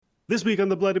This week on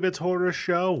the Bloody Bits Horror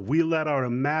Show, we let our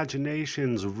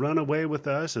imaginations run away with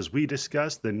us as we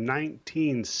discuss the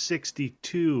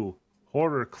 1962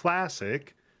 horror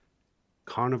classic,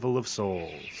 Carnival of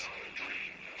Souls.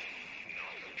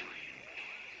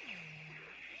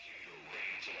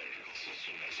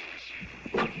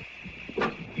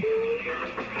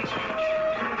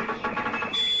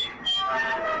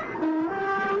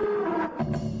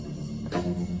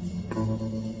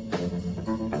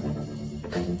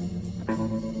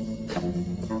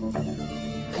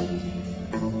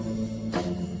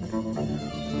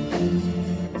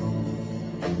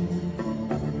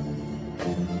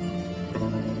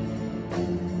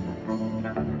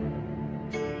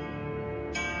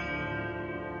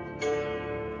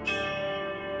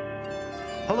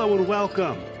 Hello and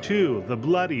welcome to the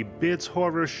Bloody Bits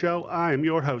Horror Show. I am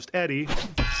your host, Eddie,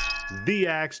 the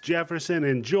Axe Jefferson,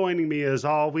 and joining me as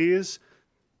always,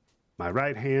 my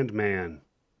right-hand man,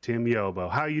 Tim Yobo.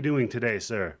 How are you doing today,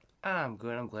 sir? I'm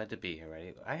good. I'm glad to be here,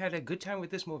 Eddie. I had a good time with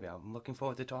this movie. I'm looking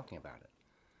forward to talking about it.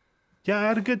 Yeah, I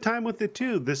had a good time with it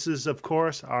too. This is, of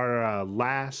course, our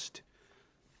last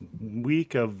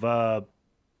week of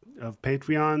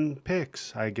Patreon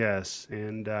picks, I guess,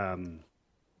 and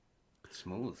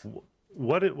Smooth.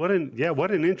 what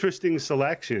an interesting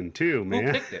selection too, man.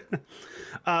 Who picked it?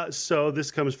 So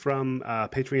this comes from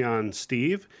Patreon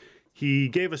Steve. He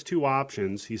gave us two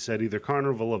options. He said either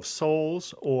Carnival of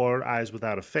Souls or Eyes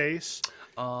Without a Face.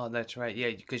 Oh, that's right. Yeah,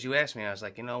 because you asked me, and I was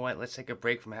like, you know what? Let's take a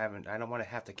break from having. I don't want to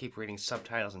have to keep reading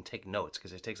subtitles and take notes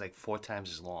because it takes like 4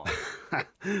 times as long.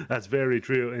 That's very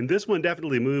true. And this one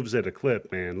definitely moves at a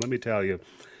clip, man. Let me tell you.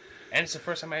 And it's the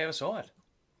first time I ever saw it.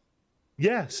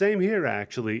 Yeah, same here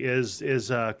actually. Is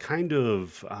kind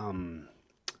of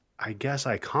I guess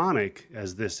iconic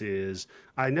as this is.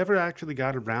 I never actually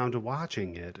got around to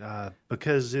watching it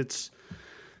because it's,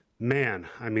 man,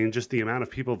 I mean, just the amount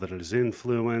of people that it has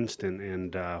influenced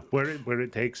and where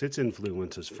it takes its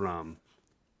influences from.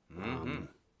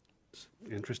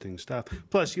 Interesting stuff.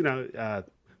 Plus, you know,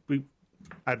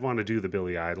 I'd want to do the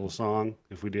Billy Idol song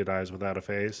if we did Eyes Without a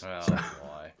Face. Oh, So- boy.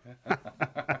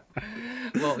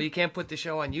 Well, you can't put the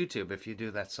show on YouTube if you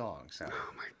do that song. So. Oh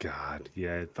my God.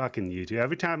 Yeah, fucking YouTube.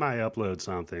 Every time I upload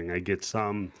something, I get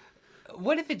some.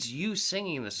 What if it's you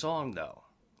singing the song, though?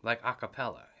 Like a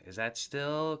cappella? Is that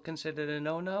still considered a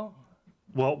no-no?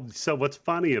 Well, so what's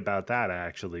funny about that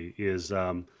actually is,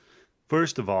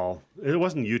 first of all, it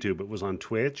wasn't YouTube, it was on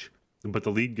Twitch. But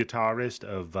the lead guitarist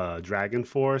of Dragon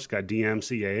Force got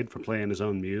DMCA'd for playing his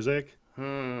own music.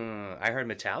 I heard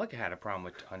Metallica had a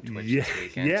problem on Twitch Yeah, this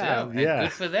weekend, yeah, too. And yeah.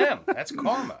 good for them. That's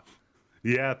karma.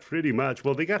 Yeah, pretty much.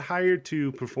 Well, they got hired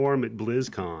to perform at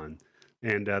BlizzCon,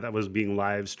 and that was being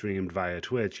live streamed via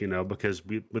Twitch, you know, because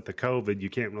with the COVID, you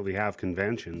can't really have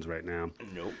conventions right now.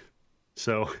 Nope.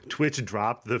 So Twitch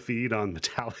dropped the feed on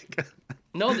Metallica.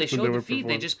 No, they when showed the were feed. They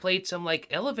performing. just played some like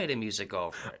elevator music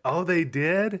over it. Oh, they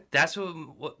did? That's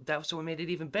what made it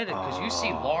even better because you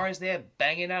see Lars there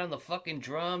banging out on the fucking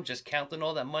drum, just counting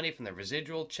all that money from the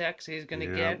residual checks he's gonna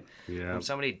get yeah. from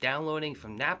somebody downloading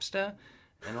from Napster,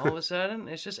 and all of a sudden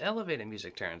it's just elevator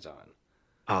music turns on.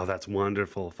 Oh, that's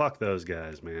wonderful. Fuck those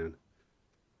guys, man.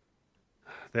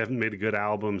 They haven't made a good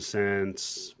album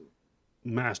since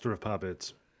Master of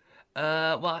Puppets.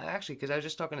 Well, actually, because I was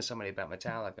just talking to somebody about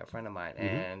Metallica, a friend of mine,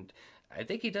 and I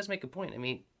think he does make a point. I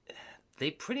mean,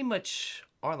 they pretty much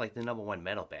are like the #1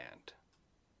 metal band.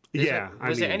 Yeah,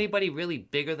 Was there anybody really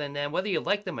bigger than them, whether you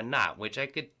like them or not? Which I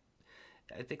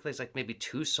think there's like maybe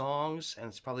 2 songs, and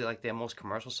it's probably like their most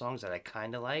commercial songs that I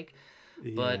kind of like.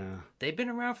 But Yeah. they've been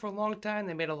around for a long time.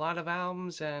 They made a lot of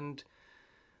albums, and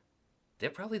they're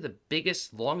probably the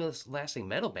biggest, longest-lasting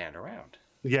metal band around.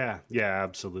 Yeah,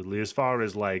 absolutely. As far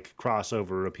as like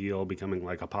crossover appeal becoming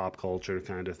like a pop culture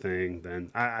kind of thing,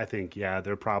 then I think, yeah,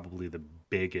 they're probably the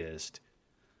biggest.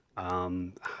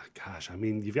 Gosh, I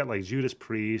mean, you've got like Judas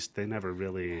Priest, they never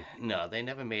really, No, they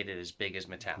never made it as big as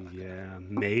Metallica. yeah,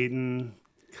 Maiden,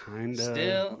 kind of.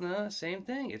 Still, no, same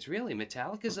thing. It's really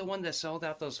Metallica's the one that sold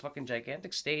out those fucking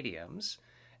gigantic stadiums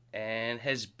and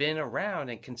has been around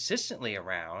and consistently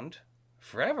around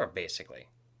forever, basically.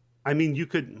 I mean,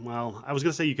 I was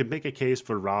going to say you could make a case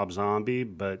for Rob Zombie,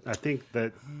 but I think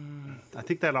that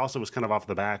also was kind of off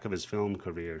the back of his film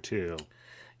career too.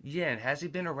 Yeah, and has he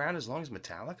been around as long as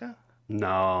Metallica?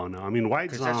 No. I mean, White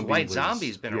Because Zombie White was,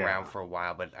 Zombie's been yeah. around for a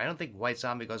while, but I don't think White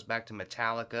Zombie goes back to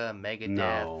Metallica, Megadeth,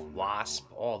 No. Wasp,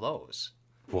 all those.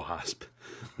 Wasp.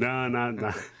 No, not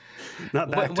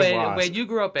back to When Wasp. you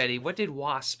grew up, Eddie, what did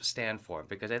WASP stand for?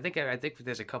 Because I think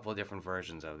there's a couple of different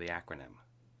versions of the acronym.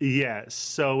 Yeah,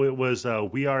 so it was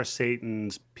We Are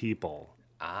Satan's People.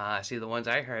 Ah, see, the ones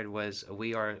I heard was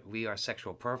we are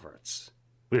sexual perverts.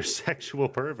 We're sexual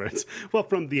perverts. Well,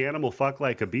 from the Animal Fuck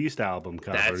Like a Beast album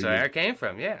cover, That's where I came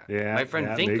from. Yeah, yeah, my friend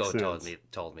yeah, it makes Vinko told sense. me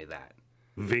told me that.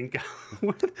 Vinka.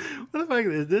 What the fuck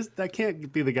is this? That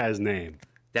can't be the guy's name.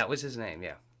 That was his name.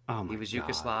 Yeah, Oh he my was God.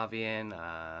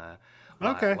 Yugoslavian.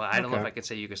 Okay, Well, I don't know if okay. I could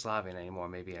say Yugoslavian anymore.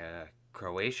 Maybe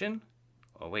Croatian.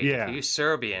 Oh wait, if Yeah. he's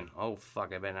Serbian, oh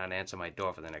fuck, I better not answer my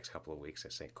door for the next couple of weeks. I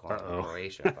say calling him Uh-oh.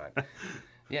 Croatian, but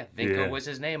yeah, Vinko Yeah. was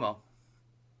his name. Oh,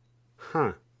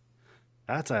 Huh.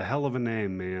 That's a hell of a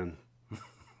name, man.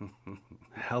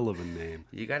 Hell of a name.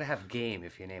 you got to have game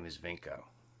if your name is Vinko.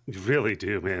 You really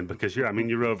do, man, because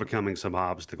you're overcoming some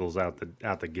obstacles out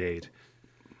the gate.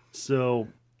 So,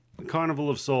 Carnival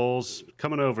of Souls,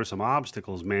 coming over some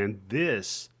obstacles, man.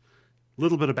 This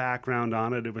little bit of background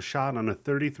on it. It was shot on a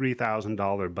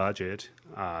 $33,000 budget,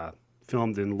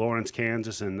 filmed in Lawrence,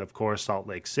 Kansas, and of course Salt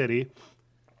Lake City.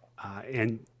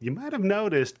 And you might have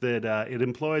noticed that it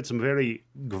employed some very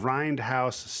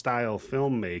grindhouse style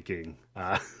filmmaking.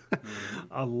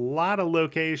 A lot of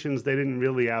locations they didn't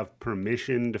really have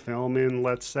permission to film in,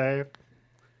 let's say. Yeah,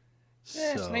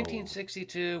 it's So,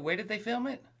 1962. Where did they film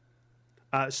it?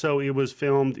 so it was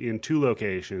filmed in two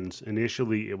locations.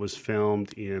 Initially, it was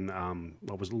filmed in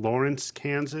what was Lawrence,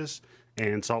 Kansas,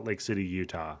 and Salt Lake City,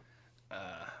 Utah.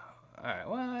 All right.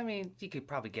 Well, I mean, you could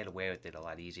probably get away with it a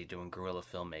lot easier doing guerrilla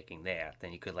filmmaking there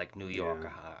than you could like New York Yeah.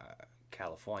 or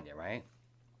California, right?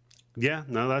 Yeah,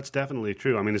 no, that's definitely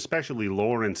true. I mean, especially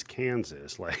Lawrence,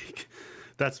 Kansas. Like,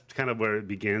 that's kind of where it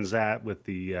begins at with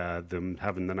the them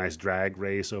having the nice drag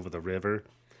race over the river.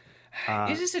 Uh,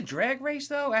 Is this a drag race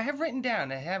though? I have written down.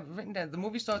 The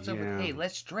movie starts off with, yeah, "Hey,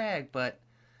 let's drag," but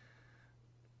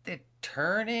they're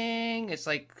turning. It's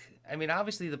like, I mean,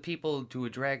 obviously the people who are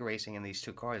drag racing in these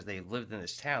two cars, they lived in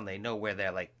this town. They know where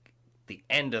they're like the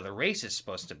end of the race is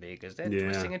supposed to be because they're yeah.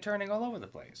 twisting and turning all over the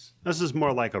place. This is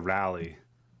more like a rally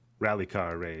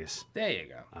car race There you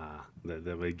go.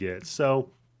 that we get. So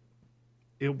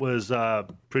it was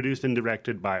produced and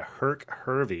directed by Herc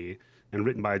Hervey and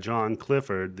written by John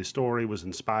Clifford. The story was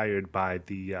inspired by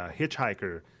the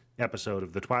Hitchhiker episode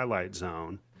of The Twilight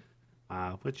Zone,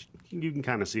 which you can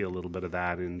kind of see a little bit of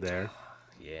that in there.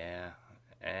 Yeah.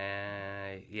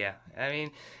 Yeah. I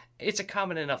mean, it's a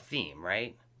common enough theme,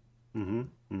 right? Mm-hmm.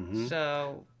 Mm-hmm.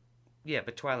 So, yeah,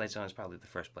 but Twilight Zone is probably the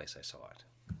first place I saw it.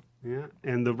 Yeah,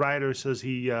 and the writer says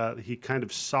he kind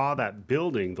of saw that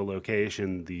building, the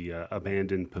location, the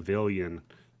abandoned pavilion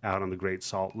out on the Great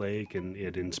Salt Lake, and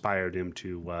it inspired him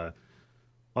to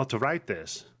to write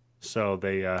this. So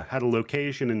they had a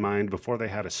location in mind before they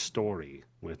had a story,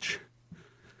 which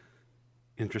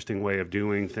interesting way of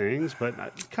doing things, but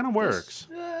it kind of works.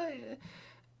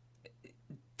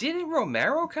 Didn't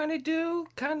Romero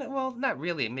well, not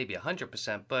really, maybe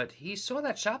 100%, but he saw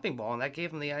that shopping mall and that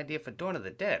gave him the idea for Dawn of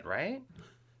the Dead, right?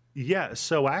 Yeah,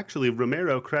 so actually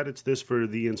Romero credits this for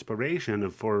the inspiration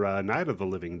for Night of the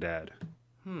Living Dead.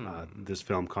 This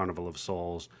film, Carnival of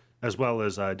Souls, as well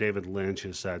as David Lynch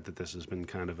has said that this has been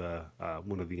kind of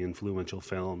one of the influential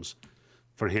films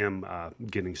for him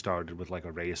getting started with like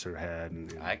a racer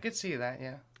head. I could see that,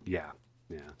 yeah. Yeah,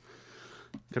 yeah.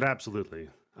 Could absolutely.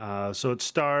 So it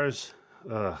stars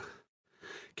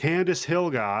Candice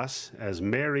Hilgoss as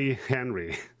Mary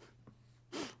Henry.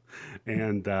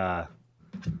 And, well,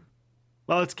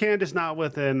 it's Candice not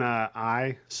with an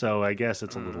I, so I guess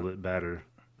it's a little bit better.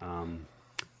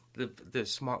 The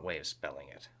smart way of spelling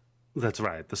it. That's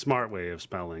right, the smart way of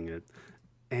spelling it.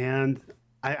 And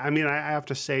I mean, I have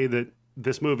to say that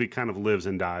this movie kind of lives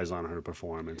and dies on her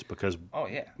performance because, Oh,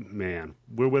 yeah. man,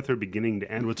 we're with her beginning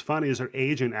to end. What's funny is her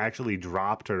agent actually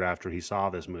dropped her after he saw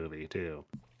this movie, too.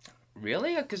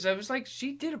 Really? Because I was like,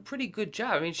 she did a pretty good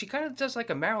job. I mean, she kind of does like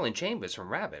a Marilyn Chambers from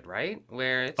Rabbit, right?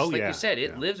 Where it's Oh, like yeah, you said,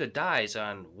 it yeah. lives or dies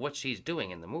on what she's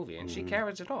doing in the movie, and she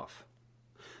carries it off.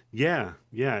 Yeah,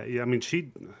 yeah, yeah. I mean,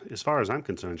 she, as far as I'm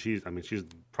concerned, she's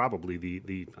probably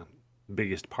the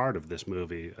biggest part of this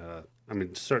movie. I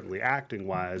mean, certainly acting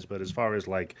wise, but as far as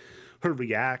like her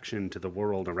reaction to the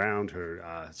world around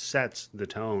her sets the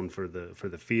tone for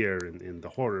the fear and the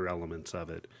horror elements of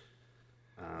it.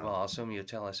 Well, I'll assume you'll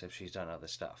tell us if she's done other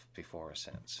stuff before or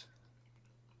since.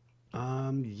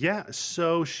 Yeah,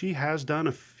 so she has done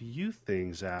a few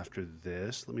things after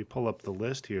this. Let me pull up the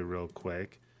list here real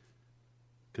quick.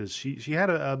 Because she had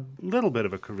a little bit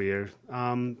of a career.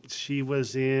 She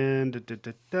was in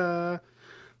The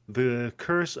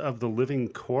Curse of the Living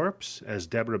Corpse as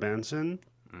Deborah Benson.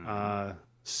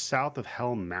 South of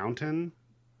Hell Mountain.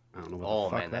 I don't know what Oh the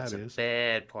fuck man, that's that a is.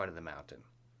 bad part of the mountain.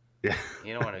 Yeah.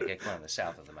 You don't want to get caught in the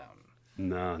south of the mountain.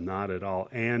 No, not at all.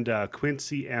 And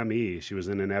Quincy M.E., she was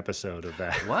in an episode of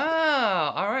that.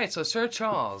 Wow. All right. So Sir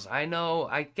Charles, I know,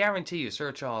 I guarantee you,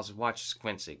 Sir Charles watched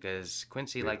Quincy because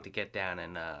Quincy Yeah. liked to get down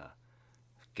and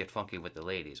get funky with the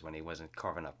ladies when he wasn't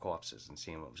carving up corpses and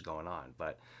seeing what was going on.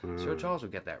 But Sir Uh, Charles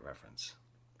would get that reference.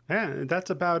 yeah, that's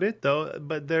about it, though.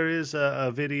 But there is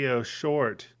a video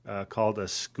short called A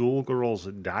Schoolgirl's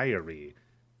Diary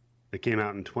that came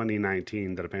out in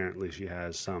 2019 that apparently she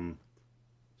has some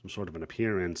sort of an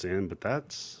appearance in, but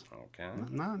that's Okay.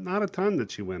 not a ton that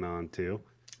she went on to.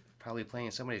 Probably playing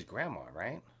somebody's grandma,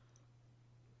 right?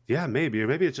 Yeah, maybe. Or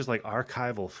maybe it's just like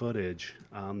archival footage.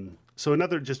 So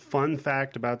another just fun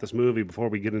fact about this movie before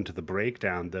we get into the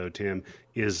breakdown, though, Tim,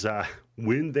 is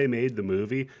when they made the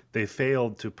movie, they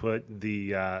failed to put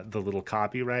the little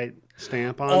copyright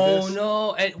stamp on Oh this.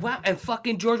 no! And wow! And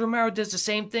fucking George Romero does the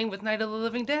same thing with Night of the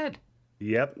Living Dead.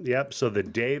 Yep, yep. So the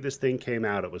day this thing came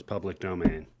out, it was public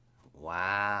domain.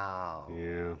 Wow.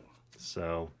 Yeah.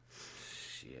 So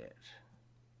Shit.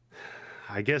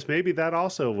 I guess maybe that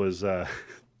also was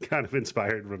kind of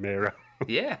inspired Romero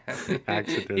Yeah. He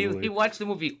accidentally. watched the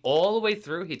movie all the way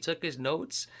through. He took his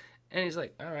notes, and he's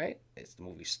like, "All right, the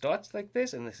movie starts like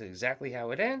this, and this is exactly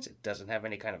how it ends. It doesn't have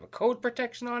any kind of a code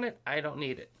protection on it. I don't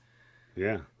need it."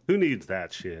 Yeah. Who needs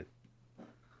that shit?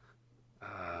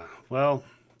 Well,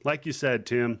 like you said,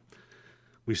 Tim,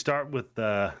 we start with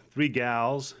three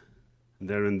gals.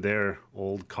 They're in their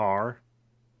old car.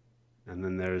 And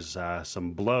then there's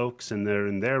some blokes, and they're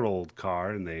in their old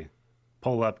car, and they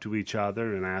pull up to each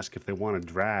other and ask if they want to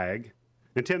drag.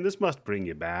 And Tim, this must bring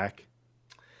you back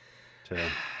to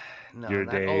No, your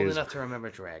not old days. enough to remember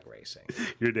drag racing.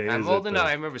 Your days I'm at old enough.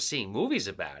 I the remember seeing movies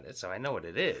about it, so I know what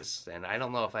it is. And I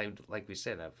don't know if I, like we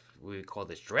said, if we would call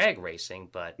this drag racing,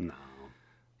 but no.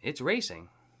 it's racing.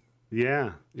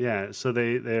 Yeah, yeah. So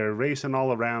they're racing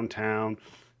all around town.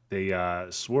 They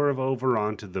swerve over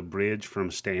onto the bridge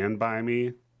from Stand By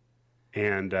Me,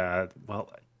 and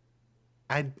well,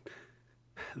 I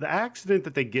the accident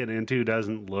that they get into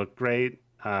doesn't look great.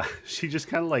 She just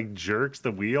kind of like jerks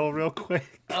the wheel real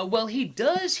quick. Well, he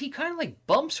does. He kind of like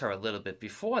bumps her a little bit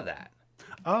before that.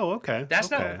 Oh, okay,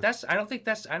 That's okay. not. That's. I don't think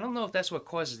that's. I don't know if that's what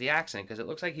causes the accident because it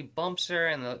looks like he bumps her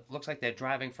and it looks like they're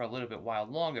driving for a little bit while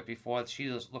longer before she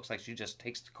looks like she just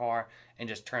takes the car and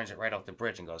just turns it right off the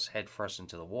bridge and goes head first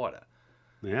into the water.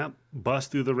 Yeah,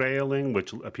 bust through the railing,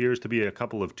 which appears to be a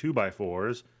couple of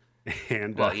 2x4s,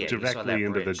 and Well, yeah, you saw that directly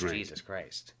into the bridge. drain. Jesus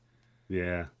Christ.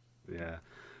 Yeah, yeah.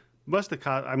 Must have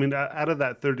cost, I mean, out of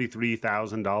that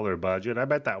 $33,000 budget, I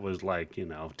bet that was like, 10,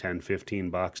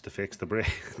 $15 to fix the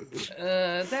bridge.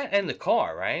 That and the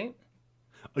car, right?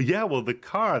 Yeah, well, the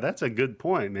car, that's a good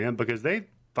point, man, because they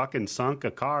fucking sunk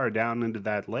a car down into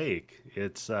that lake.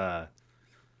 It's, man,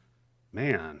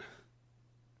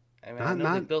 I mean, I not, know they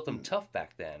not, built them tough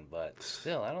back then, but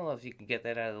still, I don't know if you can get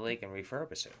that out of the lake and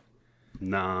refurbish it.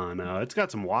 no, it's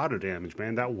got some water damage,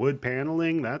 man. That wood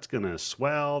paneling, that's gonna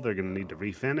swell. They're gonna need to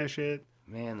refinish it.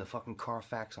 Man, the fucking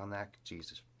Carfax on that,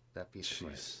 Jesus, that piece of Jeez.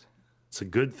 place. It's a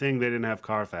good thing they didn't have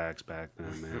Carfax back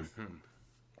then, man.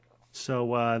 So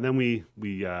then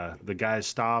the guys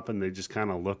stop and they just kind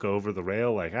of look over the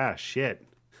rail like, ah, shit.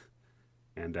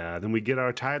 And then we get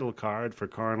our title card for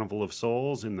Carnival of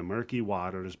Souls in the murky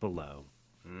waters below.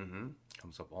 Mm-hmm.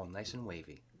 Comes up all nice and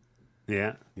wavy.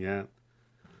 Yeah, yeah.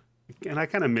 And I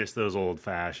kind of miss those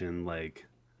old-fashioned like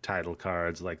title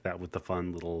cards like that with the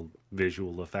fun little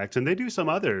visual effects. And they do some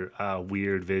other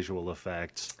weird visual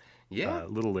effects Yeah, a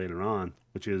little later on,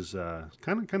 which is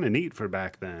kind of neat for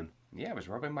back then. yeah, I was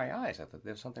rubbing my eyes. I thought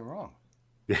there was something wrong.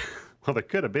 Yeah, well, there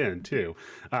could have been too.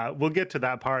 We'll get to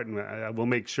that part, and we'll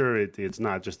make sure it's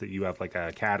not just that you have like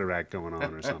a cataract going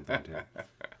on or something, too.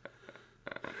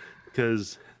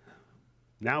 Because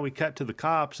now we cut to the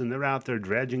cops, and they're out there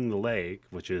dredging the lake,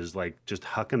 which is like just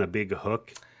hucking a big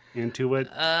hook into it.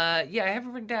 Yeah, I have it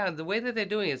written down. The way that they're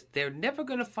doing it is they're never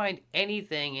going to find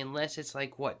anything unless it's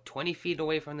like, what, 20 feet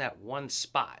away from that one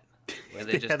spot where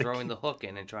they're just throwing the hook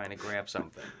in and trying to grab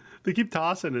something. They keep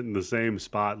tossing it in the same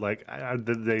spot. Like,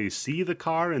 did they see the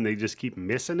car and they just keep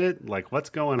missing it? Like,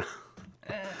 what's going on?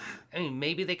 I mean,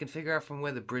 maybe they can figure out from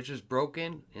where the bridge was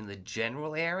broken in the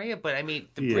general area, but I mean,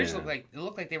 the bridge Yeah.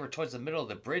 looked like they were towards the middle of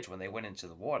the bridge when they went into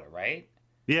the water, right?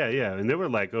 Yeah, yeah, and they were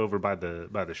like over by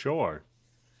the shore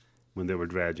when they were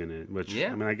dredging it. Which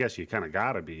Yeah. I mean, I guess you kind of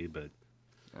gotta be, but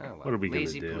Oh, well, what are we gonna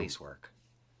lazy do? police work.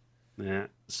 Yeah.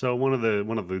 So one of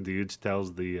the dudes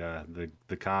tells the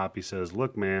cop. He says,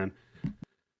 "Look, man,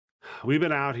 we've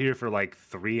been out here for like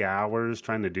 3 hours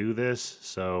trying to do this.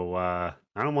 So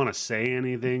I don't want to say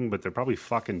anything, but they're probably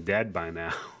fucking dead by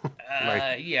now."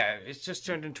 Like, Yeah, it's just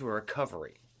turned into a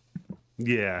recovery.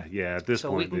 Yeah, yeah. At this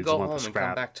So we point, can they just go want the home and come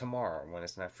scrap. back tomorrow when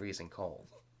it's not freezing cold.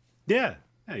 Yeah,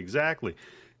 yeah, exactly.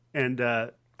 And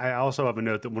I also have a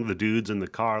note that one of the dudes in the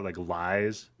car like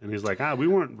lies, and he's like, "Ah, we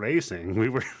weren't racing. We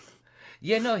were."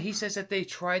 Yeah, no, he says that they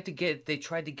tried to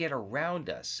get around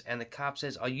us, and the cop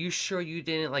says, "Are you sure you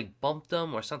didn't like bump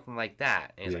them or something like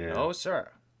that?" And he's like, Yeah. "No, sir."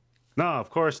 No, of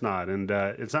course not. And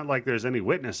it's not like there's any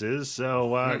witnesses, so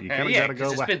you kind of Yeah, got to because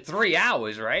go it's back. been 3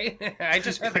 hours, right? I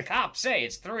just heard the cop say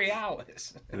it's 3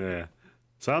 hours. Yeah.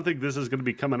 So I don't think this is going to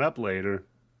be coming up later,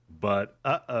 but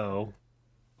uh-oh,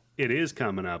 it is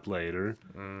coming up later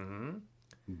Hmm.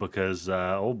 because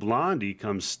old Blondie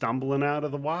comes stumbling out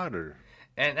of the water.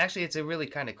 And actually, it's a really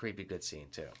kind of creepy good scene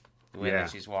too, the way that Yeah.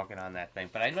 she's walking on that thing.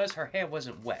 But I noticed her hair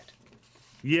wasn't wet.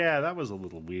 Yeah, that was a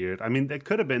little weird. I mean, that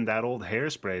could have been that old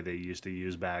hairspray they used to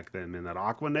use back then in that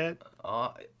Aquanet. Uh,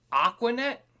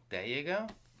 Aquanet. There you go.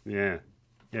 Yeah.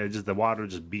 Yeah, just the water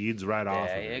just beads right off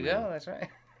of There it, you man. go. That's right.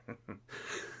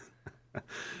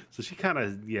 So she kind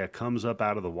of, yeah, comes up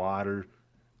out of the water.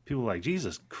 People are like,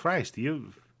 Jesus Christ, the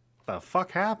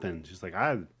fuck happened? She's like,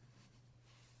 I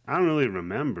don't really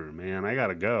remember, man. I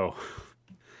gotta go.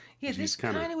 Yeah, She's this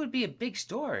kind of, kind of would be a big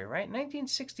story, right?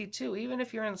 1962, even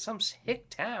if you're in some hick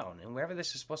town and wherever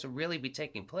this is supposed to really be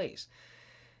taking place.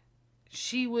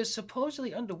 She was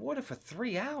supposedly underwater for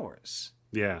 3 hours.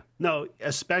 yeah. No,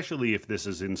 especially if this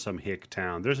is in some hick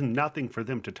town. There's nothing for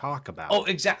them to talk Oh, about.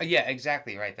 exactly. Yeah,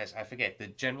 exactly right. That's I forget. The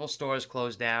general store is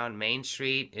closed down. Main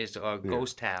Street is a Yeah.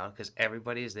 ghost town because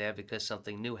everybody is there because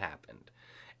something new happened.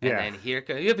 And Yeah. then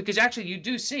yeah, because actually you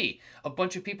do see a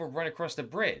bunch of people run across the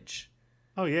bridge.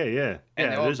 Oh, yeah, yeah. And Yeah,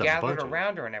 they're all there's a gathered bunch of them.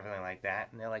 around her and everything like that.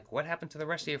 And they're like, "What happened to the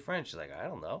rest of your friends?" She's like, "I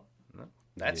don't know. No,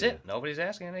 that's Yeah. it. Nobody's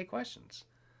asking any questions."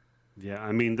 Yeah,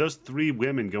 I mean, those three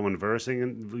women going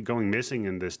missing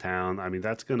in this town, I mean,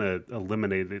 that's going to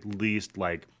eliminate at least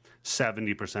like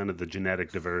 70% of the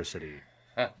genetic diversity,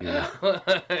 you know?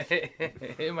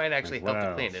 It might actually Like, help to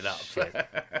wow, clean it up. shit.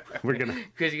 We're going to,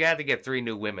 Because you have to get 3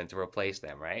 new women to replace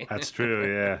them, right? that's true,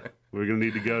 yeah. We're going to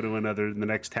need to go to the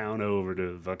next town over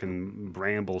to fucking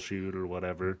Bramble Shoot or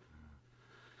whatever.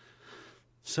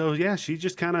 So, yeah, she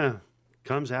just kind of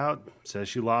comes out, says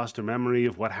she lost her memory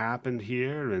of what happened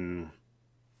here, and,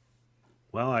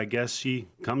 well, I guess she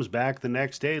comes back the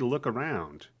next day to look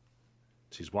around.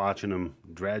 She's watching them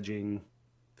dredging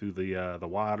through the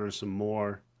water some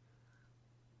more,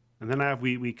 and then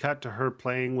we cut to her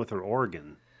playing with her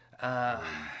organ. Uh,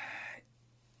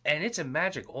 and it's a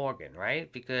magic organ,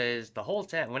 right? Because the whole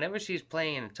time, whenever she's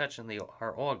playing and touching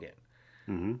her organ,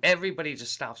 Hmm. everybody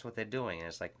just stops what they're doing, and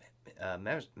it's like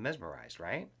mesmerized,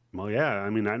 right? Well, yeah, I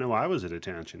mean, I know I was at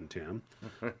attention, Tim.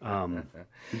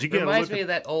 Did you get a Reminds look me at? of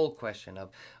that old question of,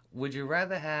 would you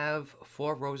rather have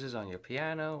 4 roses on your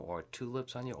piano or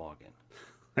tulips on your organ?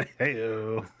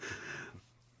 Hey,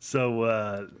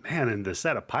 so man, and the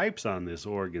set of pipes on this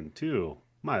organ too.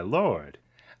 My lord.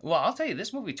 Well, I'll tell you,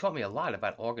 this movie taught me a lot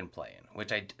about organ playing,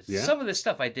 which Yeah. some of this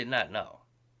stuff I did not know.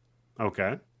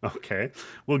 Okay. Okay.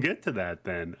 We'll get to that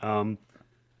then.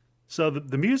 So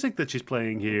the music that she's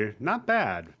playing here, not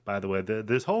bad, by the way.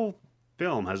 This whole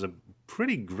film has a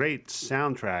pretty great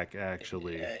soundtrack,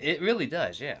 actually. It really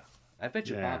does, yeah. I bet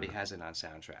you Yeah. Bobby has it on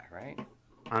soundtrack, right?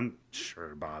 I'm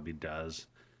sure Bobby does.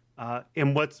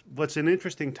 And what's an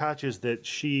interesting touch is that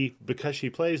because she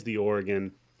plays the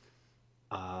organ,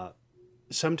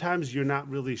 sometimes you're not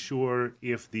really sure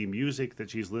if the music that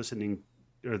she's listening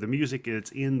or the music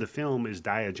that's in the film is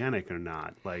diegenic or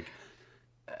not. Like,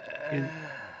 is,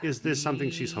 is this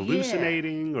something she's Yeah.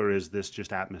 hallucinating or is this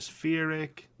just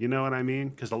atmospheric? You know what I mean?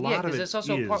 Because a Yeah, lot of because it there's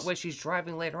also a part is. where she's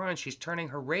driving later on, she's turning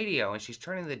her radio and she's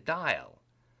turning the dial.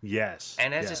 Yes.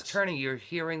 And as it's Yes. turning, you're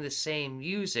hearing the same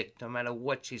music no matter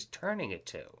what she's turning it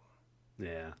to.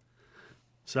 Yeah.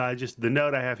 So the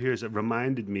note I have here is it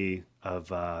reminded me of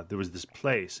there was this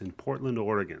place in Portland,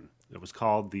 Oregon. It was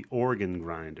called the Organ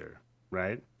Grinder,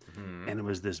 right? And it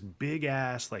was this big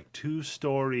ass, like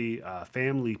 2-story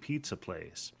family pizza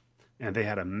place. And they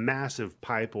had a massive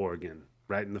pipe organ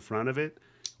right in the front of it.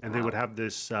 And they would Wow. have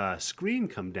this screen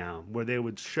come down where they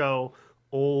would show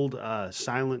old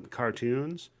silent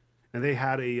cartoons. And they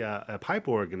had a pipe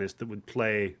organist that would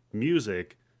play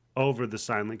music over the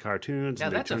silent cartoons. Now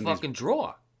And they that's a turn these. fucking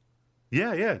draw.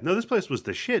 Yeah, yeah. No, this place was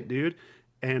the shit, dude.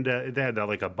 And they had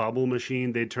like a bubble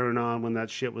machine they'd turn on when that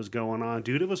shit was going on.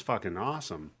 Dude, it was fucking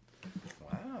awesome.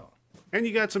 Wow. And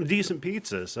you got some decent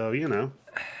pizza, so you know.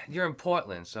 You're in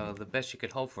Portland, so the best you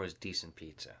could hope for is decent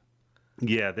pizza.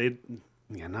 Yeah,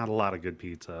 not a lot of good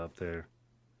pizza up there.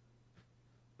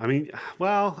 I mean,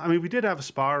 well, we did have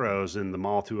Sparrows in the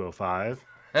Mall 205.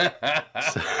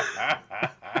 So,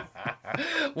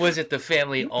 Was it the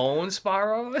family-owned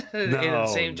Sparrow in the No,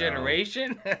 same no,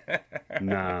 generation?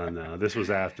 no, no. This was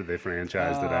after they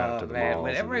franchised it out Oh to the man, malls, and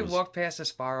whenever it I was walk past the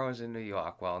Sparrows in New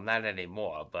York, well, not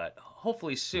anymore, but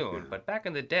hopefully soon. yeah. But back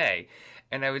in the day,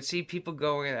 and I would see people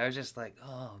going, I was just like,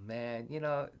 oh man,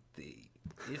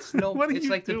 it's no, What are it's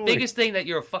you like the doing? biggest thing that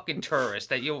you're a fucking tourist.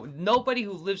 That nobody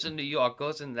who lives in New York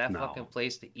goes in that fucking No.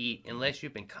 place to eat unless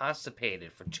you've been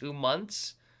constipated for 2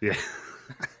 months Yeah.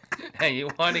 and you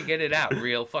want to get it out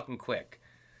real fucking quick.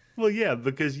 Well, yeah,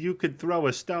 because you could throw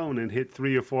a stone and hit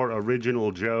 3 or 4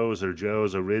 original Joe's or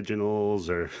Joe's Originals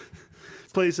or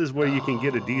places where you can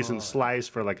get a decent Oh, slice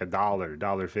for like $1,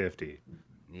 $1.50.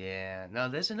 yeah. No,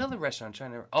 there's another restaurant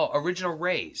I'm trying to. Oh, Original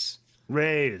Ray's.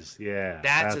 Ray's, yeah,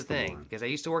 That's the that's the thing, one. because I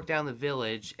used to work down the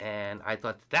village, and I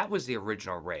thought that was the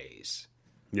original Ray's.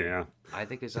 Yeah, I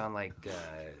think it's on like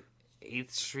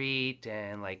 8th Street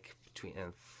and like between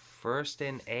First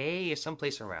and A or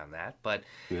someplace around that. But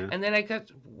yeah. and then I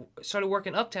started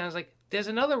working uptown. I was like, "There's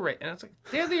another Ray," and I was like,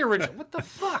 "They're the original." What the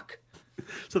fuck?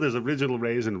 So there's original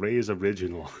Ray's and Ray's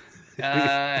Original.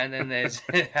 And then there's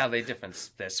how they're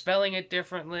spelling it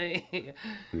differently.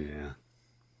 Yeah.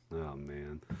 Oh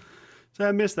man. So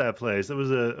I missed that place. It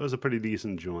was a pretty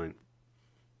decent joint.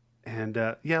 And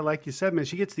yeah, like you said, man,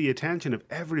 she gets the attention of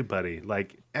everybody.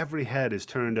 Like every head is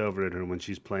turned over at her when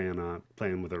she's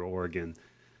playing with her organ.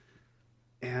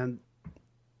 And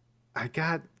I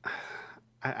got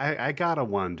I gotta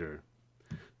wonder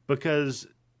because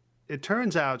it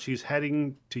turns out she's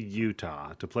heading to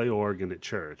Utah to play organ at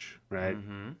church, right?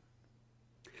 Mm-hmm.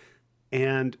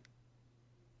 And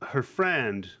her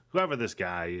friend, whoever this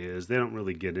guy is, they don't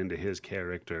really get into his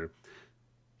character.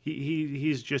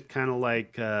 He's just kind of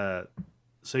like,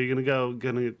 so you're gonna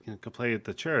go play at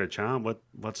the church, huh?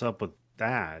 What's up with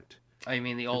that? Oh, you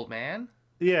mean the old man?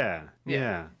 Yeah, Yeah.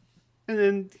 yeah.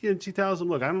 And then she tells him,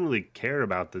 look, I don't really care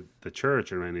about the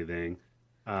church or anything.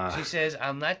 She says,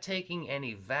 "I'm not taking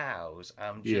any vows.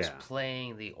 I'm just Yeah,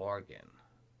 playing the organ,"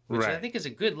 which I right. think is a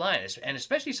good line, and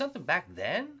especially something back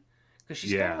then, because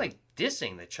she's kind of Yeah. like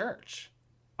dissing the church.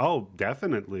 Oh,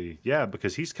 definitely. Yeah,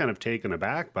 because he's kind of taken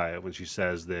aback by it when she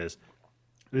says this.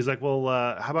 And he's like, well,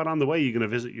 how about on the way? You gonna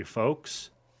visit your folks?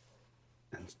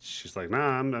 And she's like,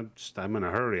 nah, I'm in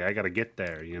a hurry. I gotta get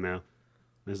there, you know.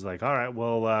 And he's like, all right,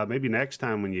 well, maybe next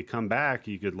time when you come back,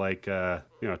 you could like,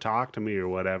 talk to me or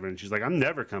whatever. And she's like, I'm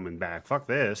never coming back. Fuck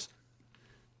this.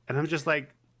 And I'm just like,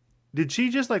 did she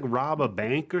just like rob a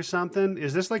bank or something?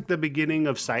 Is this like the beginning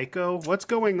of Psycho? What's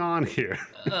going on here?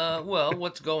 Well,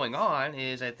 what's going on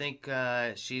is I think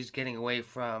she's getting away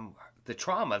from the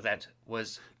trauma that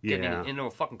was getting Yeah, into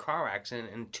a fucking car accident,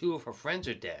 and two of her friends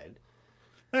are dead.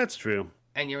 that's true.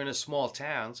 And you're in a small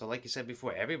town, so like you said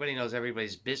before, everybody knows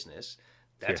everybody's business.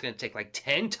 Yeah. That's gonna take like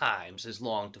 10 times as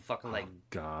long to fucking like Oh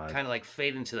God. kind of like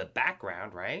fade into the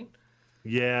background, right?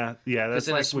 Yeah, yeah. Because That's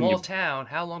in a like when small you. town,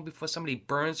 how long before somebody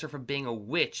burns her for being a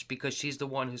witch because she's the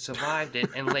one who survived it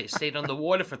and stayed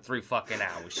underwater for 3 fucking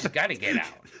hours? She's got to get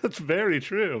out. That's very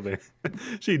true, man.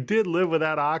 She did live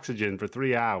without oxygen for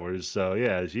 3 hours, so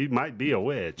yeah, she might be a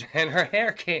witch. And her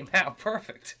hair came out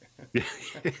perfect.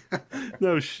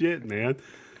 No shit, man.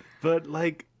 But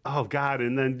like, oh God,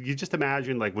 and then you just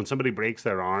imagine like when somebody breaks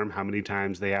their arm, how many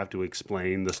times they have to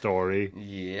explain the story of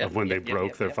Yep, when they yep, yep, broke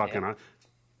yep, their yep, fucking yep. arm.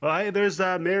 Well, hey, there's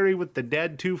Mary with the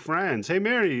dead two friends. Hey,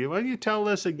 Mary, why don't you tell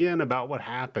us again about what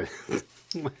happened?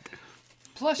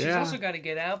 Plus, she's Yeah, also got to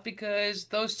get out because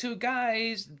those two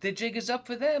guys, the jig is up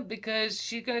for them because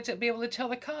she's going to be able to tell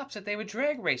the cops that they were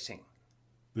drag racing.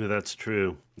 yeah, that's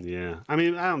true. Yeah, I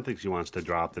mean, I don't think she wants to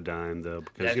drop the dime though,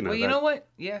 because Well, you that. know what?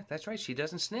 Yeah, that's right. She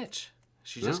doesn't snitch.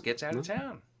 She No, just gets out of no.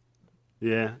 town.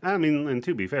 Yeah, I mean, and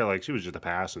to be fair, like she was just a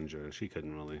passenger. She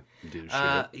couldn't really do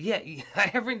shit. Yeah, I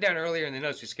have written down earlier in the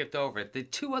notes. We skipped over it. The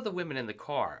two other women in the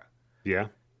car. Yeah,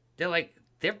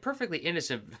 They're perfectly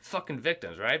innocent fucking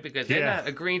victims, right? Because they're yeah. not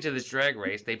agreeing to this drag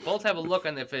race. They both have a look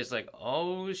on their face like,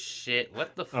 "Oh shit,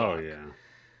 what the Oh fuck?" yeah.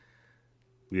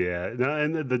 Yeah, no,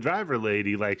 and the driver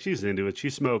lady, like, she's into it.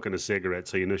 She's smoking a cigarette,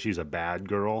 so you know she's a bad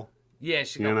girl. Yeah,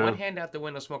 she You got one know? hand out the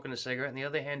window smoking a cigarette, and the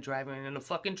other hand driving in a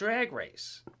fucking drag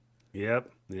race.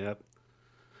 Yep, yep.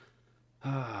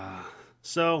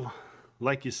 So,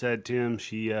 like you said, Tim,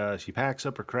 she packs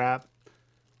up her crap.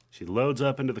 She loads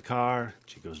up into the car.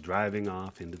 She goes driving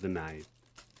off into the night.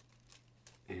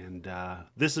 And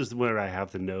this is where I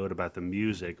have the note about the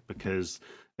music because,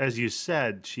 as you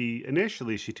said,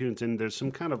 initially she tunes in. There's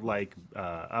some kind of like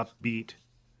upbeat,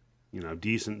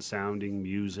 decent sounding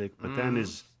music. But then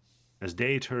as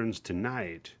day turns to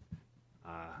night,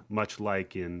 much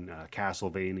like in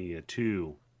Castlevania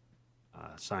 2,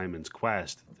 Simon's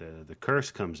Quest, the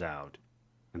curse comes out,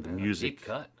 and the Deep music,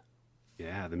 cut.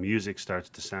 yeah, the music starts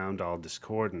to sound all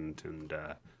discordant and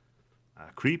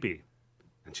creepy.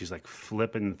 And she's like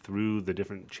flipping through the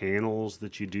different channels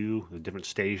that you do, the different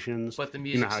stations. But the You know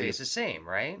music how you, stays the same,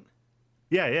 right?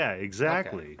 yeah, yeah, Okay.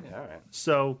 exactly. Yeah, all right.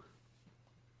 So,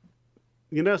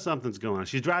 you know something's going on.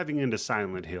 She's driving into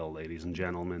Silent Hill, ladies and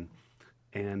gentlemen.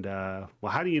 And,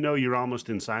 well, how do you know you're almost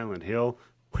in Silent Hill?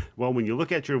 Well, when you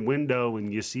look at your window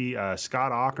and you see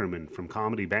Scott Aukerman from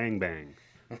Comedy Bang Bang.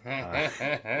 Uh,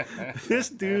 this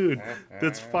dude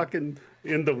that's fucking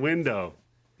in the window.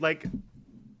 Like,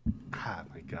 oh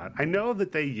my God. I know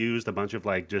that they used a bunch of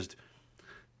like just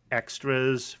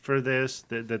extras for this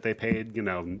that they paid, you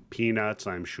know, peanuts,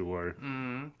 I'm sure.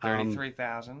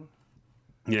 33,000.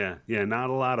 Yeah, yeah, not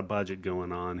a lot of budget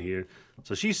going on here.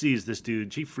 So she sees this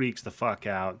dude, she freaks the fuck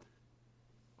out,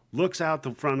 looks out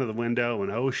the front of the window,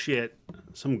 and oh shit,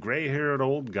 some gray haired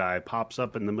old guy pops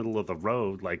up in the middle of the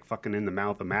road, like fucking in the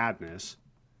mouth of madness.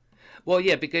 Well,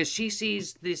 yeah, because she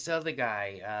sees this other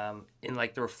guy in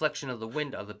like the reflection of the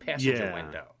window, of the passenger Yeah,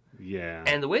 window. yeah,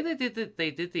 And the way they did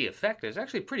the effect is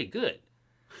actually pretty good.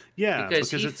 yeah, Because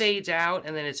because he it's, fades out,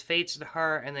 and then it fades to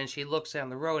her, and then she looks down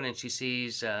the road, and she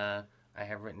sees, I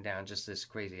have written down just this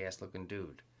crazy ass looking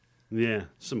dude. yeah,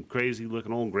 some crazy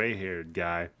looking old gray haired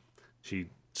guy. She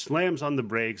slams on the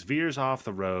brakes, veers off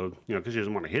the road, you know, because she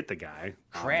doesn't want to hit the guy,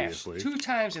 Crashed. obviously. 2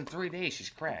 times in 3 days she's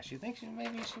crashed. You think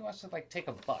maybe she wants to, like, take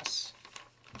a bus?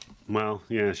 Well,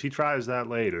 yeah, she tries that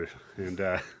later, and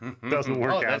doesn't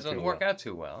work Oh, out that doesn't too work well. out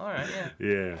too well. All right, yeah.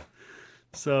 Yeah.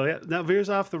 So yeah, now veers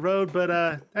off the road, but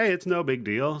hey, it's no big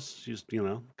deal. She just, you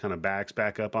know, kind of backs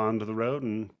back up onto the road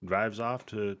and drives off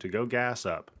to go gas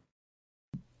up.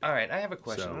 All right, I have a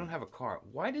question. I So don't have a car.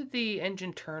 Why did the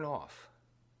engine turn off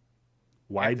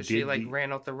why after she, did like, the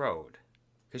ran off the road?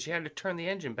 Because she had to turn the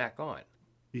engine back on.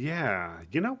 yeah,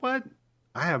 you know what?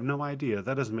 I have no idea.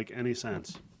 That doesn't make any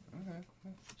sense. Okay,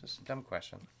 just a dumb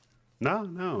question. No,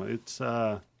 no, it's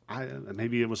I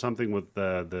maybe it was something with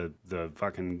the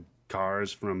fucking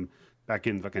cars from back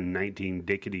in fucking 19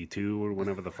 Dickety 2 or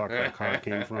whenever the fuck that car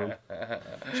came from.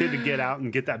 She had to get out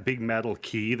and get that big metal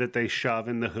key that they shove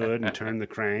in the hood and turn the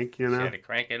crank, you She know? had to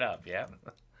crank it up, yeah.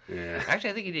 Yeah. Actually,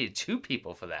 I think you needed 2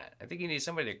 people for that. I think you need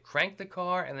somebody to crank the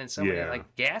car and then somebody to, Yeah.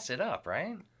 like, gas it up,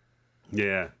 right?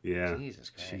 Yeah, yeah. Jesus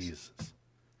Christ. Jesus.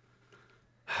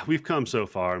 We've come so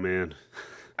far, man.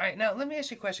 All right, now let me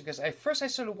ask you a question because I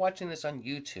started watching this on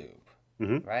YouTube,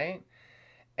 Mhm. right?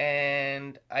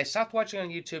 And I stopped watching on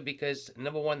YouTube because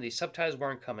number one, the subtitles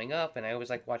weren't coming up, and I always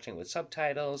like watching with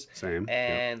subtitles. Same. Yep.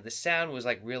 And the sound was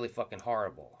like really fucking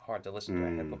horrible, hard to listen to. I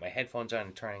had to put my headphones on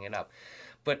and turning it up.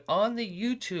 But on the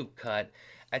YouTube cut,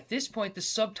 at this point, the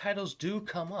subtitles do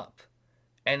come up.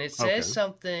 And it Okay. says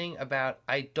something about,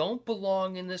 I don't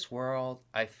belong in this world.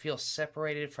 I feel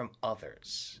separated from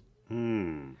others.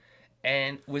 Hmm.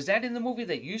 And was that in the movie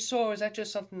that you saw, or was that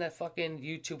just something that fucking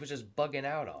YouTube was just bugging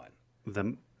out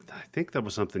on? I think that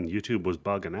was something YouTube was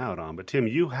bugging out on. But Tim,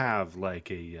 you have like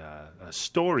a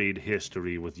storied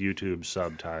history with YouTube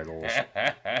subtitles.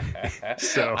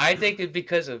 So I think it's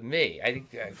because of me. I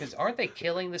think because aren't they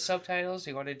killing the subtitles,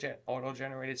 the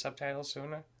auto-generated subtitles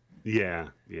sooner? yeah,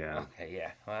 yeah. Okay,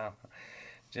 yeah. Well,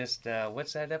 just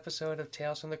what's that episode of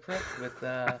Tales from the Crypt with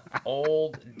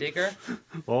Old Digger?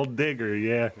 Old Digger,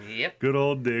 yeah. Yep. Good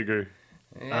old Digger.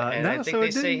 Yeah, and no, I think so they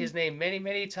it say didn't- his name many,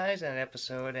 many times in that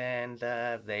episode, and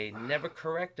they never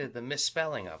corrected the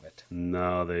misspelling of it.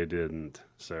 No, they didn't,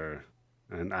 sir.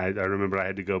 And I remember I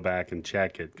had to go back and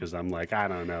check it because I'm like, I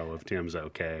don't know if Tim's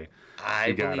okay. I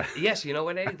You believe, gotta- yes, you know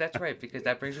what, Eddie? That's right, because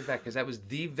that brings me back, because that was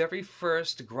the very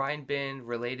first grind bin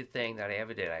related thing that I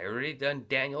ever did. I already done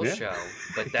Daniel's Yeah. show,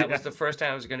 but that was the first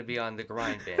time I was going to be on the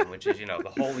grind bin, which is, you know, the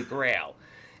holy grail.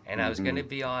 And I was going to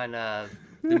be on the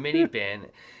mini bin,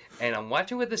 and I'm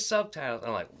watching with the subtitles, and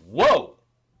I'm like, whoa!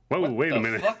 Whoa, What wait the a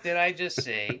minute. fuck did I just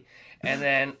see? And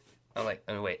then I'm like,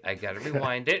 oh, wait, I gotta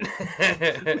rewind it.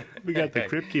 We got the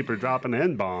Crypt Keeper dropping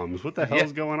N-bombs. What the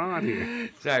hell's Yeah. going on here?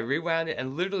 So I rewound it,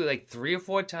 and literally like 3 or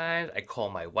 4 times, I call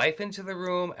my wife into the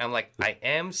room. I'm like, I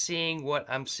am seeing what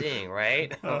I'm seeing,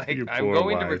 right? Oh, Like, your I'm poor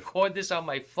going to wife. record this on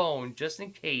my phone just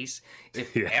in case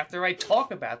if Yeah. after I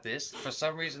talk about this, for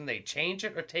some reason they change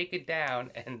it or take it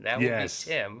down, and that would Yes.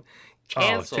 be Tim. Oh,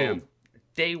 Canceled Tim.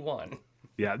 day 1.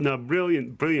 Yeah, no,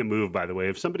 brilliant move, by the way.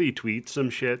 If somebody tweets some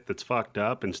shit that's fucked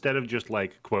up, instead of just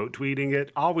like quote tweeting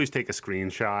it, always take a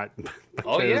screenshot.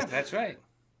 Oh, yeah, because, that's right.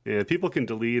 yeah, people can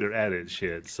delete or edit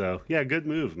shit. So yeah, good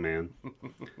move, man.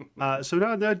 So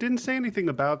no, it didn't say anything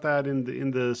about that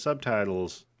in the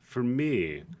subtitles for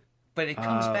me. But it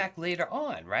comes back later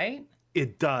on, right?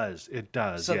 It does.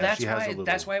 So Yeah, that's she has why a little.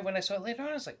 that's why when I saw it later on,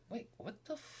 I was like, wait, what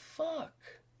the fuck?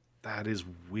 That is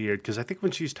weird because I think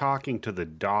when she's talking to the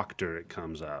doctor, it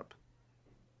comes up,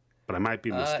 but I might be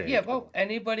Yeah, mistaken. well,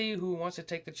 anybody who wants to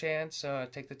take the chance,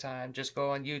 take the time, just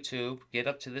go on YouTube, get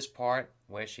up to this part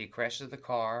where she crashes the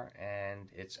car, and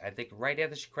it's, I think, right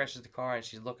after she crashes the car and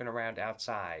she's looking around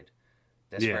outside.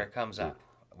 That's where Yeah, it comes yeah. up,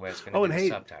 where it's going to Oh, be and the hey,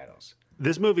 subtitles.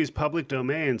 this movie's public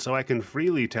domain, so I can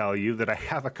freely tell you that I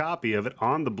have a copy of it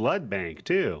on the blood bank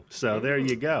too. So there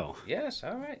you go. Yes,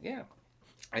 all right, yeah.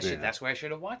 I should. Yeah, That's where I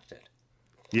should have watched it.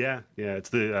 yeah, yeah. It's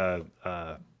the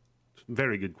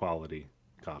very good quality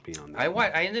copy on that.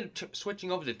 I ended up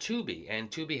switching over to Tubi,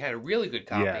 and Tubi had a really good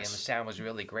copy, and the Yes. sound was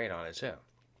really great on it too.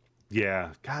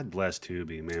 Yeah. God bless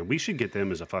Tubi, man. We should get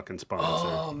them as a fucking sponsor.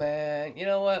 Oh man, you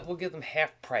know what? We'll give them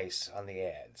half price on the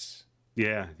ads.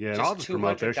 Yeah, yeah. And I'll Just just two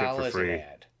promote their hundred shit for dollars an free.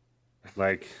 ad.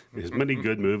 Like as many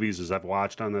good movies as I've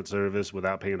watched on that service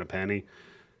without paying a penny.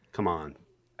 Come on,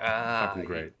 fucking Yeah,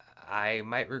 great. I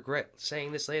might regret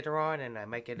saying this later on, and I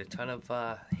might get a ton of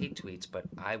hate tweets, but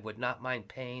I would not mind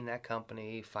paying that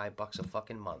company $5 a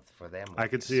fucking month for their I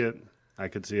could see movies. it. I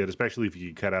could see it, especially if you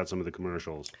could cut out some of the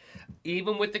commercials.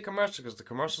 Even with the commercials, because the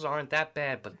commercials aren't that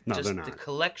bad, but No, they're just the not.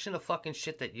 collection of fucking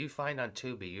shit that you find on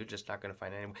Tubi, you're just not going to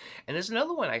find anywhere. And there's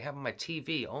another one I have on my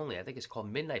TV only. I think it's called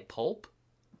Midnight Pulp.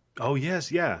 Oh yes,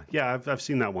 yeah, yeah. I've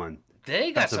seen that one.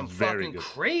 They got That's a some very fucking good.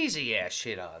 crazy ass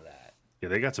shit on that. Yeah,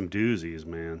 they got some doozies,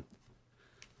 man.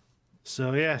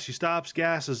 So yeah, she stops,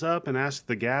 gasses up, and asks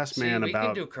the gas See, man we can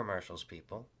about. do commercials,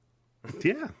 people.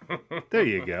 Yeah, there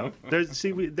you go. There's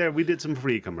see we did some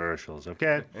free commercials.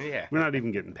 Okay, Yeah. we're not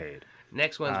even getting paid.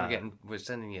 Next ones Uh, we're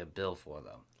sending you a bill for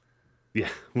though. yeah,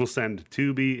 we'll send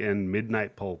Tubi and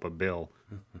Midnight Pulp a bill,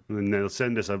 and then they'll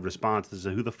send us a response that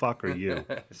says, "Who the fuck are you?"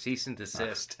 Cease and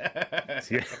desist.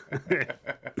 Yeah.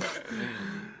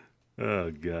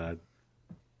 Oh God.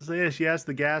 So yeah, she asked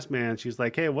the gas man. She's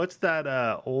like, "Hey, what's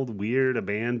that old weird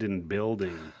abandoned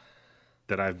building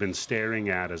that I've been staring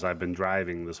at as I've been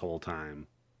driving this whole time?"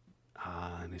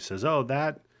 And he says, "Oh,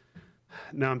 that."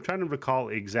 Now I'm trying to recall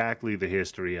exactly the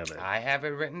history of it. I have it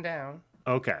written down.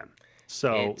 Okay,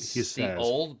 so he It's the says,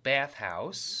 old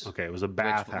bathhouse. "Okay, it was a Which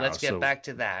let's bathhouse." get So, back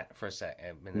to that for a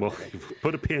second. In a well, minute.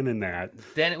 put a pin in that.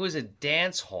 Then it was a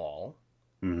dance hall,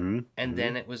 Mm-hmm. and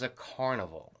then it was a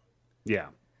carnival. Yeah,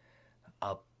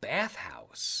 A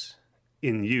bathhouse.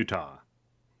 in Utah.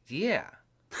 Yeah.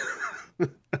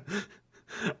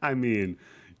 I mean,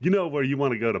 you know where you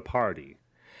want to go to party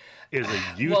is a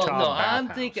Utah Well, no, I'm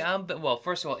bathhouse. thinking. Well,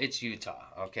 first of all, it's Utah,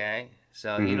 okay?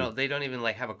 So Mhm. they don't even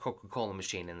like have a Coca-Cola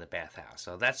machine in the bathhouse.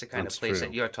 So that's the kind That's of place true.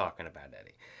 that you're talking about,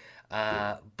 Eddie.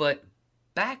 Yeah. But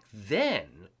back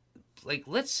then, like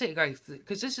let's say,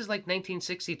 because this is like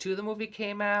 1962, the movie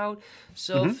came out.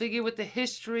 So Mhm. figure with the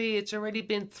history, it's already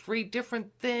been three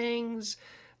different things.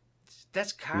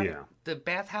 That's kind of Yeah. the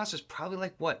bathhouse is probably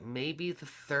like what, maybe the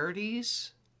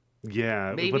 30s,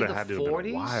 Yeah, it maybe would have the had to have been a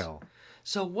 40s. while.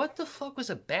 So what the fuck was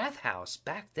a bathhouse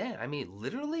back then? I mean,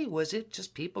 literally, was it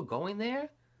just people going there?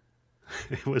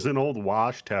 It was an old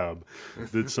wash tub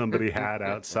that somebody had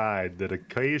outside that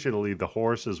occasionally the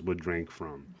horses would drink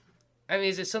from. I mean,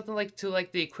 is it something like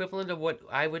the equivalent of what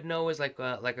I would know as like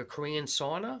a Korean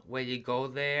sauna, where you go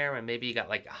there and maybe you got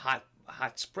like a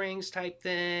hot springs type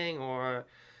thing, or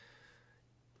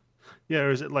Yeah,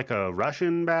 or is it like a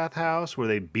Russian bathhouse where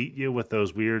they beat you with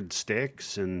those weird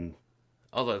sticks and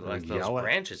like those yell at?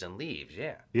 branches and leaves?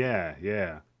 Yeah. Yeah,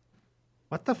 yeah.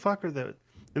 What the fuck are the?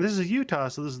 And this is Utah,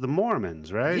 so this is the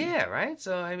Mormons, right? Yeah, right.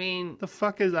 So I mean, The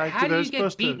fuck is how do they're you get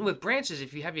supposed beaten to? with branches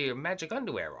if you have your magic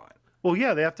underwear on? Well,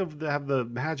 yeah, they have to have the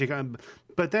magic on.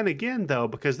 But then again, though,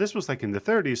 because this was like in the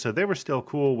 30s, so they were still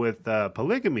cool with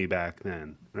polygamy back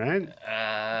then, right?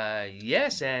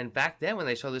 Yes. And back then, when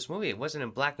they saw this movie, it wasn't in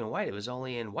black and white; it was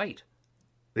only in white.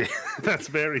 That's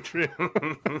very true.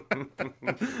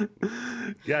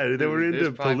 Yeah, they were This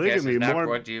into podcast polygamy is not more.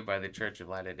 brought to you by the Church of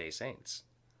Latter-day Saints.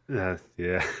 Yeah,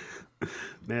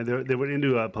 man, they were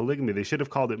into polygamy. They should have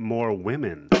called it more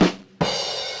women,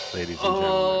 ladies and gentlemen.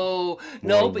 Oh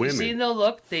More no! But you women. see, no,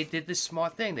 look, they did the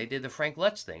smart thing. They did the Frank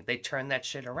Lutz thing. They turned that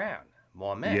shit around.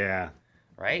 More men, Yeah,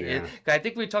 right? yeah. I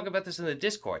think we talk about this in the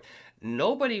Discord.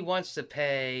 Nobody wants to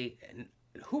pay.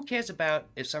 Who cares about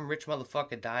if some rich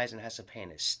motherfucker dies and has to pay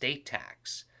an estate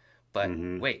tax? But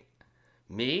Mm-hmm. wait,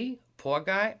 me, poor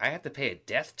guy, I have to pay a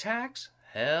death tax?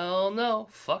 Hell no!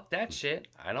 Fuck that shit.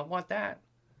 I don't want that.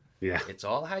 Yeah, It's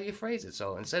all how you phrase it.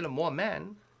 So instead of more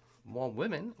men, more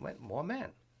women, went more men.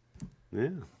 yeah,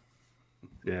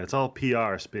 yeah. It's all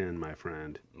PR spin, my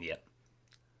friend. Yep.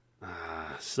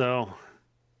 So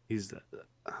he's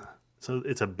so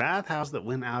it's a bathhouse that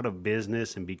went out of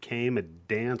business and became a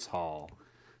dance hall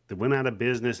that went out of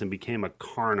business and became a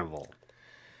carnival.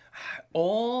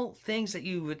 All things that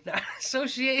you would not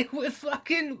associate with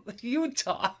fucking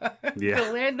Utah, Yeah.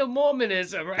 the land of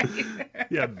Mormonism, right?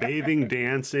 Yeah, bathing,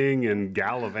 dancing, and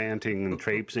gallivanting and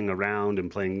traipsing around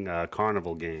and playing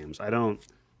carnival games. I don't.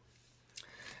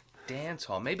 Dance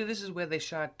hall. Maybe this is where they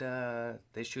shot.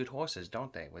 They shoot horses,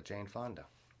 don't they, with Jane Fonda?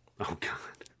 Oh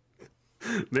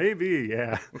God. Maybe,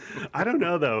 yeah. I don't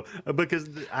know though, because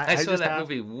I I saw just that have.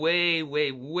 movie way,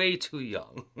 way, way too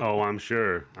young. Oh, I'm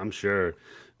sure. I'm sure.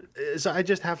 So I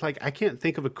just have like I can't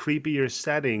think of a creepier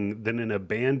setting than an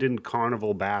abandoned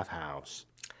carnival bathhouse.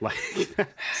 Like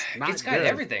that's It's not got good.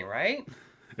 everything, right?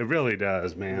 It really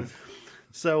does, man.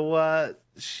 So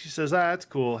she says, "That's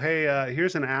cool. Hey,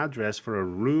 here's an address for a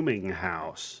rooming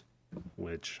house."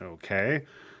 Which okay.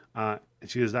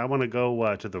 She goes, "I want to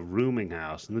go to the rooming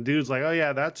house," and the dude's like, "Oh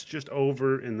yeah, that's just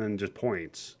over," and then just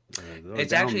points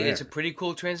It's down actually it's a there. pretty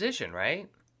cool transition, right?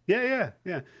 Yeah, yeah,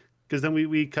 yeah. Because then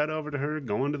we cut over to her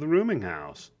going to the rooming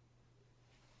house,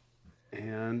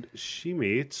 and she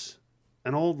meets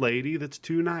an old lady that's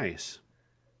too nice.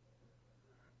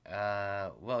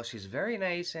 Well, she's very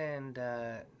nice, and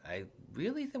I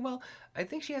really think. Well, I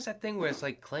think she has that thing where it's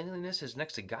like cleanliness is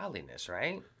next to godliness,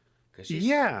 right? Because she's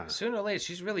Yeah. sooner or later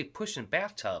she's really pushing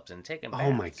bathtubs and taking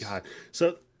Oh my baths. God.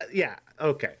 So yeah,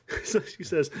 okay. So she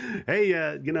says, "Hey,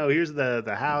 here's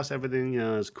the house. Everything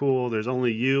is cool. There's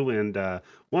only you and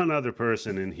one other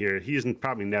person in here. He's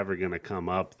probably never gonna come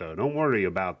up though. Don't worry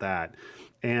about that."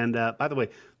 And by the way,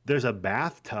 there's a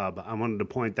bathtub. I wanted to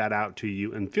point that out to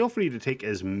you. And feel free to take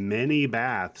as many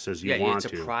baths as you Yeah, it's want a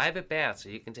to. private bath, so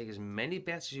you can take as many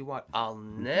baths as you want. I'll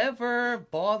never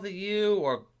bother you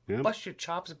or Yep. bust your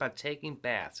chops about taking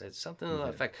baths. It's something to that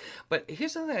effect. But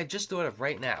here's something I just thought of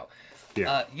right now.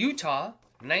 Yeah. Utah,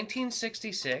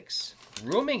 1966,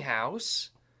 rooming house,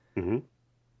 Hmm.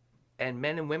 and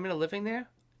men and women are living there,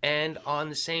 and on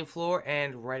the same floor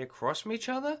and right across from each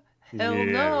other. Hell Yeah.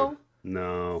 no.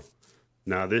 No.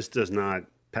 No, this does not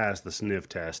pass the sniff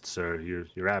test, sir.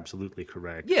 You're absolutely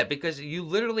correct. Yeah, because you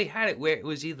literally had it where it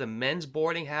was either men's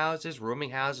boarding houses, rooming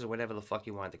houses, whatever the fuck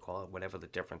you wanted to call it, whatever the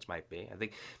difference might be. I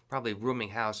think probably rooming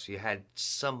house, you had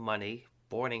some money.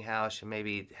 Boarding house, you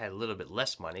maybe had a little bit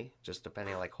less money, just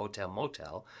depending on like hotel,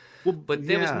 motel. Well, But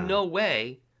there was yeah. no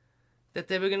way that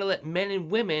they were going to let men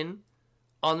and women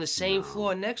on the same No.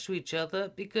 floor next to each other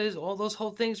because all those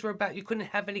whole things were about you couldn't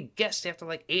have any guests after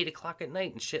like 8 o'clock at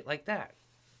night and shit like that.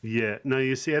 Yeah, no,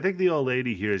 you see, I think the old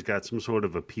lady here has got some sort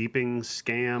of a peeping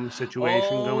scam situation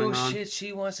Oh going on. shit,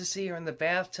 she wants to see her in the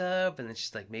bathtub, and then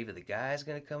she's like, maybe the guy's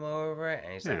gonna come over,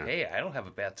 and he's like, Yeah, hey, I don't have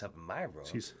a bathtub in my room.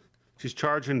 she's she's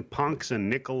charging punks a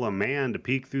nickel a man to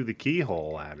peek through the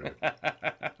keyhole at her.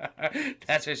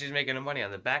 That's why she's making the money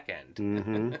on the back end.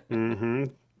 Mm-hmm. Mm-hmm.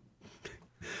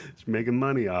 She's making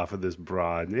money off of this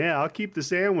broad. Yeah, I'll keep the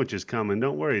sandwiches coming.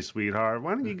 Don't worry, sweetheart.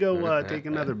 Why don't you go take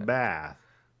another bath?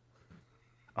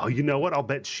 Oh, you know what? I'll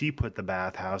bet she put the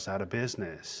bathhouse out of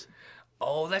business.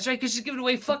 Oh, that's right, because she's giving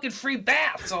away fucking free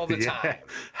baths all the Yeah. time.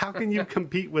 How can you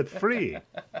compete with free?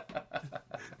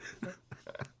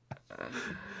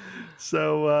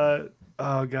 So,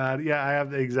 oh God, yeah, I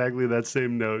have exactly that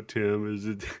same note, Tim. Is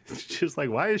it? It's just like,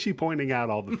 why is she pointing out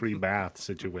all the free bath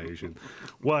situation?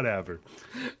 Whatever.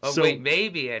 Oh wait, So,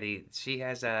 maybe Eddie, she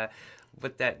has a.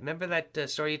 But that remember that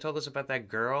story you told us about that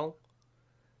girl?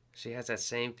 She has that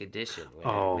same condition where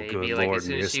oh, good maybe like as Lord,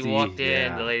 soon as she Misty, walked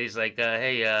in, the yeah. lady's like,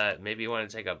 "Hey, maybe you want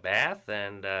to take a bath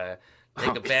and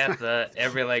take a bath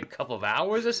every like couple of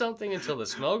hours or something until the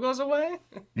smell goes away."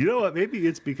 You know what? Maybe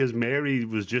it's because Mary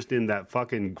was just in that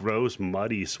fucking gross,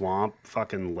 muddy swamp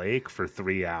fucking lake for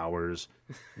 3 hours.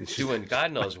 And she's Doing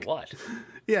God knows what.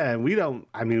 yeah, and we don't,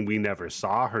 I mean, we never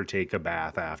saw her take a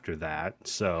bath after that.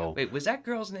 So, Wait, was that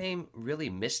girl's name really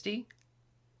Misty?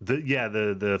 the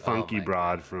Oh funky my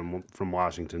broad God. from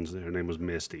Washington, her name was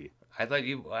Misty. I thought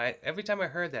every time I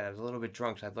heard that, I was a little bit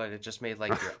drunk. So I thought it just made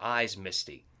like your eyes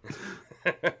misty.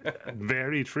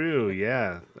 Very true.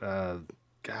 Yeah.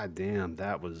 God damn,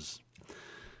 that was.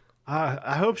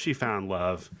 I hope she found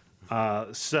love.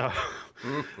 So,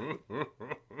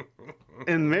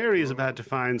 and Mary's about to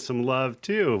find some love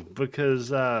too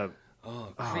because, Oh,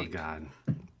 oh creep. God,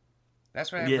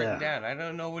 That's what I have written yeah, down. I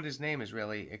don't know what his name is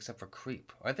really, except for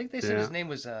creep. I think they said yeah, his name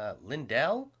was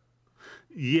Lindell.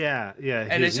 yeah, yeah.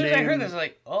 And as His soon as I heard this, I name, was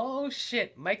like, oh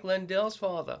shit, Mike Lindell's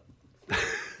father.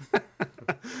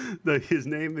 his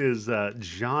name is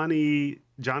Johnny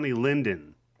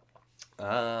Linden,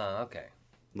 Okay.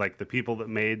 like the people that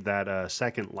made that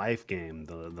Second Life game,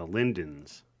 the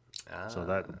Lindens. So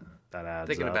Ah, that adds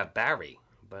thinking up. about Barry,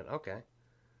 but okay.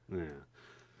 Yeah.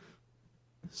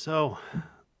 So,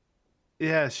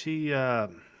 yeah, she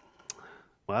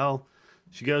well,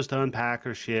 she goes to unpack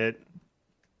her shit,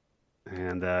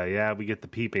 and yeah, we get the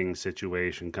peeping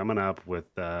situation coming up with.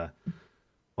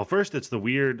 Well, first it's the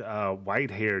weird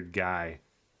white-haired guy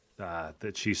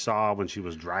that she saw when she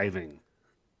was driving,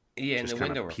 Yeah, in just the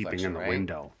kind window of peeping in reflection, the right?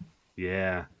 window.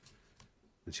 Yeah,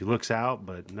 and she looks out,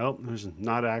 but nope, there's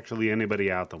not actually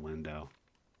anybody out the window.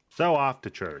 So off to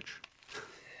church.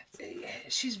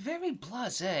 She's very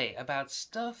blasé about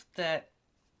stuff that,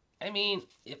 I mean,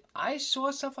 if I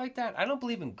saw stuff like that, I don't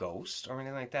believe in ghosts or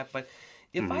anything like that, but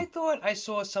if Hmm. I thought I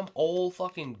saw some old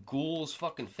fucking ghoul's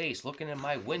fucking face looking in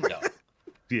my window,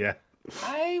 Yeah.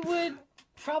 I would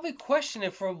probably question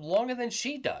it for longer than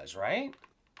she does, right?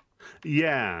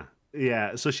 Yeah,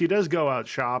 yeah. So she does go out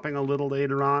shopping a little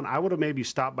later on. I would have maybe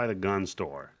stopped by the gun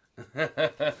store.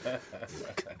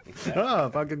 Oh,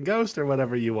 fucking ghost or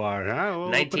whatever you are. Huh?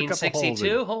 We'll put a couple holes in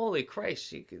you. 1962? Holy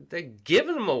Christ, they're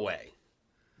giving them away.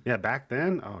 Yeah, back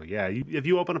then. Oh yeah. If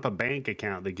you open up a bank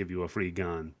account, they give you a free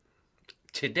gun.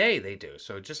 Today they do,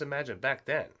 so just imagine back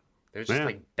then. There's just Yeah,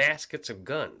 like baskets of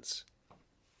guns.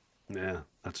 yeah.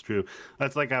 That's true.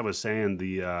 That's like I was saying.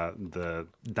 The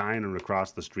diner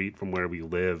across the street from where we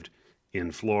lived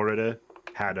in Florida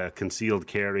had a concealed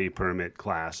carry permit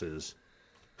classes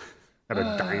at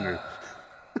a diner.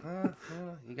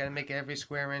 You gotta make every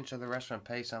square inch of the restaurant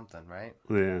pay something, right?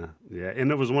 Yeah, yeah,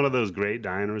 and it was one of those great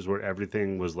diners where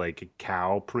everything was like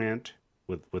cow print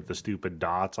with the stupid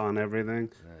dots on everything.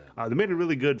 They made a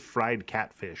really good fried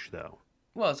catfish though.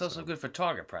 Well, it's also So good for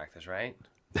target practice, right?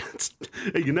 that's,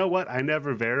 you know what? I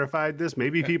never verified this.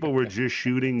 Maybe people were just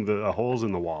shooting the holes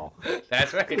in the wall.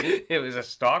 That's right. It was a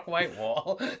stark white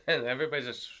wall, and everybody's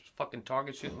just fucking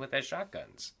target shooting with their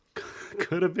shotguns.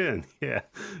 Could have been. Yeah,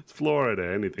 it's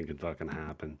Florida. Anything could fucking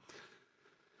happen.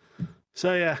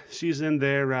 So yeah, she's in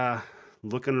there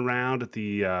looking around at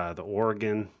the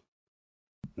organ.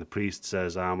 The priest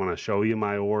says, "I'm gonna show you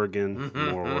my organ."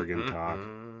 More organ talk.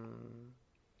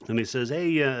 And he says,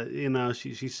 "Hey,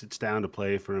 she sits down to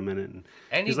play for a minute,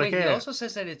 and he's like, Anyway, he "Hey, also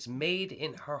says that it's made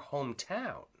in her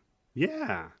hometown.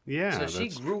 yeah, yeah, So she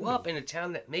that's grew true. up in a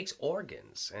town that makes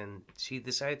organs, and she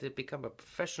decided to become a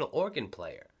professional organ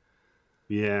player.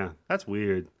 Yeah, that's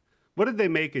weird. What did they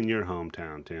make in your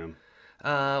hometown, Tim?"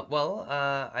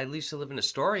 I used to live in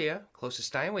Astoria, close to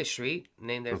Steinway Street,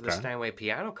 named after the Okay. Steinway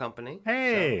Piano Company. So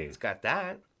Hey, it's got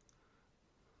that.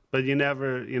 but you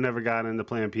never got into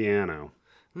playing piano.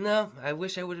 No, I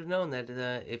wish I would have known that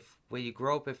if where you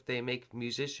grow up, if they make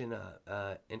musician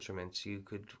instruments, you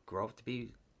could grow up to be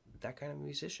that kind of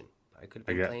musician. I could have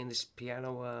I been got playing this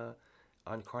piano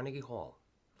on Carnegie Hall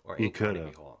or you in could Carnegie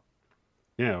have, Hall.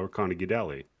 yeah, or Carnegie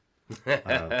Deli,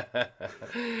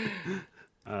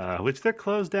 uh, which they're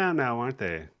closed down now, aren't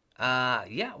they?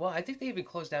 Yeah, well, I think they even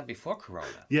closed down before Corona.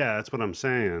 Yeah, that's what I'm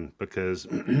saying because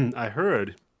I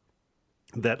heard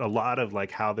that a lot of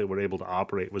like how they were able to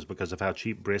operate was because of how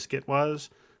cheap brisket was.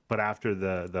 But after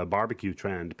the barbecue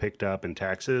trend picked up in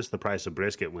Texas, the price of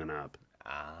brisket went up.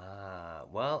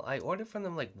 Well, I ordered from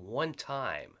them like one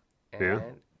time, Yeah.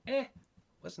 and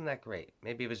wasn't that great.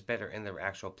 Maybe it was better in the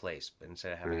actual place, but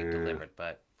instead of having it Uh, delivered.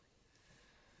 But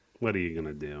what are you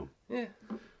gonna do? yeah,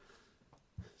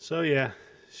 So yeah,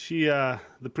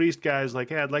 the priest guy's like,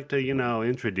 hey, I'd like to,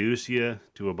 introduce you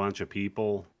to a bunch of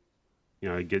people.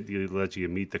 Let you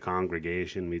meet the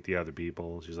congregation, meet the other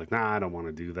people. She's like, nah, I don't want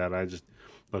to do that.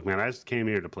 Look, man, I just came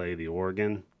here to play the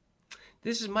organ.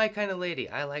 this is my kind of lady.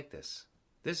 I like this.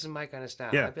 This is my kind of style.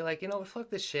 Yeah, I'd be like, you know what?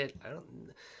 Fuck this shit.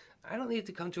 I don't need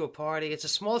to come to a party. It's a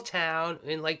small town.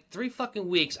 In like 3 fucking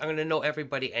weeks, I'm gonna know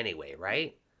everybody anyway,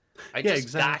 right? I yeah,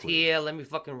 just got exactly. here. Let me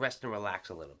fucking rest and relax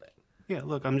a little bit. Yeah,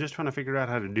 look, I'm just trying to figure out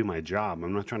how to do my job.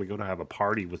 I'm not trying to go to have a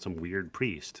party with some weird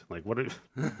priest. Like, what are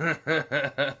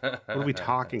we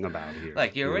talking about here?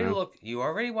 Like You know? you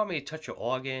already want me to touch your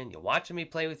organ. You're watching me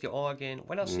play with your organ.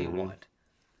 What else do you Hmm. want?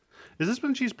 Is this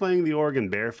when she's playing the organ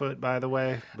barefoot, by the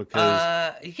way?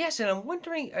 Because Yes, and I'm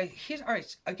wondering. Here's all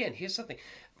right. Again, here's something.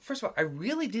 First of all, I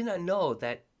really did not know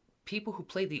that people who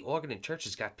played the organ in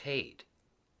churches got paid.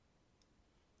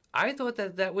 I thought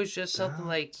that that was just something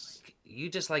like that's you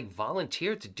just like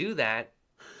volunteered to do that.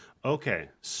 okay.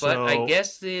 But I So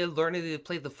guess the learning to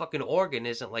play the fucking organ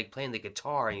isn't like playing the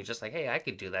guitar, and you're just like, hey, I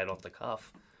could do that off the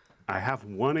cuff. I have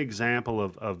one example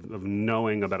of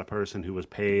knowing about a person who was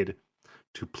paid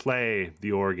to play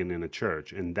the organ in a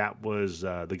church, and that was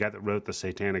the guy that wrote the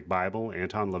Satanic Bible,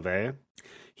 Anton LaVey.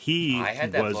 He I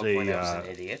had that was book when a I was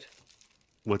an idiot.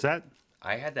 what's that?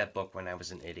 I had that book when I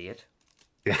was an idiot.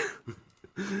 Yeah,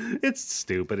 it's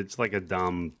stupid. It's like a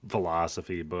dumb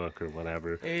philosophy book or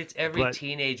whatever. It's every But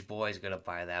teenage boy's gonna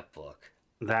buy that book.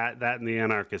 that and the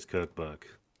Anarchist Cookbook.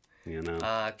 you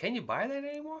know? Can you buy that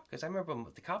anymore? Because I remember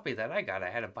the copy that I got, I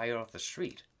had to buy it off the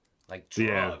street, like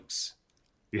Yeah. drugs.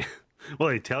 Yeah. Well,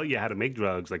 they tell you how to make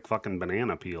drugs like fucking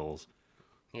banana peels.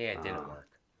 Yeah, it didn't Uh, work.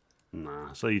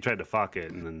 nah. So you tried to fuck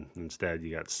it, and then instead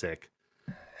you got sick.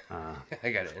 Uh,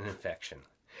 I got an infection.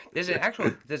 There's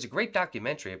a great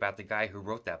documentary about the guy who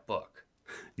wrote that book,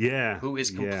 yeah. who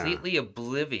is Yeah. completely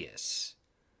oblivious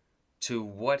to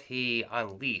what he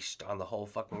unleashed on the whole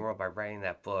fucking world by writing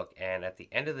that book. And at the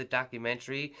end of the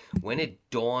documentary, when it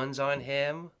dawns on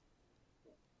him,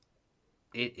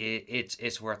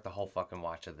 it's worth the whole fucking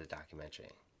watch of the documentary.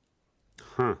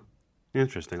 Huh.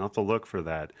 Interesting. I'll have to look for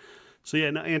that. So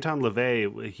yeah, no, Anton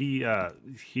LaVey,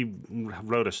 he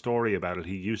wrote a story about it.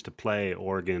 He used to play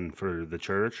organ for the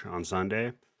church on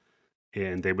Sunday,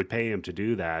 and they would pay him to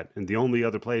do that. And the only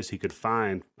other place he could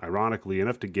find, ironically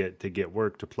enough, to get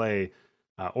work to play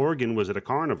organ was at a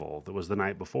carnival that was the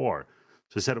night before.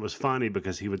 So he said it was funny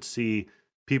because he would see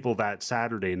people that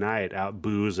Saturday night out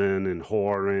boozing and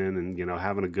whoring and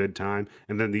having a good time,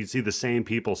 and then you'd see the same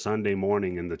people Sunday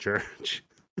morning in the church.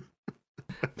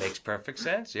 Makes perfect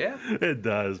sense, yeah. It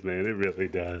does, man. It really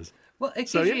does. Well, it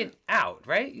So gives you yeah, an out,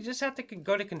 right? You just have to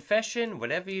go to confession,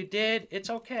 whatever you did, it's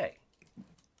okay.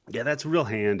 yeah, that's real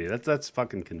handy. That's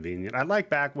fucking convenient. I like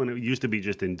back when it used to be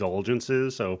just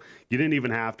indulgences, so you didn't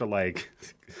even have to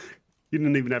you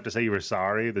didn't even have to say you were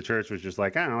sorry. The church was just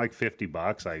like, I don't know, like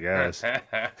 $50, I guess.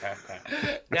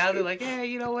 Now they're like, hey,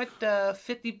 you know what?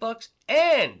 $50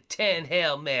 and 10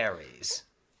 Hail Marys.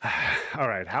 All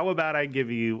right, how about I give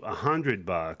you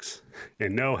 $100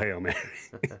 and no Hail Mary?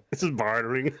 This is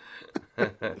bartering.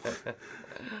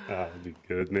 That'd be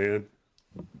good, man.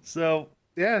 So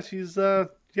yeah, she's yeah,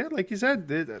 like you said,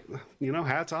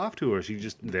 hats off to her. She's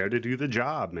just there to do the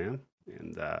job, man.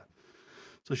 And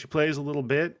so she plays a little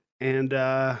bit, and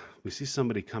we see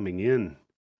somebody coming in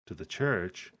to the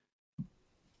church,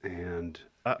 and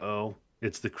uh-oh,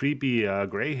 it's the creepy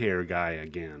gray hair guy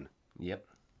again. Yep.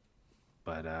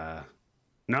 But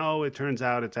no, it turns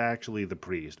out it's actually the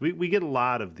priest. We get a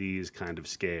lot of these kind of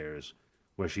scares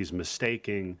where she's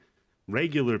mistaking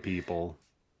regular people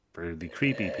for the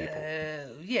creepy people.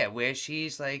 Yeah, where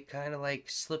she's like kind of like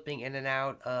slipping in and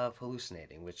out of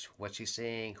hallucinating, which what she's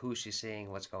seeing, who she's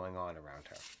seeing, what's going on around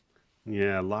her.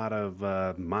 Yeah, a lot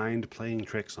of mind playing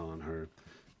tricks on her.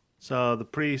 So the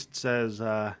priest says,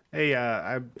 "Hey,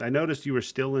 I noticed you were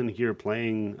still in here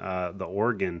playing the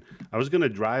organ. I was gonna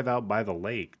drive out by the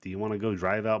lake. Do you want to go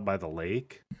drive out by the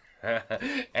lake?"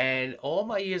 And all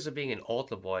my years of being an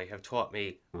altar boy have taught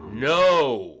me Um,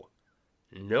 no.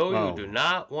 No, you do oh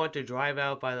not want to drive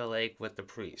out by the lake with the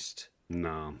priest.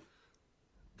 no.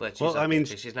 But she's Well, I okay mean,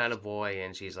 because she's not a boy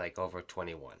and she's like over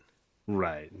 21.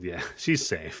 right? Yeah, she's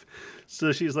safe.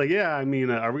 So she's like, "Yeah, I mean,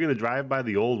 are we gonna drive by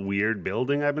the old weird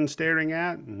building I've been staring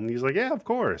at?" And he's like, "Yeah, of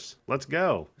course. Let's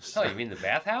go." Oh, So, you mean the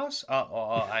bathhouse?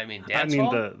 I mean I dance mean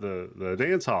hall? the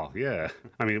dance hall. Yeah.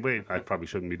 I mean, wait, I probably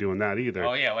shouldn't be doing that either.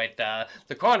 Oh yeah, wait,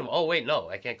 the carnival. Oh wait, no,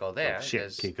 I can't go Oh there shit,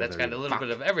 because can't go that's there got a either. little bit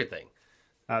Fuck. of everything.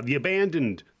 The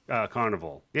abandoned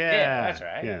carnival. Yeah, that's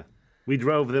Yeah, right. yeah. We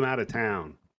drove them out of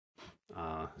town.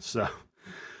 So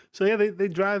so yeah, they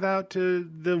drive out to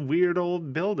the weird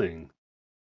old building,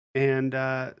 and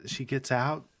she gets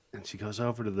out and she goes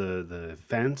over to the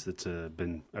fence that's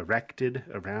been erected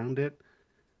around it,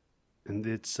 and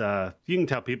it's you can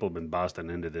tell people have been busting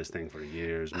into this thing for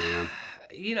years, man.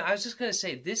 You know, I was just gonna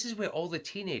say this is where all the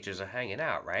teenagers are hanging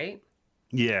out, right?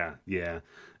 Yeah, yeah.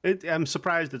 I'm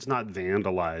surprised it's not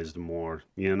vandalized more.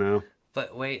 You know?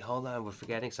 But wait, hold on, we're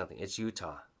forgetting something. It's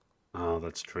Utah. Oh,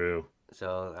 that's true.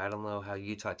 So I don't know how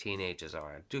Utah teenagers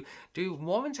are. Do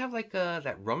Mormons have like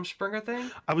that Rumspringer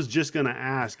thing? I was just gonna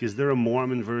ask, is there a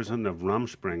Mormon version of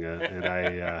Rumspringa? And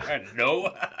I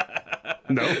No.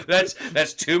 nope.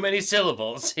 That's too many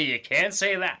syllables. You can't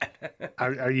say that.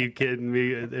 Are you kidding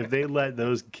me? If they let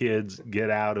those kids get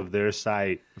out of their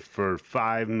sight for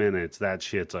 5 minutes, that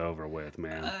shit's over with,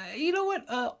 man. You know what?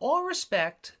 All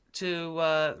respect to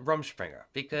Rumspringer,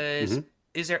 because Hmm.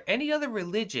 is there any other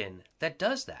religion that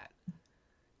does that?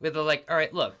 Where they're like, all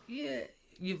right, look, yeah,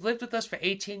 you've lived with us for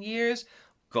 18 years.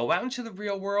 Go out into the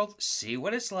real world, see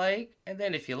what it's like, and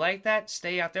then if you like that,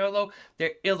 stay out there. Although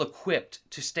they're ill-equipped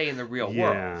to stay in the real world,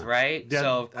 Yeah, right? that,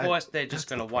 So of I, course they're just that's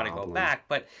going the to want to go problem. back,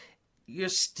 but you're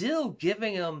still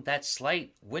giving them that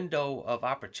slight window of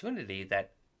opportunity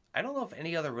that I don't know if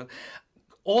any other.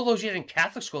 All those years in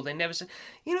Catholic school, they never said,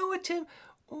 you know what, Tim?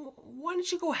 Why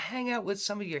don't you go hang out with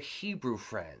some of your Hebrew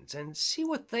friends and see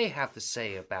what they have to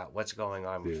say about what's going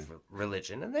on Yeah. with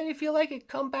religion? And then if you like it,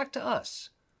 come back to us.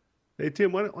 Hey,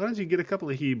 Tim, why don't you get a couple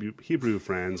of Hebrew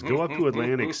friends, go up to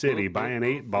Atlantic City, buy an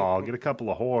 8-ball, get a couple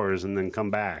of whores, and then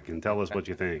come back and tell us what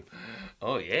you think.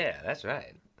 Oh yeah, that's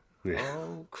right. Yeah.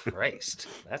 Oh Christ,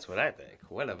 that's what I think.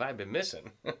 What have I been missing?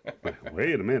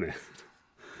 Wait a minute.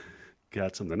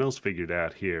 Got something else figured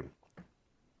out here.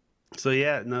 So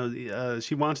yeah, no,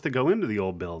 she wants to go into the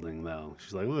old building though.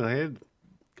 She's like, well, hey,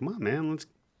 come on, man, let's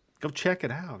go check it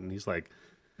out. And he's like,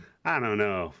 I don't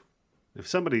know. If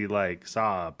somebody like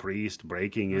saw a priest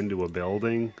breaking into a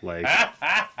building, like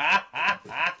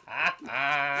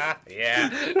Yeah,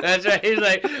 that's right. He's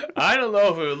like, I don't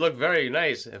know if it would look very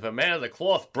nice if a man of the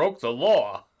cloth broke the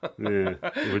law. yeah,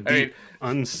 it would be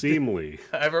unseemly.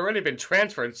 I've already been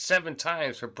transferred 7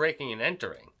 times for breaking and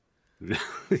entering.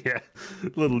 Yeah,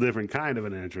 a little different kind of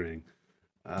an entering.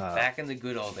 Back in the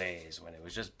good old days when it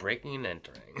was just breaking and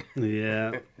entering.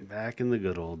 Yeah, back in the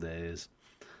good old days.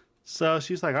 So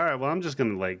she's like, all right, well, I'm just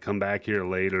going to like come back here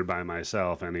later by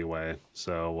myself anyway.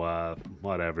 So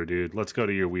whatever, dude. Let's go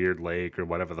to your weird lake or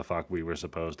whatever the fuck we were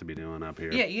supposed to be doing up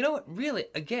here. Yeah, you know what? Really,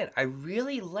 again, I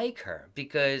really like her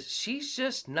because she's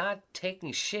just not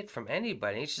taking shit from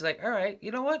anybody. She's like, all right,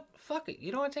 you know what? Fuck it.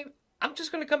 You don't want to take. I'm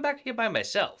just going to come back here by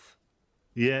myself.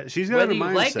 Yeah, she's got Whether a you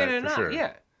mindset like it or for not. sure.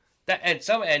 Yeah. And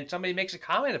somebody makes a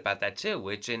comment about that too,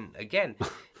 which in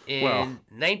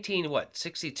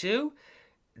 1962,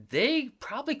 they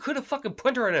probably could have fucking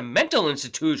put her in a mental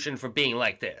institution for being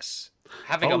like this.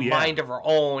 Having a mind of her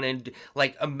own, and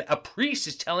like a priest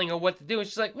is telling her what to do, and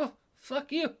she's like, well,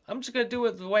 fuck you. I'm just going to do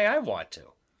it the way I want to.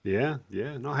 Yeah.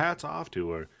 No, hats off to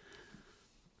her.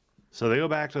 So they go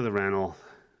back to the rental,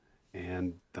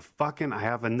 and I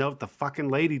have a note, the fucking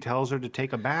lady tells her to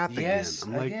take a bath again. Yes,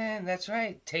 I'm like, again, that's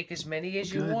right. Take as many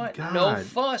as you Good want. God. No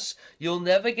fuss. You'll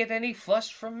never get any fuss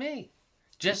from me.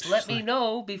 Just let me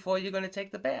know before you're going to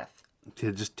take the bath.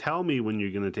 just tell me when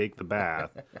you're going to take the bath.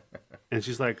 And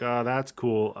she's like, oh, that's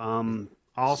cool.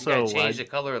 Also, you got to change the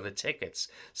color of the tickets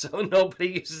so nobody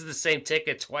uses the same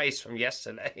ticket twice from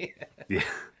yesterday. yeah.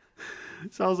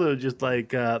 It's also just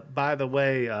like, by the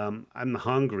way, I'm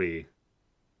hungry.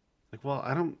 Like, well,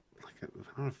 I don't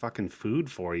have fucking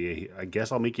food for you. I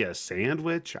guess I'll make you a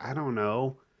sandwich. I don't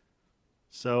know.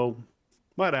 So,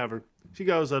 whatever. She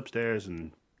goes upstairs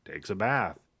and takes a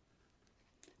bath.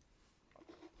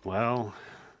 Well,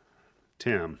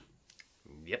 Tim.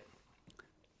 Yep.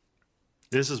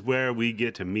 This is where we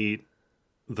get to meet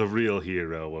the real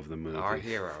hero of the movie. Our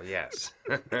hero, yes.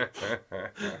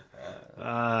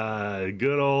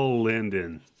 Good old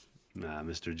Lyndon.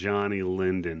 Mr. Johnny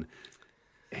Lyndon.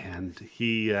 And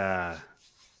he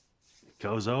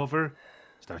goes over,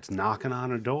 starts knocking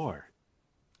on her door.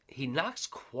 He knocks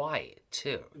quiet,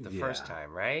 too, the first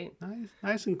time, right?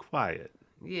 Nice and quiet.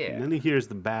 Yeah. And then he hears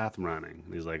the bath running.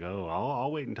 He's like, oh,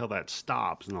 I'll wait until that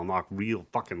stops, and I'll knock real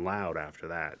fucking loud after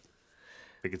that.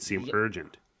 It could seem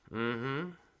urgent. Mm-hmm.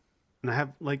 And I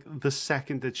have, like, the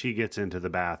second that she gets into the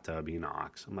bathtub, he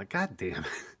knocks. I'm like, God damn it.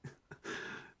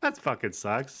 That fucking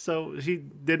sucks. So she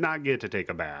did not get to take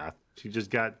a bath. She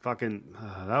just got fucking,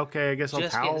 okay, I guess I'll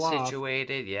towel off. Just getting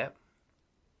situated, yep.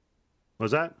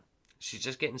 What's that? She's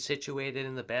just getting situated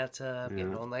in the bathtub,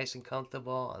 getting all nice and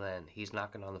comfortable, and then he's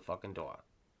knocking on the fucking door.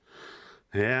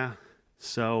 Yeah.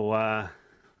 So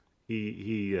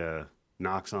he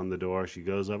knocks on the door. She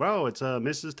goes over. Oh, it's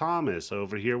Mrs. Thomas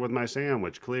over here with my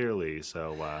sandwich, clearly.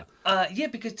 So yeah,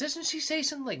 because doesn't she say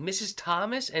something like Mrs.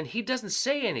 Thomas, and he doesn't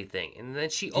say anything, and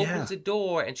then she opens the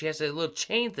door, and she has a little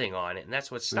chain thing on it, and that's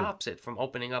what stops it from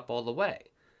opening up all the way.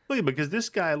 Well, because this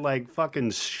guy like fucking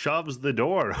shoves the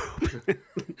door open.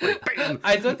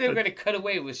 I thought they were going to cut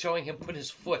away with showing him put his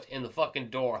foot in the fucking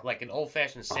door like an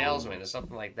old-fashioned salesman or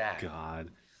something like that. God.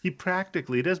 He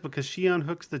practically does because she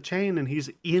unhooks the chain and he's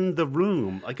in the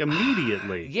room like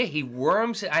immediately. Yeah, he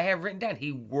worms. I have written down.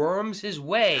 He worms his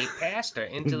way past her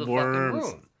into the fucking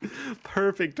room.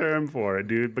 Perfect term for it,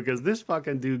 dude. Because this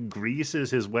fucking dude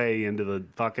greases his way into the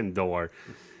fucking door,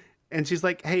 and she's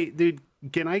like, "Hey, dude,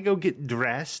 can I go get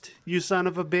dressed? You son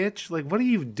of a bitch! Like, what are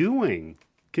you doing?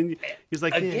 Can you?" He's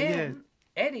like, Again,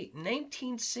 yeah. Eddie,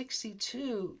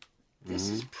 1962. This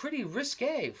is pretty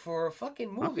risque for a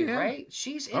fucking movie, right?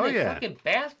 She's in a fucking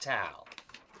bath towel.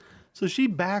 So she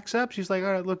backs up. She's like,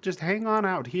 all right, look, just hang on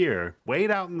out here. Wait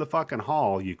out in the fucking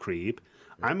hall, you creep.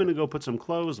 I'm going to go put some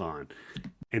clothes on.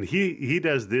 And he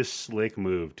does this slick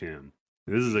move, Tim.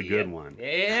 This is a good one.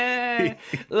 Yeah.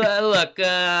 Look,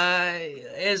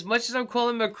 as much as I'm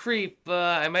calling him a creep,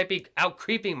 I might be out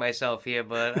creeping myself here,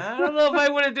 but I don't know if I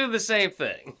want to do the same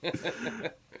thing.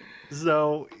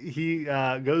 So he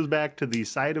goes back to the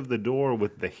side of the door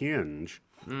with the hinge,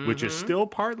 which is Mm-hmm. still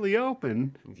partly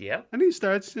open. Yep. And he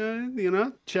starts,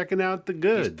 checking out the He's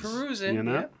goods, perusing. And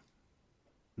Yep.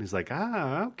 he's like,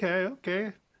 okay,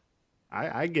 okay.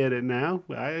 I get it now.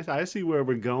 I see where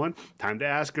we're going. Time to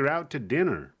ask her out to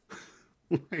dinner.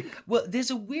 Like, Well, there's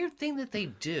a weird thing that they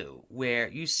do where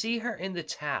you see her in the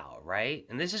towel, right?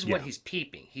 And this is what yeah. he's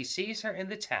peeping. He sees her in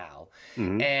the towel,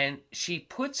 Hmm. and she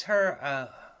puts her.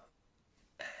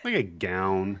 Like a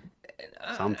gown,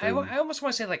 something. I almost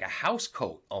want to say like a house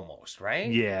coat, almost,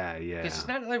 right? Yeah, Because it's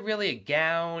yeah. not like really a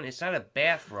gown, it's not a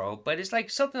bathrobe, but it's like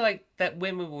something like that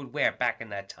women would wear back in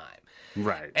that time.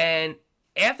 Right. And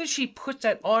after she puts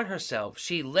that on herself,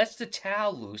 she lets the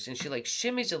towel loose and she like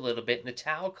shimmies a little bit, and the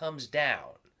towel comes down.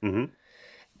 Hmm.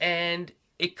 And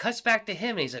it cuts back to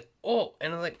him, and he's like, "Oh,"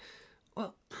 and I'm like,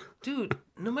 "Well, dude,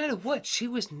 no matter what, she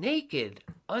was naked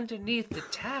underneath the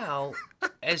towel,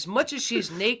 as much as she's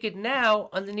naked now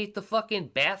underneath the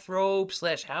fucking bathrobe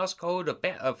slash house coat or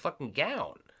a fucking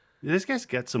gown." This guy's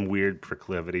got some weird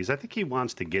proclivities. I think he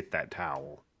wants to get that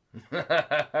towel.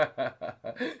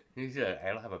 He said,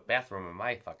 "I don't have a bathroom in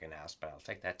my fucking house, but I'll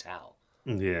take that towel."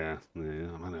 Yeah,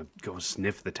 I'm gonna go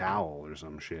sniff the towel or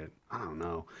some shit. I don't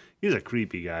know. He's a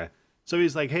creepy guy. So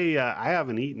he's like, "Hey, I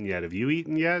haven't eaten yet. Have you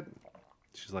eaten yet?"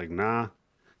 She's like, "Nah."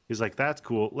 He's like, "That's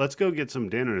cool. Let's go get some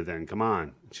dinner then. Come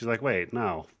on." She's like, "Wait,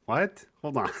 no. What?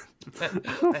 Hold on. I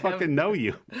don't fucking know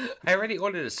you." I already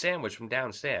ordered a sandwich from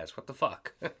downstairs. What the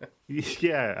fuck?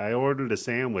 Yeah, I ordered a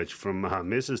sandwich from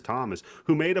Mrs. Thomas,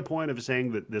 who made a point of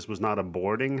saying that this was not a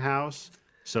boarding house,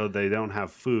 so they don't have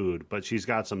food, but she's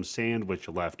got some sandwich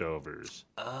leftovers.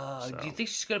 Do you So think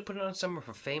she's gonna put it on some of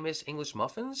her famous English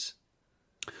muffins?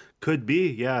 could be,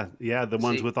 yeah, yeah, the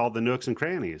ones See, with all the nooks and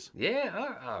crannies.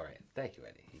 yeah, all right. Thank you,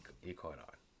 Eddie. He caught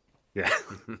Yeah.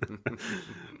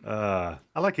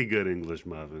 I like a good English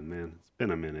muffin, man. It's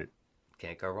been a minute. on.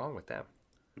 Can't go wrong with them.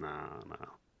 No, no.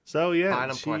 So yeah,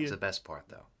 Bottom she. part's the best part,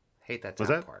 though. Hate that Was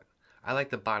top that? part. I like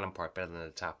the bottom part better than the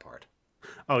top part.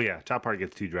 Oh yeah, top part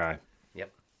gets too dry.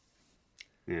 Yep.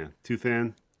 Yeah, too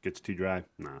thin gets too dry.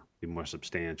 No, be more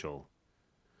substantial.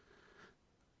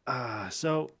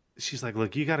 So she's like,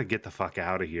 "Look, you got to get the fuck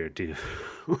out of here, dude.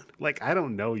 Like, I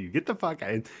don't know you. Get the fuck out."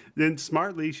 And then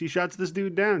smartly, she shuts this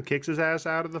dude down, kicks his ass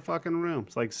out of the fucking room.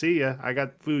 It's like, "See ya. I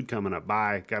got food coming up.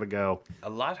 Bye. Gotta go." A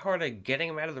lot harder getting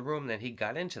him out of the room than he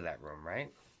got into that room,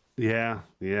 right? Yeah,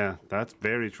 yeah, that's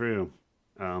very true.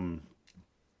 Um,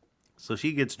 so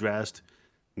she gets dressed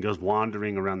and goes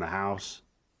wandering around the house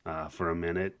for a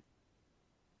minute,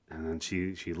 and then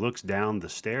she looks down the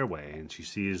stairway and she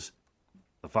sees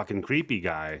the fucking creepy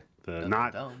guy. The Dun,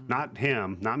 not dun. not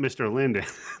him, not Mr. Linden.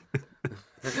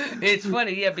 It's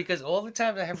funny, yeah, because all the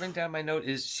times I have written down my note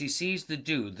is she sees the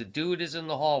dude. The dude is in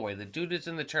the hallway. The dude is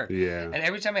in the church. Yeah, And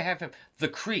every time I have him, the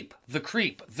creep, the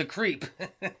creep, the creep.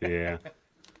 yeah,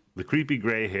 the creepy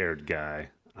gray-haired guy.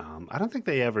 I don't think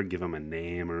they ever give him a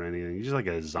name or anything. He's just like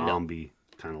a zombie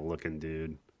kind of looking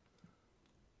dude.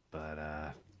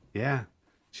 But yeah,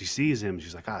 she sees him.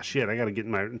 She's like, "Ah, shit! I gotta get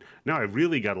in my now. I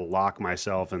really gotta lock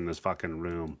myself in this fucking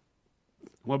room."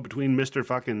 Well, between Mister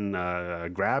fucking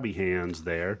Grabby Hands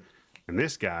there and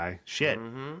this guy, shit.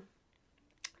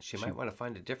 She might want to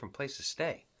find a different place to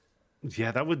stay.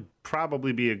 Yeah, that would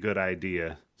probably be a good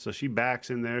idea. So she backs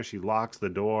in there. She locks the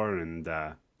door, and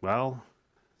well,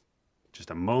 just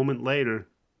a moment later,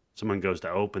 someone goes to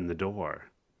open the door,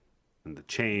 and the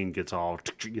chain gets all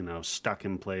stuck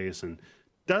in place, and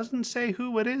doesn't say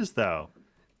who it is though.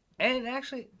 And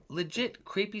actually, legit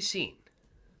creepy scene.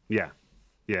 Yeah,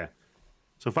 yeah.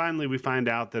 So finally, we find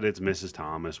out that it's Mrs.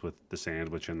 Thomas with the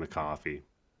sandwich and the coffee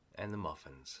And the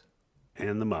muffins.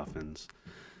 and the muffins,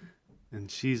 and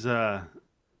she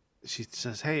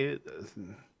says, "Hey,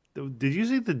 did you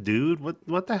see the dude?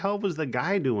 What the hell was the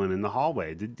guy doing in the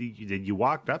hallway? Did you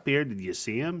walk up here? Did you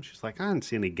see him?" She's like, "I didn't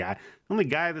see any guy. The only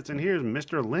guy that's in here is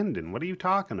Mr. Linden. What are you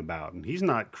talking about? And he's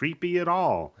not creepy at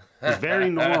all. He's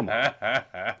very normal."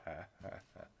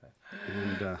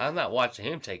 And I'm not watching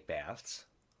him take baths.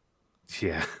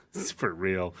 yeah, it's for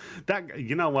real. That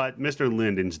you know what? Mr.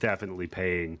 Linden's definitely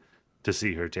paying to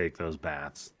see her take those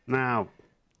baths. Now,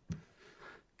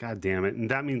 God damn it.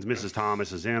 And that means Mrs.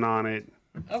 Thomas is in on it.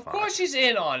 Of Fuck. course she's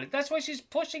in on it. That's why she's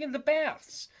pushing in the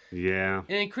baths. Yeah.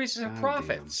 It increases her God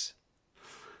profits.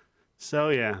 So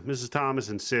yeah, Mrs. Thomas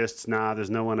insists, "Nah, there's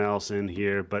no one else in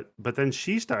here." But then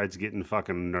she starts getting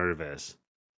fucking nervous.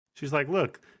 She's like,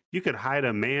 "Look, you could hide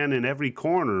a man in every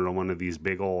corner of one of these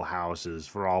big old houses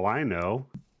for all I know."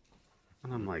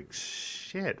 And I'm like,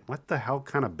 "Shit, what the hell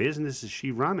kind of business is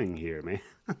she running here, man?"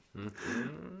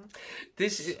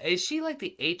 This is she like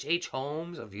the H.H.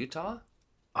 Holmes of Utah?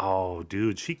 Oh,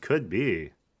 dude, she could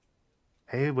be.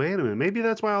 Hey, wait a minute. Maybe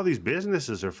that's why all these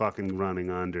businesses are fucking running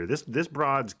under. This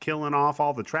broad's killing off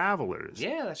all the travelers.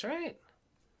 Yeah, that's right.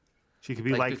 She could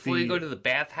be Like like before you go the to the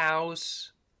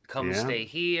bathhouse, come yeah, stay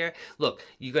here. Look,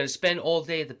 you're going to spend all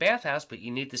day at the bathhouse, but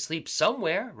you need to sleep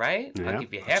somewhere, right? I'll yeah,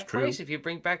 give you that's half true. price if you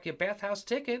bring back your bathhouse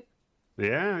ticket.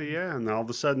 Yeah, yeah. And all of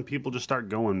a sudden people just start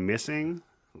going missing.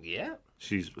 Yeah.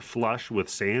 She's flush with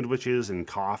sandwiches and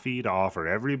coffee to offer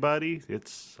everybody.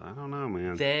 It's I don't know,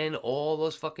 man. Then all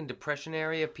those fucking depression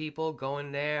area people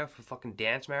going there for fucking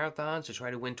dance marathons to try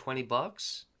to win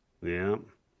 $20. Yeah.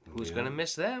 Who's Yeah. gonna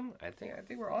miss them? I think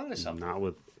we're on to something. Not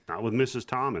with Mrs.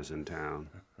 Thomas in town.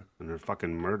 In her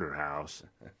fucking murder house.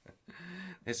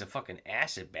 There's a fucking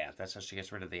acid bath. That's how she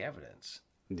gets rid of the evidence.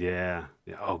 Yeah.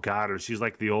 Yeah. Oh God, or she's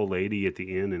like the old lady at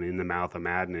the inn and In the Mouth of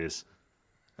Madness.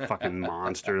 Fucking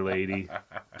monster lady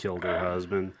killed her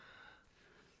husband.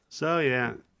 So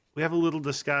yeah, we have a little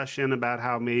discussion about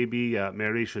how maybe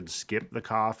Mary should skip the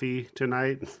coffee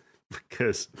tonight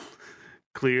because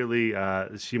clearly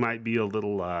she might be a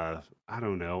little I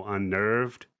don't know,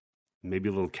 unnerved. Maybe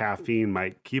a little caffeine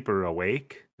might keep her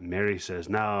awake. And Mary says,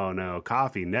 "No, no,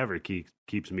 coffee never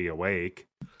keeps me awake."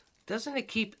 Doesn't it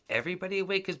keep everybody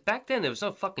awake? Because back then there was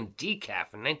no fucking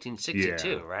decaf in 1962,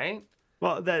 Yeah. right?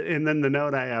 Well, that and then the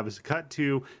note I have is cut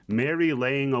to Mary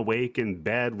laying awake in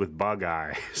bed with bug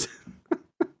eyes.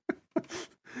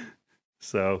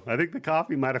 So I think the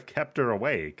coffee might have kept her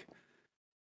awake.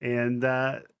 And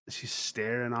she's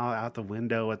staring all out the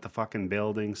window at the fucking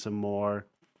building some more.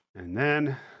 And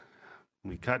then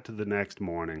we cut to the next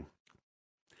morning.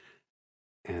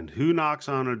 And who knocks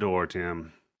on her door,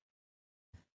 Tim?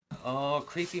 Oh,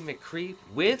 creepy McCreep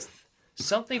with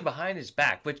something behind his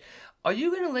back. Which, are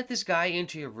you going to let this guy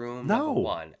into your room? No. Number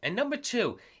one. And number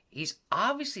two, he's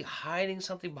obviously hiding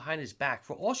something behind his back.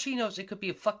 For all she knows, it could be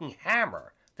a fucking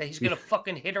hammer that he's going to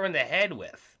fucking hit her in the head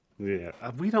with. Yeah,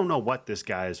 we don't know what this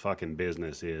guy's fucking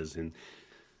business is. And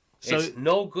so, It's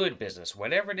no good business.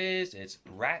 Whatever it is, it's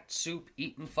rat soup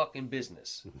eating fucking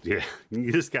business. yeah,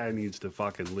 this guy needs to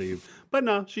fucking leave. But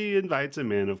no, she invites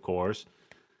him in, of course.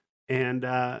 And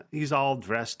he's all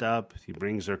dressed up. He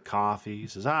brings her coffee. He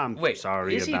says, I'm Wait,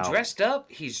 sorry is about... he dressed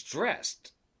up? He's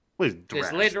dressed. Well, he's Because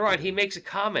dressed. later on, he makes a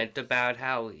comment about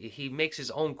how he makes his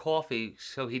own coffee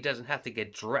so he doesn't have to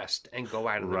get dressed and go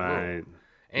out of the Right. room.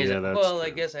 And he's Yeah, like, that's well, I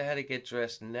true. guess I had to get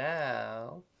dressed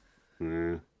now.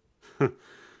 Yeah.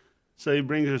 So he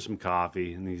brings her some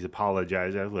coffee, and he's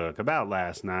apologizing. Look, about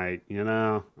last night,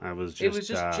 I was just... It was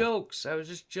just jokes. I was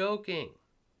just joking.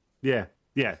 Yeah,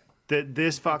 yeah.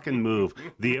 This fucking move,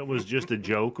 the it was just a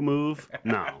joke move,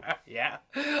 no. Yeah.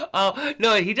 Oh,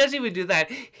 no, he doesn't even do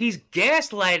that. He's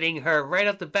gaslighting her right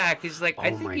off the back. He's like, I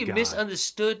Oh think my you God.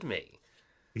 misunderstood me.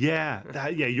 Yeah,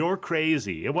 yeah, you're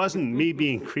crazy. It wasn't me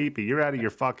being creepy. You're out of your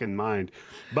fucking mind.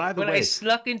 By the When way, I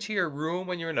snuck into your room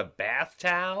when you're in a bath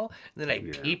towel, and then I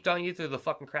Yeah. peeped on you through the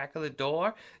fucking crack of the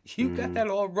door, you Mm-hmm. got that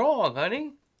all wrong,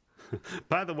 honey.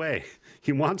 by the way,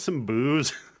 you want some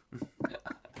booze?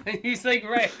 He's like,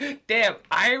 right, damn,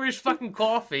 Irish fucking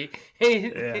coffee. He,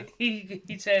 Yeah.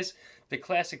 he says the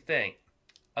classic thing.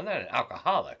 I'm not an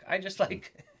alcoholic. I just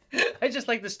like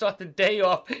to start the day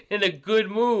off in a good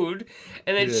mood.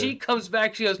 And then Yeah. she comes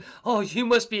back, she goes, oh, you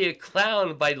must be a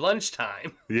clown by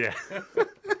lunchtime. Yeah.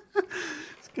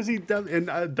 Because he does, in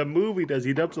the movie does,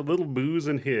 he dumps a little booze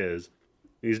in his.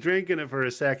 He's drinking it for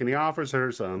a second. He offers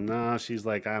her some. No, she's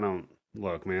like,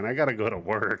 look, man, I got to go to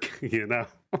work,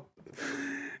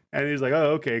 And he's like,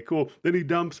 oh, okay, cool. Then he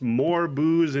dumps more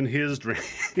booze in his drink.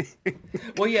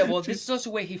 Well, yeah, this is also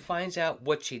where he finds out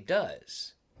what she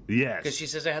does. Yes. Because she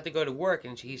says, I have to go to work.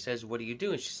 And he says, what do you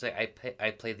do? And she's like,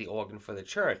 I play the organ for the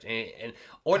church. And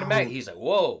automatically, he's like,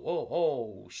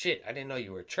 whoa, shit. I didn't know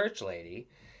you were a church lady.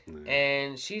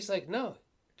 And she's like, no,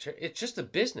 it's just a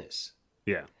business.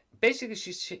 Yeah. Basically,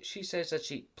 she says that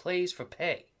she plays for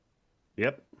pay.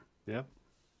 Yep.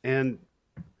 And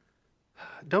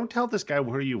don't tell this guy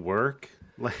where you work.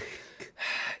 Like,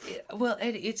 Well,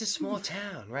 Ed, it's a small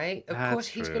town, right? Of That's course,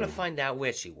 he's going to true. find out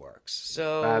where she works.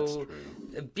 That's So,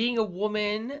 true. being a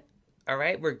woman, all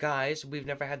right, we're guys, we've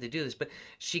never had to do this, but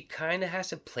she kind of has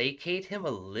to placate him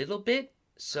a little bit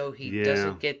so he Yeah.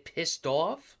 doesn't get pissed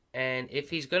off. And if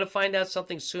he's going to find out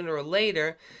something sooner or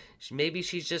later, maybe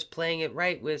she's just playing it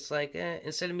right with like,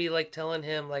 instead of me like telling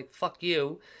him like, fuck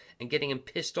you, and getting him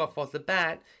pissed off the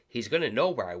bat, he's going to know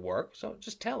where I work, so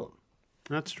just tell him.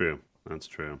 That's true.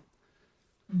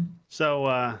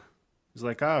 So he's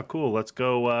like, oh, cool, let's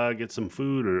go get some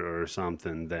food or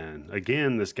something then.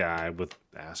 Again, this guy with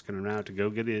asking her out to go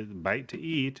get a bite to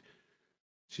eat.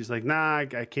 She's like, nah,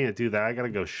 I can't do that. I got to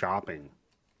go shopping.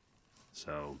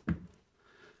 So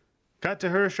cut to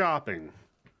her shopping,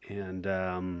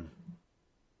 and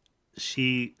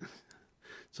she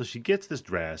so she gets this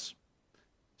dress.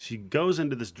 She goes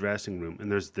into this dressing room,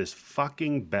 and there's this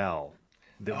fucking bell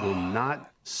that will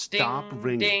not stop Ding,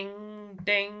 ringing. ding,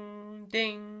 ding,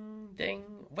 ding, ding.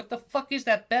 What the fuck is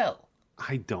that bell?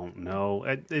 I don't know.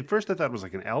 At first, I thought it was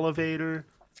like an elevator,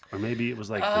 or maybe it was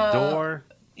like the door.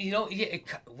 Yeah.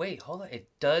 Wait, hold on. It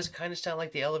does kind of sound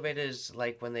like the elevators,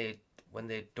 like when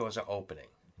the doors are opening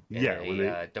in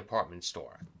a department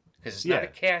store, because it's not a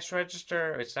cash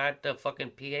register. It's not the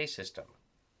fucking PA system.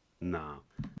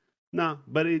 No,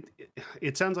 but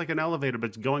it sounds like an elevator, but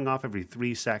it's going off every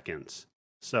 3 seconds.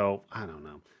 So I don't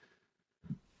know.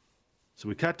 So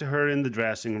we cut to her in the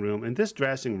dressing room, and this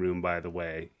dressing room, by the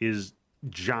way, is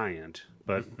giant.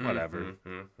 But whatever.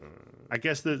 I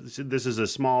guess this is a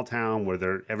small town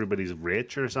where everybody's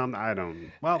rich or something. I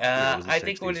don't. Well, I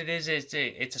think what it is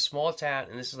it's a small town,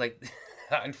 and this is like,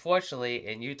 unfortunately,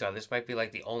 in Utah, this might be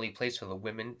like the only place for the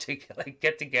women to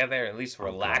get together, at least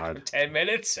relax for 10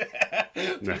 minutes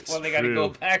before they got to go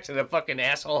back to their fucking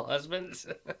asshole husbands.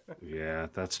 Yeah,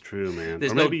 that's true, man.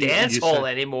 There's no dance hall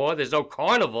anymore. There's no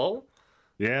carnival.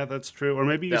 Yeah, that's true. Or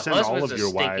maybe you send all of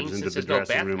your wives into the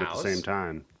dressing room at the same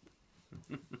time.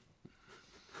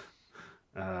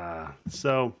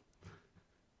 So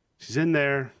she's in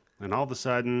there, and all of a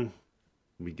sudden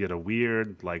we get a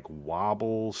weird like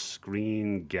wobble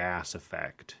screen gas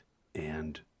effect,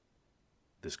 and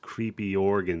this creepy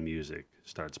organ music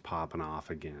starts popping off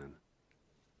again.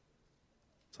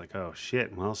 It's like, oh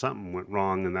shit, well, something went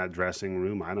wrong in that dressing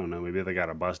room. I don't know, maybe they got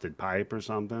a busted pipe or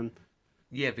something.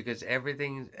 Yeah, because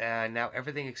everything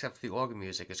except for the organ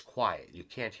music is quiet. You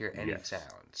can't hear any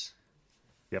sounds.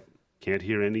 Yep. Can't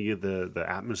hear any of the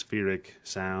atmospheric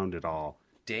sound at all.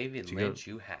 David Lynch,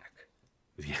 you hack.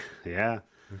 Yeah.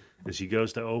 And she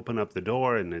goes to open up the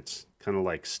door, and it's kind of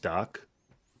like stuck.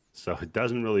 So it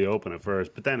doesn't really open at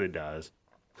first, but then it does.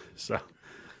 So,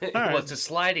 well, it's a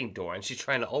sliding door, and she's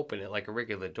trying to open it like a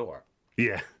regular door.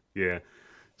 Yeah.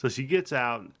 So she gets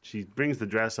out, she brings the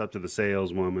dress up to the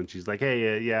saleswoman. She's like,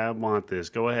 hey, yeah, I want this.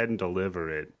 Go ahead and deliver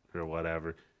it or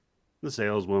whatever. The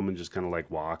saleswoman just kind of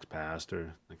like walks past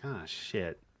her. Like,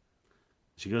 shit.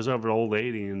 She goes over to the old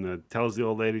lady and tells the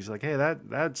old lady, she's like, hey,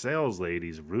 that sales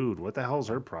lady's rude. What the hell's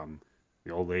her problem?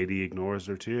 The old lady ignores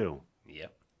her too.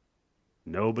 Yep.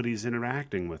 Nobody's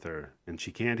interacting with her, and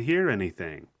she can't hear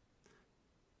anything.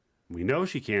 We know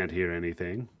she can't hear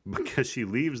anything because she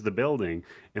leaves the building,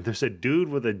 and there's a dude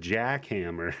with a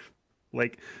jackhammer,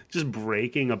 like, just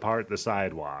breaking apart the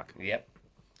sidewalk. Yep.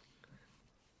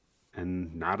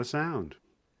 And not a sound.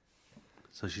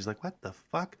 So she's like, what the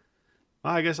fuck?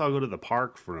 Well, I guess I'll go to the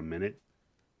park for a minute.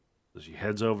 So she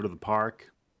heads over to the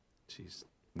park. She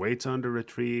waits under a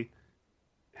tree,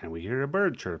 and we hear a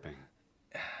bird chirping.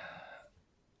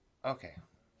 Okay.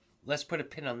 Let's put a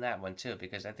pin on that one, too,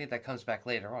 because I think that comes back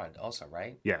later on also,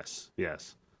 right? Yes.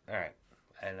 All right.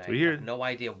 And so I have no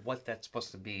idea what that's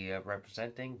supposed to be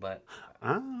representing, but...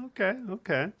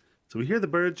 Okay. So we hear the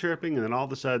bird chirping, and then all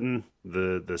of a sudden,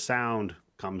 the sound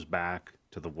comes back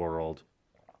to the world.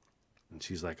 And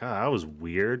she's like, that was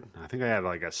weird. I think I had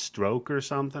like a stroke or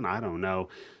something. I don't know.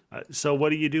 So what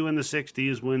do you do in the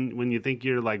 60s when you think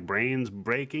your like brain's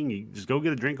breaking? You just go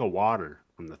get a drink of water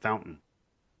from the fountain.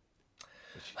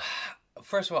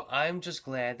 First of all, I'm just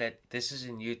glad that this is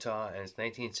in Utah and it's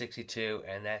 1962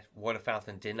 and that water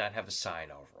fountain did not have a sign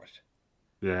over it.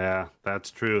 Yeah,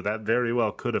 that's true. That very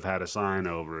well could have had a sign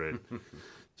over it.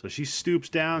 So she stoops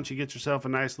down, she gets herself a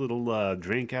nice little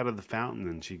drink out of the fountain,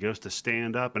 and she goes to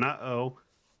stand up, and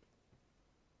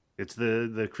it's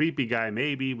the creepy guy,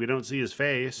 maybe. We don't see his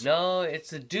face. No, it's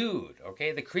the dude,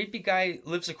 okay? The creepy guy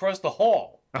lives across the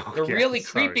hall. The really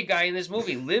creepy guy in this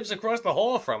movie lives across the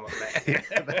hall from him, man.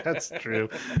 Yeah, that's true.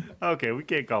 Okay, we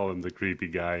can't call him the creepy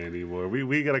guy anymore.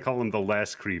 We got to call him the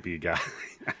less creepy guy,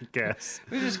 I guess.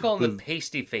 We just call him the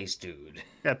pasty face dude.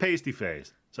 Yeah, pasty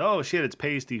face. So, oh shit, it's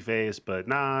pasty face, but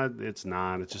nah, it's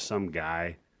not. It's just some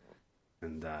guy.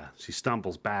 And she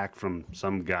stumbles back from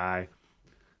some guy,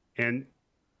 and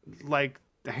like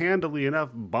handily enough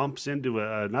bumps into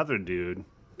another dude.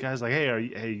 Guy's like,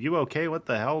 hey, you okay? What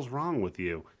the hell's wrong with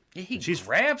you? Yeah, he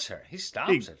grabs her. He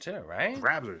stops her too, right?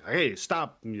 Grabs her. Hey,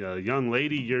 stop, young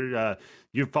lady.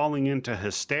 You're falling into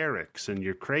hysterics and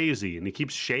you're crazy. And he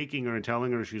keeps shaking her and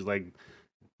telling her she's like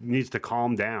needs to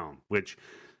calm down. Which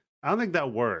I don't think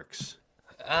that works.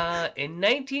 In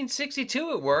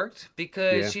 1962, it worked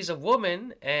because she's a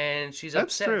woman and she's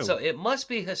upset. True. So it must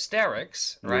be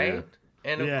hysterics, right? Yeah.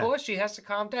 And of course, she has to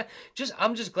calm down.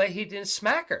 I'm just glad he didn't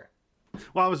smack her.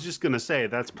 Well, I was just gonna say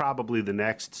that's probably the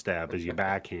next step is you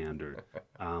backhand her.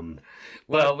 Well,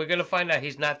 But we're gonna find out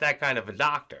he's not that kind of a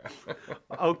doctor.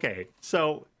 okay,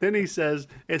 so then he says,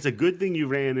 "It's a good thing you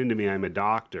ran into me. I'm a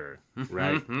doctor,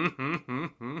 right?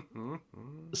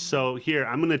 So here,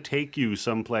 I'm gonna take you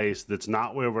someplace that's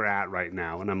not where we're at right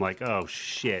now." And I'm like, "Oh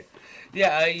shit."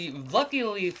 Yeah,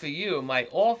 luckily for you, my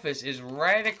office is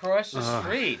right across the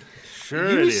street. Sure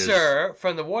You, it is. sir,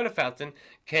 from the water fountain,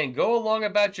 can go along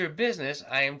about your business.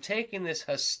 I am taking this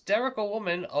hysterical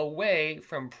woman away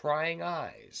from prying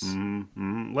eyes.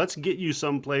 Let's get you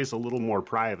someplace a little more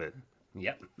private.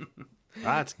 Yep.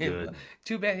 That's good.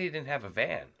 Too bad he didn't have a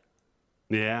van.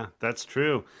 Yeah, that's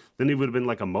true. Then he would have been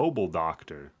like a mobile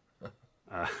doctor.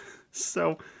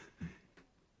 So,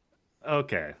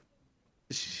 okay.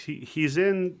 He's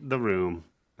in the room,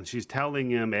 and she's telling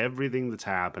him everything that's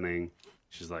happening.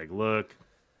 She's like, look,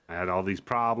 I had all these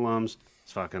problems.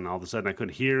 It's fucking all of a sudden I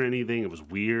couldn't hear anything. It was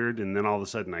weird. And then all of a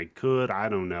sudden I could. I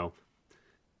don't know.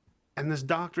 And this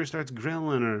doctor starts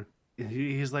grilling her.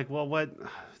 He's like, well, what?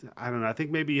 I don't know. I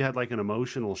think maybe you had like an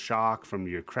emotional shock from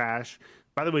your crash.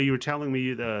 By the way, you were telling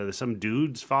me some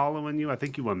dude's following you. I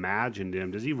think you imagined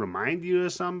him. Does he remind you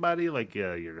of somebody, like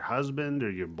your husband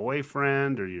or your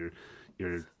boyfriend or your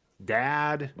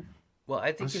dad? Well,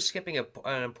 I think you're skipping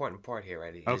an important part here,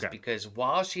 Eddie. Okay. Because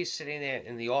while she's sitting there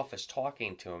in the office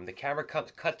talking to him, the camera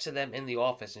cuts to them in the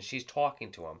office, and she's talking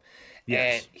to him.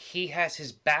 Yes. And he has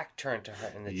his back turned to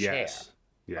her in the chair. Yes.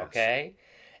 Okay?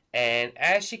 And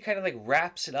as she kind of like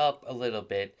wraps it up a little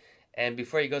bit, and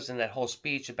before he goes in that whole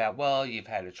speech about, well, you've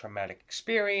had a traumatic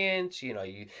experience, you know,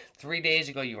 3 days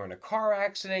ago you were in a car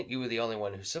accident, you were the only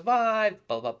one who survived,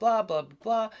 blah, blah, blah, blah,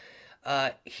 blah,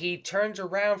 blah. He turns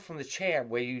around from the chair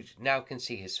where you now can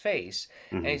see his face,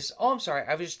 and he says, oh, I'm sorry,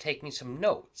 I was just taking some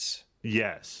notes.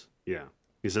 Yes. Yeah.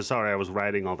 He says, sorry, I was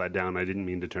writing all that down. I didn't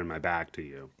mean to turn my back to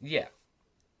you. Yeah.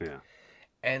 Yeah.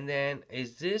 And then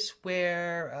is this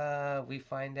where we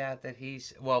find out that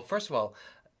he's... Well, first of all,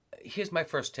 here's my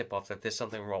first tip-off that there's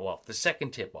something wrong. Well, the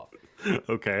second tip-off.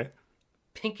 Okay.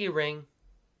 Pinky ring.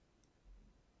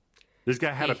 This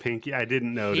guy had a pinky. I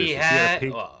didn't notice. He had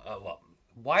well,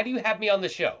 why do you have me on the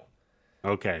show?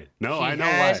 Okay. No, He I know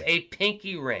has why. a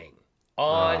pinky ring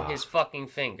on his fucking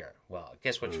finger. Well,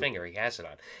 guess which finger he has it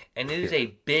on. And it is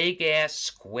a big-ass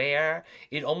square.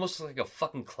 It almost looks like a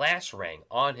fucking class ring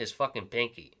on his fucking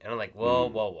pinky. And I'm like, whoa,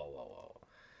 whoa, whoa, whoa,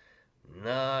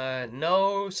 whoa.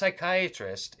 No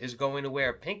psychiatrist is going to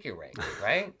wear a pinky ring,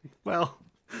 right? Well,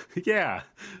 yeah.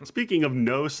 Speaking of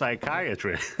no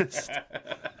psychiatrist.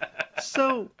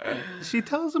 So she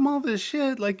tells him all this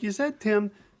shit, like you said,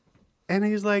 Tim. And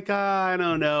he's like, I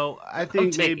don't know. I think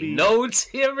I'm taking notes,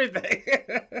 everything.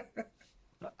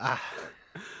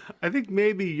 I think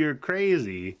maybe you're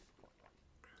crazy.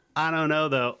 I don't know,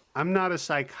 though. I'm not a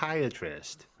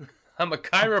psychiatrist. I'm a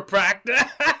chiropractor.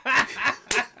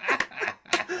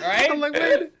 Right? I'm like,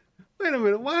 wait a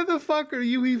minute. Why the fuck are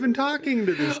you even talking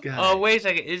to this guy? Oh, wait a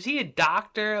second. Is he a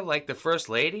doctor like the First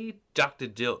Lady? Dr.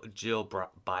 Jill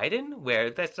Biden?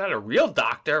 Where that's not a real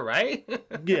doctor, right?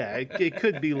 Yeah, it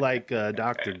could be like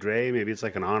Dr. Dre. Maybe it's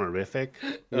like an honorific.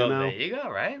 You know? There you go,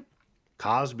 right?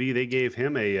 Cosby, they gave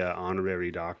him a honorary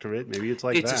doctorate. Maybe it's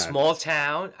like It's a small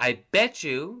town. I bet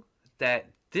you that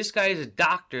this guy is a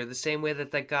doctor the same way that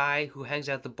that guy who hangs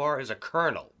out at the bar is a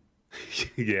colonel.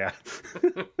 Yeah.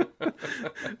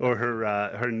 Or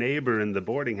her neighbor in the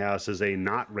boarding house is a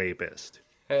not rapist.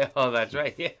 Oh, that's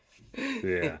right. Yeah.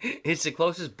 Yeah. It's the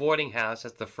closest boarding house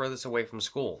that's the furthest away from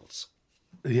schools.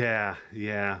 Yeah,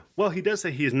 yeah. Well, he does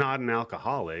say he's not an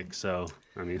alcoholic, so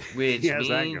I mean, Which he has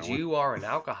that means going. you are an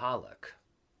alcoholic.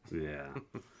 Yeah.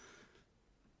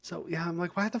 So yeah, I'm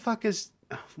like, why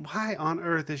on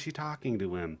earth is she talking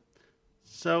to him?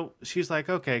 So she's like,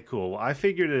 okay, cool. Well, I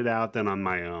figured it out then on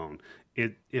my own.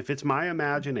 If it's my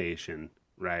imagination,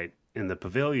 right, and the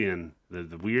pavilion,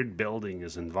 the weird building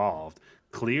is involved,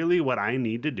 clearly what I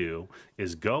need to do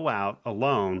is go out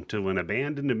alone to an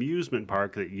abandoned amusement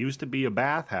park that used to be a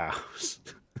bathhouse.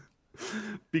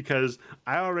 Because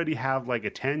I already have like a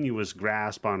tenuous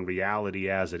grasp on reality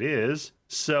as it is.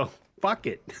 So fuck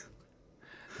it.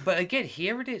 But again,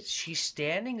 here it is. She's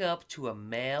standing up to a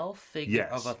male figure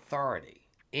of authority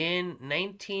in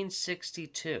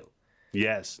 1962.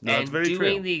 Yes. No, and it's very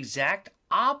doing true. the exact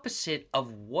opposite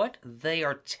of what they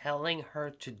are telling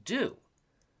her to do.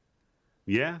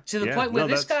 Yeah. To the point where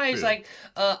this guy is true. like,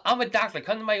 I'm a doctor.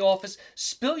 Come to my office,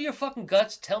 spill your fucking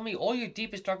guts, tell me all your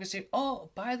deepest, darkest secrets. Oh,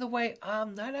 by the way,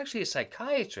 I'm not actually a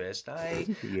psychiatrist.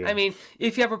 Yeah. I mean,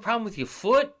 if you have a problem with your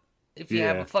foot, if you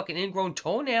have Yeah. a fucking ingrown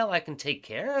toenail, I can take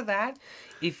care of that.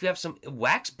 If you have some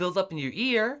wax build up in your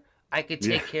ear, I could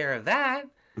Yeah. take care of that.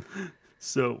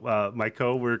 So my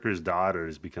coworker's daughter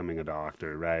is becoming a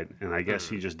doctor, right? And I guess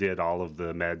she Hmm. just did all of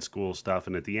the med school stuff.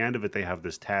 And at the end of it, they have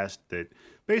this test that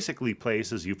basically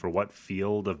places you for what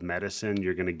field of medicine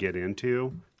you're going to get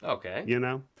into, Okay. you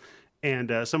know?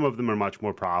 And some of them are much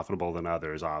more profitable than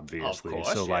others, Of obviously.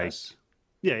 So course, like, yes.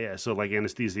 yeah. So like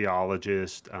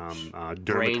anesthesiologist, Brain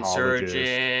dermatologist.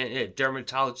 surgeon, yeah,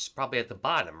 dermatologist probably at the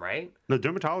bottom, right? The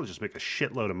dermatologists make a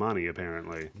shitload of money,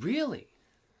 apparently. Really?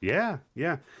 Yeah.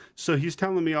 So he's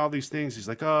telling me all these things. He's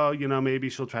like, oh, maybe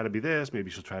she'll try to be this, maybe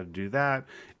she'll try to do that.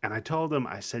 And I told him,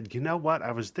 I said, you know what?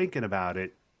 I was thinking about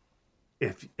it.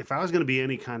 If I was going to be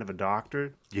any kind of a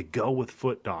doctor, you go with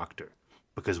foot doctor.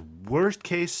 Because worst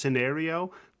case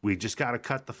scenario, we just got to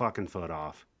cut the fucking foot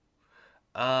off.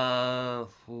 Well,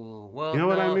 You know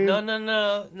what I no, mean? no, no,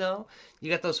 no, no.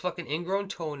 You got those fucking ingrown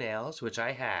toenails, which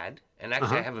I had, and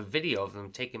actually I Uh-huh. have a video of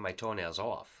them taking my toenails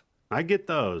off. I get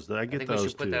those. I I get think we those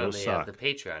should put too. that on Those the suck.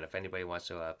 Patreon if anybody wants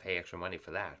to pay extra money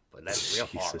for that. But that's real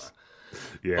horror. Jesus.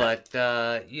 Yeah.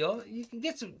 But you can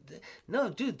get some. No,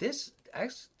 dude, there's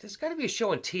got to be a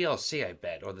show on TLC, I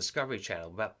bet, or Discovery Channel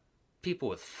about people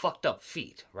with fucked up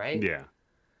feet, right? Yeah.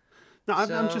 No, I'm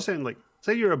just So saying, like,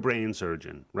 say you're a brain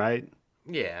surgeon, right?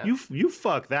 yeah, You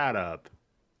fuck that up.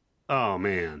 Oh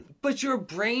man. but you're a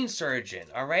brain surgeon,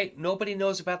 all right? Nobody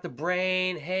knows about the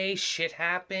brain. Hey, shit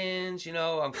happens.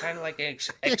 I'm kind of like an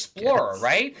explorer, Yes.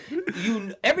 right?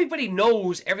 Everybody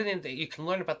knows everything that you can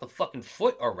learn about the fucking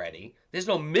foot already. There's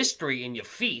no mystery in your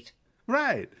feet.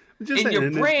 Right. Just In saying. your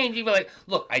And then, brain, you'd be like,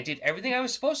 look, I did everything I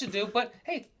was supposed to do, but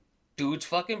hey, dude's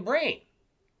fucking brain.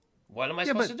 What am I yeah,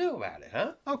 supposed but to do about it,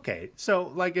 huh? okay.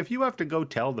 So, like, if you have to go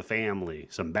tell the family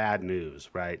some bad news,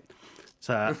 right?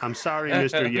 So, I'm sorry,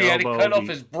 Mr. We had to cut Yobo. off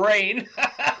his brain.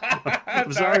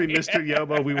 I'm sorry, Sorry. Mr.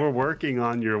 Yobo. We were working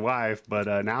on your wife,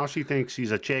 but now she thinks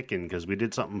she's a chicken because we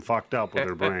did something fucked up with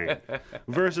her brain.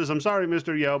 Versus, I'm sorry,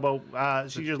 Mr. Yobo.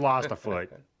 She just lost a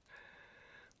foot.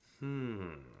 Hmm.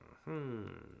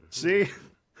 See,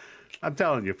 I'm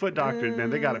telling you, foot doctors, man,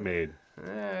 they got it Uh, made.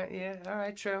 yeah, all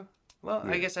right, true. Well,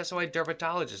 I Yeah. guess that's why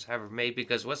dermatologists have it made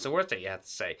because what's the worst that you have to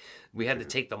say? We had to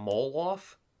take the mole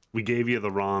off? We gave you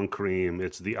the wrong cream.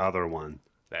 It's the other one.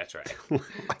 That's right.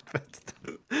 Like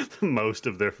that's the most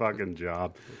of their fucking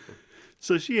job.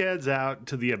 So she heads out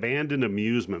to the abandoned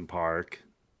amusement park,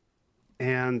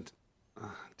 and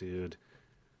dude,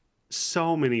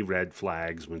 so many red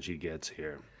flags when she gets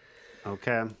here.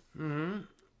 Okay. Hmm.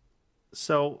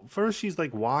 So first she's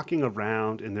like walking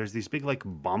around, and there's these big like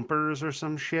bumpers or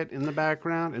some shit in the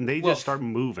background, and they Well, just start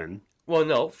moving. well,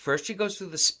 no. First, she goes through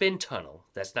the spin tunnel.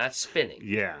 That's not spinning.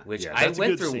 Which Yeah, I that's a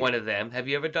went good through scene. one of them. Have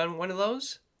you ever done one of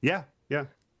those? Yeah,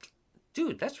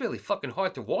 Dude, that's really fucking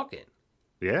hard to walk in.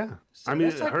 yeah. I So mean,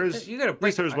 that's like hers. you gotta At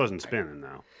least break. hers wasn't spinning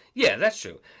though. Yeah, that's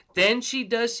true. Then she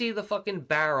does see the fucking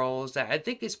barrels. That I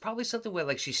think it's probably something where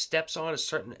like she steps on a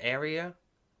certain area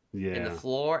in the Yeah.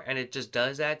 floor, and it just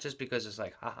does that just because it's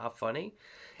like haha funny.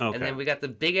 And Okay. then we got the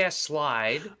big ass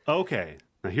slide. Okay.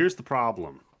 Now here's the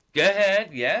problem. Go ahead.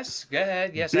 Yes. Go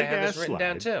ahead. Yes, I Big have this ass written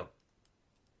down slide, too.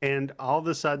 and all of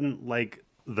a sudden, like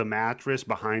the mattress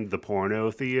behind the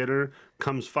porno theater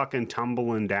comes fucking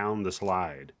tumbling down the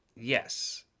slide.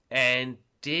 Yes. And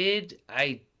did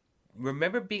I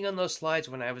remember being on those slides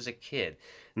when I was a kid?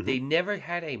 Hmm. They never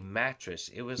had a mattress.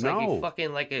 It was like a No,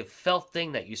 fucking like a felt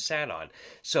thing that you sat on.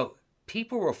 So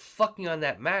people were fucking on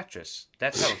that mattress.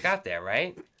 That's how it got there,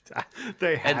 right?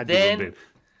 they And had to have then been.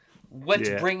 what's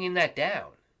Yeah. bringing that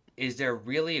down? Is there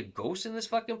really a ghost in this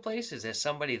fucking place? Is there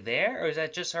somebody there, or is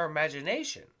that just her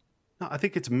imagination? No, I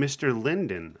think it's Mr.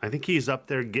 Linden. I think he's up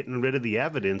there getting rid of the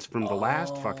evidence from the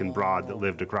last fucking broad that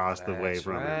lived Oh, across the way that's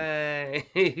from him. right.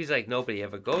 He's like, nobody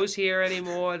ever goes here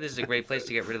anymore. This is a great place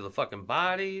to get rid of the fucking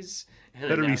bodies. And then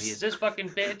Better now be, he's this fucking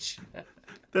bitch.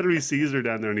 better be Caesar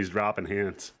down there and he's dropping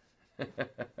hints.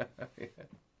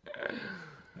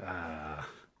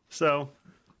 So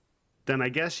then I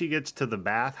guess she gets to the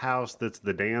bathhouse that's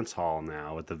the dance hall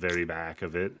now at the very back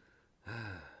of it.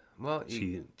 Well, you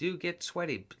She, do get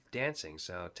sweaty dancing,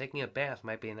 so taking a bath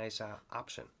might be a nice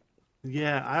option.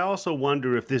 yeah, I also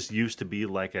wonder if this used to be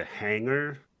like a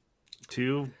hangar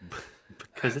too,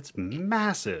 because it's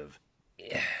massive.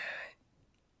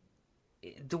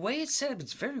 The way it's set up,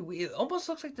 it's very weird. It almost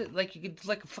looks like like you could do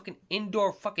like a fucking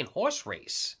indoor fucking horse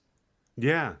race.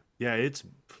 Yeah, it's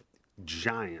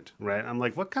giant, right? I'm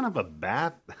like, what kind of a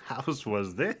bathhouse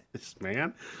was this,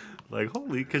 man? Like,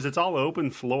 holy, because it's all open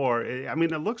floor. I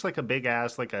mean, it looks like a big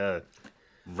ass, like a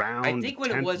I round think what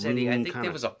it tent was, Eddie, I room think kind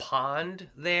there of. was a pond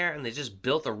there, and they just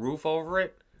built a roof over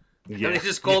it, and they Yeah,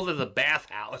 just called it the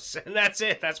bathhouse, and that's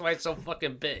it. That's why it's so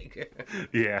fucking big.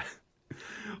 yeah.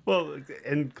 Well,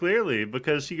 and clearly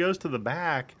because she goes to the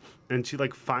back and she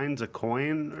like finds a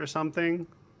coin or something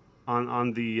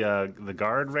on the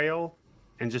guardrail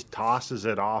and just tosses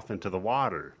it off into the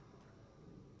water.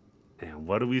 And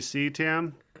what do we see,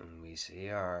 Tim? And we see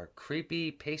our creepy,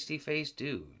 pasty-faced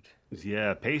dude.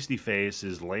 Yeah, Pasty Face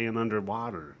is laying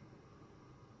underwater.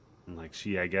 And like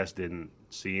she, I guess, didn't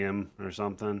see him or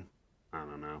something. I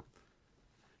don't know.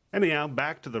 Anyhow,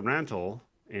 back to the rental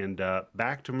and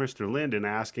back to Mr. Linden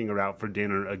asking her out for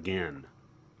dinner again.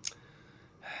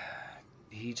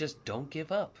 He just don't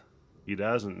give up. He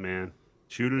doesn't, man.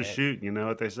 Shooters Eh, shoot, you know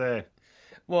what they say.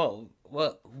 well,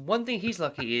 one thing he's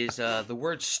lucky is the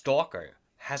word stalker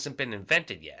hasn't been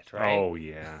invented yet, right? Oh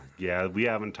yeah, yeah. We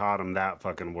haven't taught him that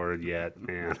fucking word yet,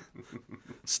 man.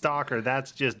 Stalker.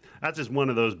 That's just one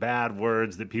of those bad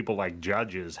words that people like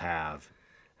judges have.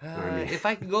 I mean, If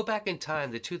I could go back in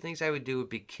time, the two things I would do would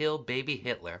be kill baby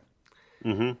Hitler.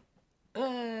 mm-hmm.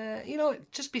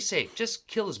 Just be safe. Just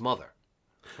kill his mother,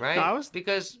 No, right?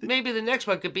 Because maybe the next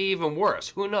one could be even worse.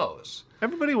 Who knows?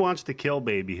 everybody wants to kill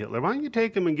baby Hitler. Why don't you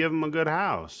take him and give him a good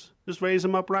house? Just raise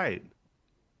him up right.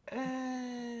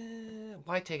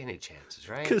 Why take any chances,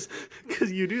 right?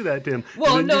 Because you do that, Tim.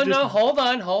 Well, And then you no, just hold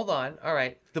on. All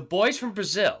right. The Boys from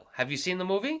Brazil. Have you seen the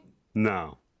movie?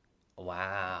 no,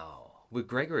 Wow. With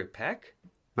Gregory Peck?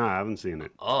 no, I haven't seen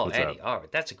it. Oh, What's Eddie. up? All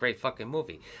right. That's a great fucking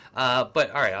movie.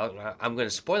 But, all right, I'm going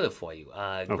to spoil it for you.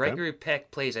 Okay. Gregory Peck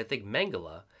plays, I think,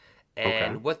 Mengele. Okay.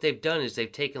 And what they've done is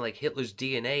they've taken, like, Hitler's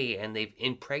DNA and they've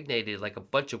impregnated, like, a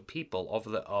bunch of people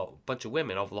a bunch of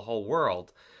women over the whole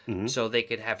world Mm-hmm. so they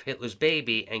could have Hitler's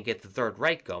baby and get the Third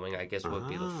Reich going. I guess it would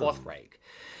be the Fourth Reich.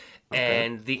 Okay.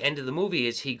 And the end of the movie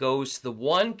is he goes to the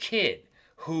one kid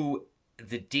who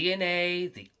the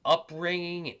DNA, the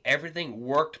upbringing, and everything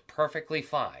worked perfectly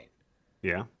fine.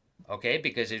 Yeah. Okay,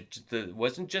 because it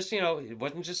wasn't just it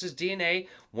wasn't just his DNA.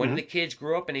 One of Mm-hmm. the kids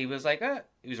grew up and he was like,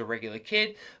 he was a regular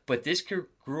kid, but this kid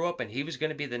grew up and he was going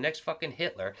to be the next fucking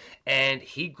Hitler, and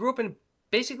he grew up in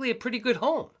basically a pretty good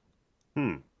home.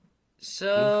 Hmm.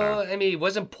 So Okay. I mean, he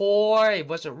wasn't poor, he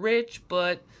wasn't rich,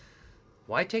 but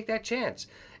why take that chance?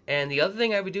 And the other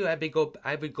thing I would do, I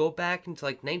would go back into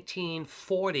like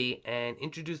 1940 and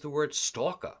introduce the word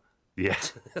stalker. Yeah.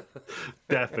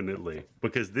 Definitely.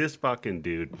 Because this fucking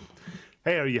dude.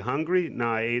 Hey, are you hungry? No,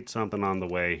 I ate something on the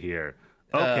way here.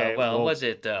 Okay. Well, was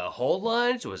it whole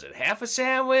lunch? Was it half a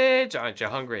sandwich? Aren't you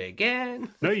hungry again?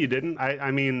 No, you didn't.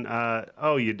 I mean,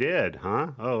 oh, you did, huh?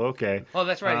 Oh, okay. Oh,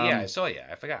 that's right. Yeah, I saw you.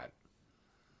 I forgot.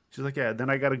 She's like, yeah, then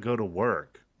I got to go to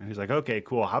work. And he's like, okay,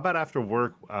 cool. How about after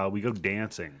work, we go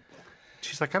dancing?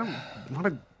 She's like, I don't want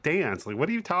to dance. Like, what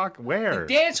are you talking? Where?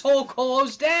 Dance hall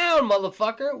closed down,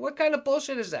 motherfucker. What kind of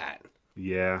bullshit is that?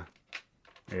 Yeah.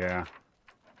 Yeah.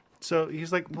 So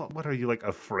he's like, what are you, like,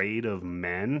 afraid of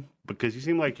men? Because you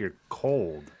seem like you're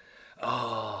cold.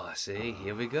 Oh, see,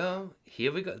 here we go.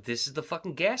 Here we go. This is the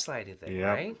fucking gaslighting thing, Yep.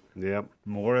 right? Yep.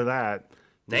 More of that.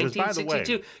 Because, by the way,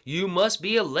 1962. You must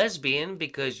be a lesbian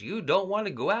because you don't want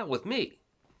to go out with me.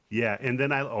 yeah, and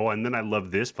then I love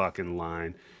this fucking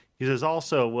line. He says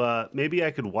also, maybe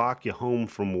I could walk you home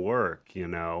from work,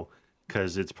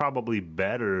 because it's probably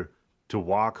better to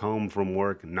walk home from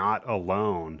work not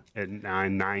alone at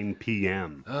 9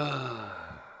 p.m.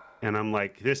 And I'm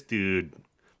like, this dude,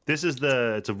 it's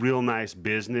a real nice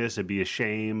business. It'd be a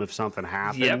shame if something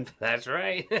happened. Yep, that's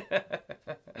right.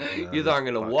 Either I'm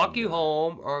going to walk you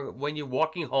home, or when you're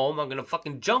walking home, I'm going to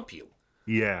fucking jump you.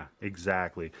 Yeah,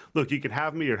 exactly. Look, you can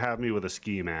have me or have me with a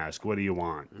ski mask. What do you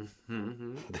want?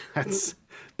 Mm-hmm. That's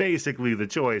basically the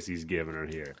choice he's giving her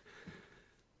here.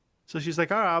 So she's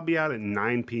like, all right, I'll be out at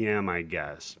 9 p.m., I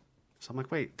guess. So I'm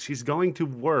like, wait, she's going to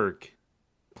work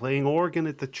playing organ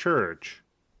at the church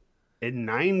at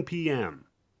 9 p.m.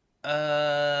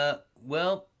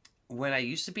 Well, when I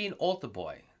used to be an altar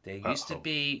boy, there used to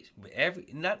be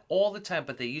not all the time,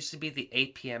 but there used to be the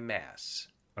 8 p.m. mass.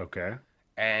 Okay.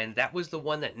 And that was the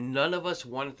one that none of us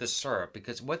wanted to serve,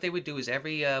 because what they would do is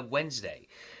every Wednesday,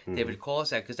 they would call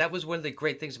us out, because that was one of the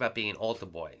great things about being an altar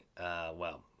boy. Hold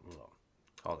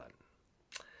on.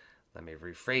 Let me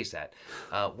rephrase that.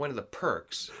 One of the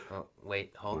perks. Oh,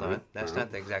 wait, hold on. That's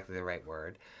not exactly the right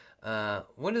word.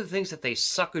 One of the things that they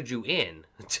suckered you in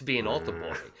to be an altar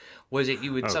boy was that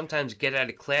you would sometimes get out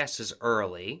of classes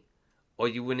early, or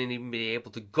you wouldn't even be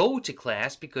able to go to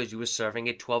class because you were serving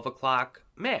at 12 o'clock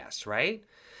mass, right?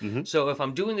 Mm-hmm. So if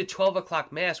I'm doing the 12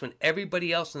 o'clock mass when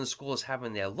everybody else in the school is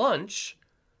having their lunch,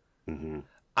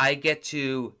 I get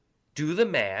to do the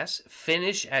mass,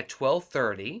 finish at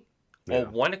 12:30 or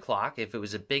 1 o'clock if it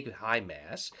was a big high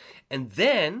mass, and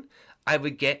then I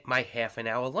would get my half an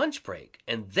hour lunch break,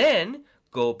 and then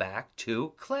go back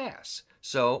to class.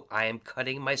 So I am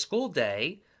cutting my school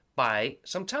day by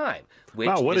some time,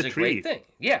 Wow, which what is a a great treat. thing.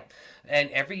 Yeah. And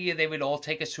every year they would all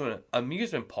take us to an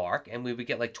amusement park and we would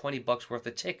get like $20 worth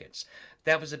of tickets.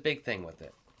 That was a big thing with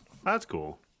it. That's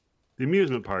cool. The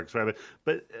amusement parks, right?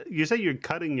 But you say you're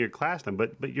cutting your class time,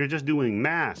 but you're just doing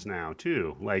mass now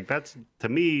too. Like that's to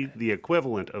me the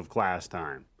equivalent of class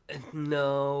time.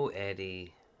 No,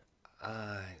 Eddie.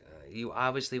 Uh, you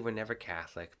obviously were never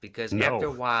Catholic because after a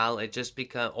No. while it just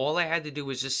become all I had to do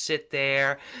was just sit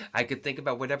there. I could think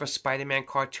about whatever Spider-Man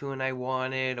cartoon I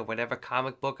wanted or whatever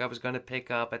comic book I was going to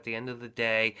pick up at the end of the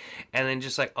day, and then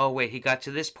just like, oh wait, he got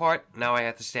to this part, now I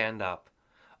have to stand up.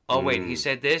 Oh wait, he Mm,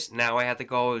 said this, now I have to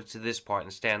go to this part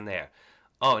and stand there.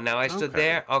 Oh, now I stood okay.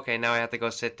 there. Okay, now I have to go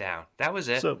sit down. That was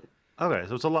it. So okay,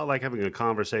 so it's a lot like having a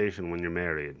conversation when you're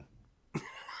married.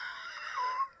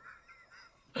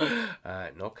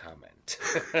 No comment.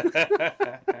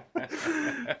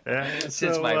 Yeah. Since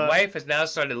So my wife has now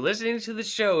started listening to the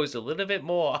shows a little bit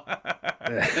more.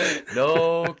 yeah,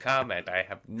 No comment. I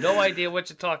have no idea what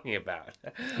you're talking about.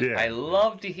 I yeah.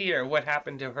 love to hear what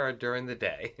happened to her during the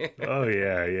day. Oh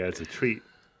yeah, yeah. It's a treat.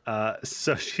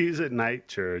 So she's at night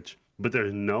church, but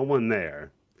there's no one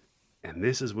there, and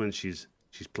this is when she's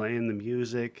playing the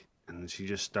music, and she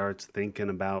just starts thinking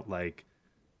about like,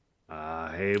 hey,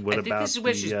 I what think this about is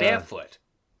where she's the barefoot.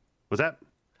 what's that?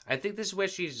 I think this is where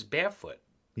she's barefoot.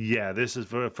 Yeah, this is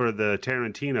for the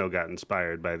Tarantino got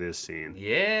inspired by this scene.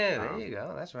 Yeah, there Um, you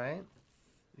go. That's right.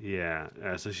 yeah,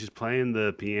 so she's playing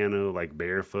the piano like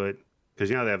barefoot because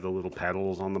you know they have the little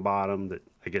pedals on the bottom that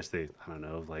I guess I don't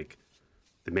know like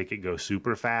they make it go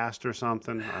super fast or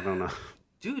something. I don't know.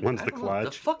 Dude, One's I the don't know. The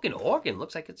clutch. fucking organ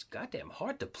looks like it's goddamn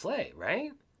hard to play,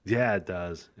 right? Yeah, it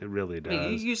does. It really I mean,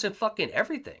 you're does. using fucking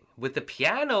everything. With the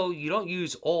piano, you don't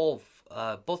use both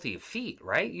of your feet,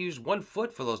 right? You use one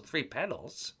foot for those three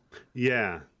pedals.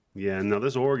 Yeah, yeah. No,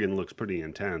 this organ looks pretty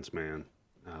intense, man.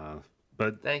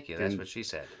 But Thank you. That's then what she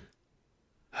said.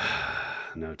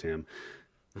 no, Tim.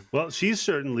 Well, she's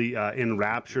certainly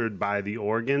enraptured by the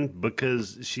organ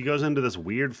because she goes into this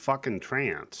weird fucking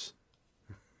trance.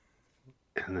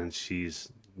 And then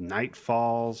night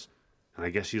falls, and I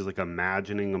guess she's like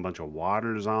imagining a bunch of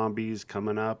water zombies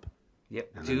coming up. Yep,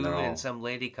 And then dude they're and all, some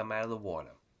lady come out of the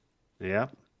water.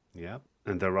 yep, yep.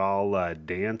 And they're all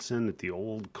dancing at the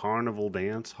old Carnival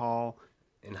dance hall.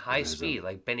 In And high there's a, speed,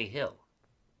 like Benny Hill.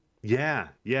 yeah,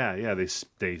 yeah, yeah. They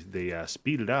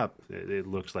speed it up. It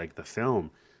looks like the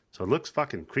film. So it looks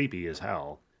fucking creepy as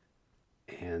hell.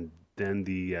 And then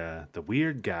the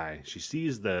weird guy, she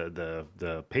sees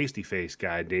the pasty face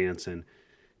guy dancing,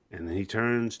 and then he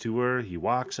turns to her, he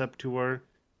walks up to her,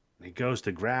 and he goes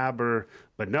to grab her,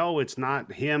 but no, it's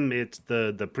not him, it's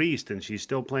the priest, and she's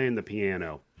still playing the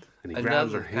piano. And he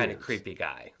grabs her Another kind of hands. creepy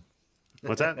guy.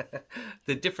 What's that?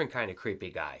 The different kind of creepy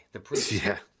guy. The priest.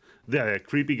 Yeah. The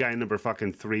creepy guy number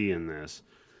fucking 3 in this.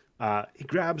 He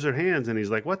grabs her hands and he's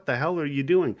like, "What the hell are you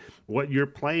doing? What you're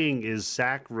playing is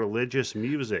sacrilegious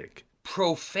music."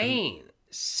 Profane.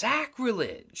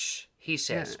 Sacrilege, he Yeah.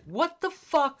 says. What the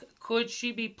fuck could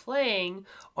she be playing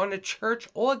on a church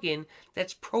organ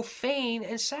that's profane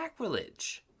and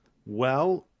sacrilege?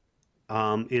 Well,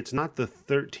 it's not the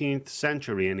 13th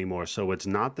century anymore, so it's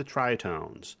not the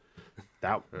tritones.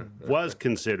 That was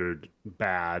considered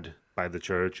bad by the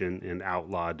church and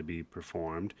outlawed to be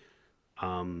performed.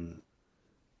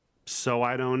 So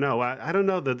I don't know. I don't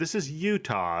know that this is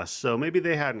Utah, so maybe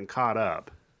they hadn't caught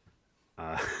up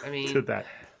uh, I to mean, that.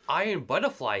 Iron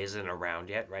Butterfly isn't around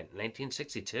yet, right?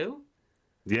 1962?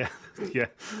 Yeah, yeah,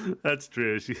 that's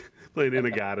true. She played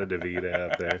Inagata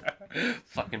Davida up there.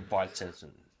 Fucking Bart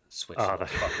Simpson switched Oh, those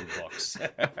fucking books.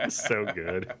 So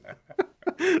good.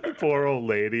 Poor old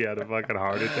lady had a fucking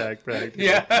heart attack practically.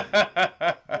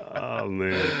 Yeah. Oh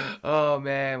man. Oh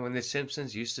man, when The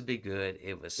Simpsons used to be good,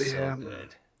 it was so Yeah.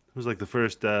 good. It was like the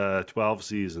first 12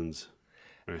 seasons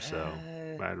or so,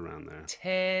 right around there.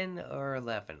 10 or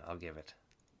 11, I'll give it.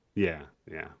 Yeah,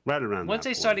 yeah, right around Once that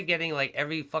they point. started getting like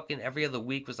every other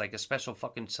week was like a special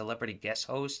fucking celebrity guest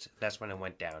host, that's when it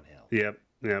went downhill. Yep,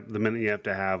 yep. The minute you have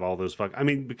to have all those I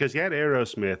mean, because you had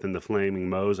Aerosmith in the Flaming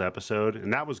Moe's episode,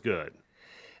 and that was good.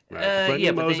 Right? The Flaming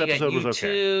Yeah, but Moe's then you got episode was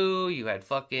okay. U2, you had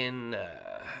fucking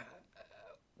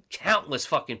countless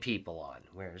fucking people on,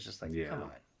 where it's just like, Yeah. come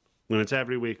on. When it's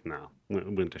every week, no,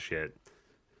 went to shit.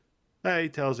 He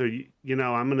tells her, you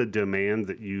know, I'm going to demand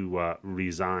that you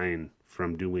resign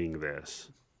from doing this.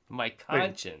 My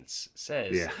conscience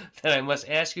says Yeah. that I must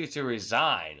ask you to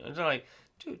resign. I'm like,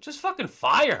 dude, just fucking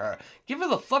fire her. Give her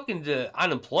the fucking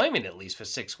unemployment at least for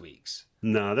 6 weeks.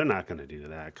 No, they're not going to do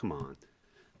that. Come on.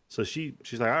 So she's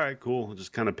like, all right, cool.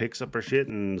 Just kind of picks up her shit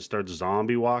and starts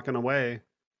zombie walking away.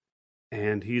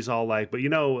 And he's all like, but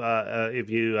if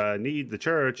you need the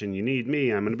church and you need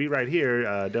me, I'm going to be right here.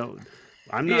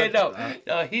 I'm Yeah, not.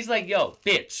 no. He's like, yo,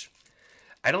 bitch,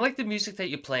 I don't like the music that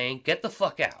you're playing. Get the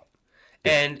fuck out.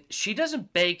 Yeah, And she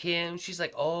doesn't beg him. She's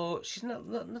like, oh, she's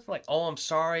nothing like, oh, I'm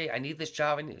sorry. I need this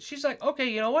job. She's like, okay,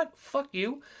 you know what? Fuck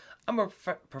you. I'm a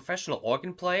professional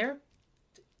organ player.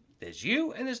 There's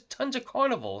you, and there's tons of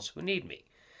carnivals who need me.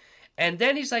 And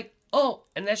then he's like, oh,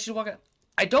 and then she's walking.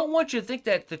 I don't want you to think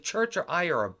that the church or I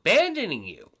are abandoning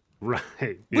you.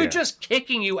 right. We're Yeah. just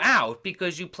kicking you out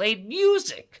because you played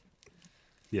music.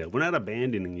 Yeah, we're not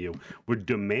abandoning you. We're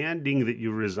demanding that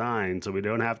you resign so we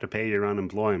don't have to pay your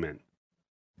unemployment.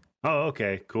 Oh,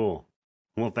 okay, cool.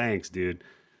 Well, thanks, dude.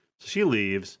 So she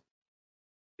leaves,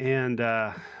 and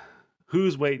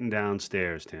who's waiting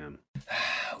downstairs, Tim?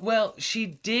 Well, she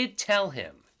did tell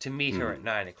him to meet her at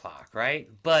 9 o'clock, right?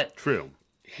 But True.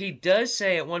 he does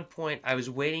say at one point, I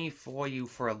was waiting for you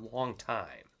for a long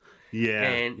time. Yeah.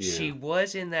 And yeah. she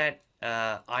was in that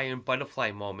iron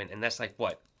butterfly moment, and that's like,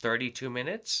 what, 32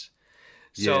 minutes?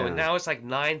 So Yeah. now it's like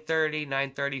 9:30,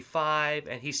 9:35,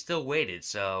 and he still waited.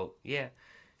 So, yeah,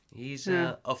 he's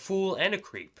Yeah. a fool and a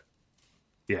creep.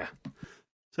 Yeah.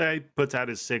 So he puts out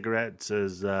his cigarette,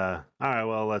 says, all right,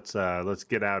 well, let's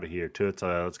get out of here, Toots.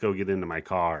 Let's go get into my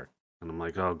car. And I'm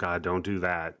like, oh, God, don't do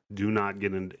that.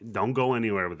 Don't go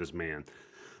anywhere with this man.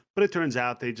 But it turns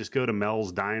out they just go to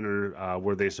Mel's Diner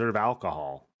where they serve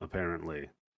alcohol, apparently.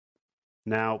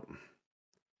 Now,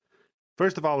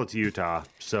 first of all, it's Utah.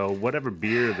 So whatever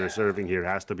beer they're serving here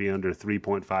has to be under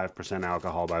 3.5%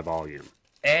 alcohol by volume.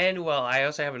 And, well, I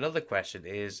also have another question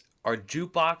are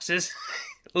jukeboxes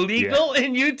legal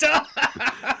in Utah?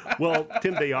 Well,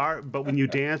 Tim, they are, but when you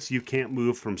dance, you can't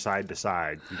move from side to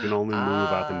side. You can only move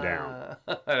up and down.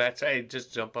 That's right.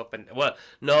 Just jump up and... Well,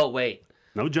 no, wait.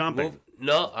 No jumping.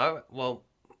 Well,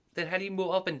 then how do you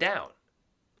move up and down?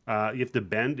 You have to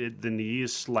bend the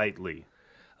knees slightly.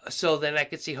 So then I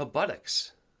could see her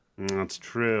buttocks. That's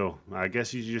true. I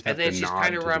guess you just have And then to she's nod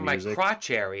kind of to around the my music.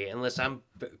 crotch area, unless I'm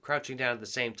crouching down at the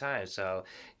same time. So,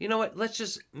 you know what? Let's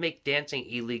just make dancing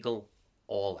illegal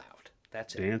all out.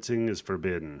 That's it. Dancing is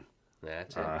forbidden.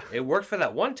 That's it. It worked for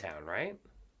that one town, right?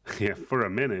 Yeah, for a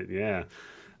minute, yeah.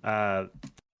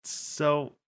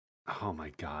 So, oh my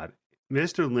God.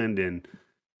 Mr. Linden,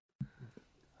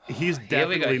 he's Here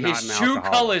we go. definitely not His an true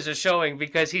alcoholic. colors are showing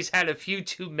because he's had a few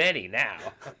too many now.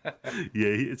 Yeah,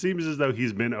 it seems as though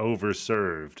he's been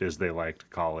overserved, as they like to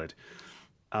call it.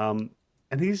 And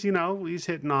he's hitting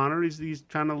on her. He's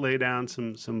trying to lay down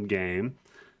some game.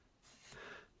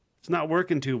 It's not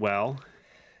working too well.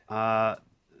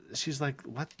 She's like,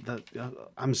 what the?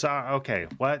 I'm sorry. Okay,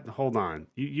 what? Hold on.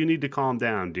 You need to calm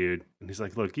down, dude. And he's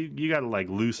like, look, you got to like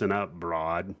loosen up,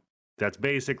 broad. That's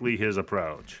basically his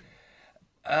approach.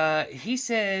 He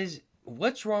says,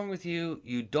 what's wrong with you?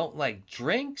 You don't like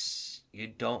drinks. You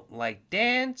don't like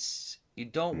dance. You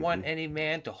don't want any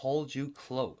man to hold you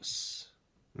close.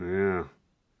 Yeah.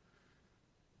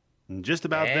 And just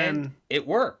about And then. it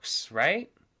works, right?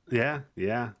 Yeah.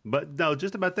 But no,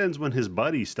 just about then's when his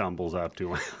buddy stumbles up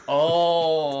to him.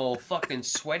 Oh, fucking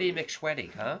Sweaty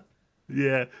McSweaty, huh?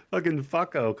 Yeah, fucking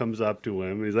fucko comes up to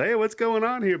him. He's like, hey, what's going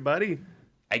on here, buddy?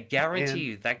 I guarantee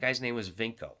you that guy's name was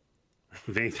Vinko.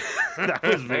 That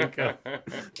was Vinko.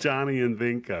 Johnny and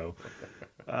Vinko.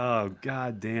 Oh,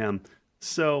 god damn.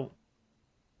 So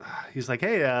he's like,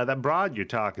 hey, that broad you're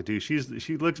talking to,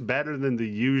 she looks better than the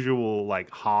usual like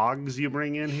hogs you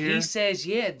bring in here. He says,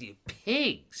 yeah, the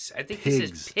pigs. I think he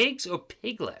says pigs or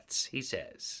piglets, he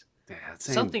says. Yeah,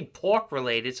 something pork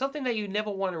related, something that you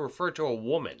never want to refer to a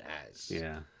woman as.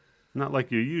 Yeah. Not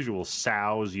like your usual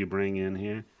sows you bring in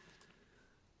here.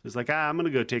 He's like, I'm going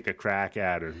to go take a crack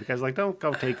at her. The guy's like, don't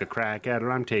go take a crack at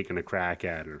her. I'm taking a crack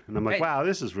at her. And I'm like, wow,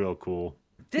 this is real cool.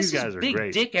 This These guys is are big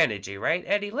great. dick energy, right,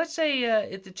 Eddie? Let's say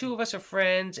if the two of us are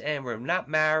friends and we're not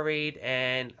married,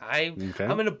 and I'm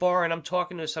in a bar and I'm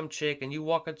talking to some chick, and you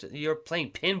walk into, you're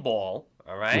playing pinball,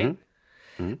 all right?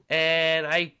 Mm-hmm. And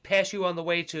I pass you on the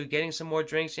way to getting some more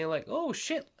drinks, and you're like, oh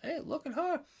shit, hey, look at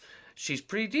her, she's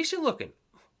pretty decent looking.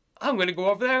 I'm gonna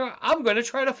go over there. I'm gonna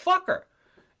try to fuck her.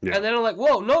 Yeah. And then I'm like,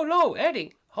 whoa, no,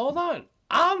 Eddie, hold on.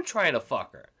 I'm trying to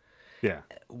fuck her. Yeah.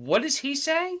 What does he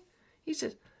say? He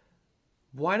says,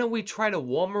 why don't we try to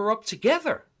warm her up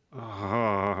together?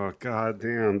 Oh,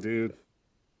 goddamn, dude.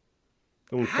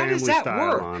 Don't how family does that style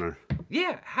work? on her.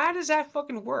 Yeah, how does that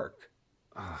fucking work?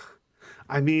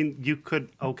 I mean, you could,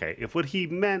 okay, if what he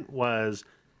meant was,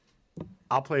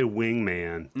 I'll play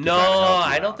wingman. No,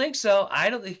 I don't think so. I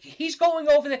don't think he's going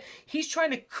over there. He's trying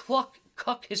to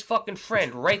cuck his fucking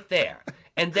friend right there.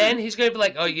 And then he's going to be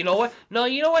like, oh, you know what? No,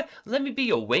 you know what? Let me be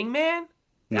your wingman?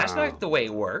 That's No, not the way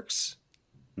it works.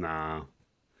 no.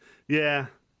 Yeah.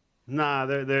 Nah,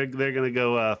 they're gonna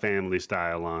go family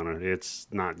style on her. It's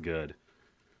not good.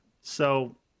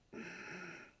 So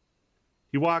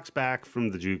he walks back from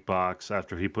the jukebox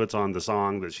after he puts on the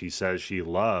song that she says she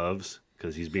loves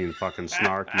because he's being fucking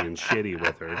snarky and shitty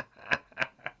with her.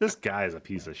 This guy's a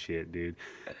piece of shit, dude.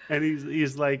 And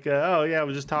he's like, oh yeah, I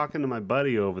was just talking to my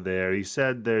buddy over there. He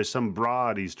said there's some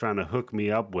broad he's trying to hook me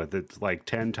up with. It's like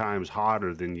 10 times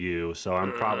hotter than you, so I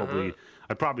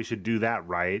probably should do that,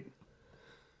 right?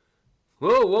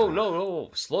 Whoa,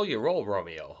 no. Slow your roll,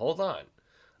 Romeo. Hold on.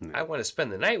 I want to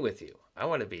spend the night with you. I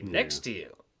want to be next to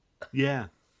you. Yeah.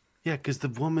 Yeah, because the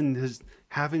woman is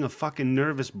having a fucking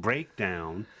nervous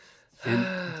breakdown.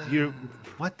 And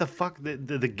what the fuck? The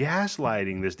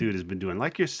gaslighting this dude has been doing.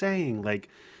 Like you're saying, like,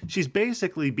 she's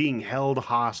basically being held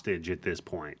hostage at this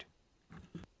point.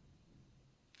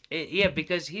 Yeah,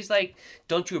 because he's like,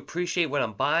 don't you appreciate what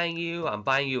I'm buying you? I'm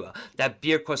buying you, that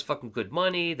beer costs fucking good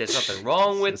money. There's nothing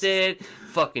wrong with it.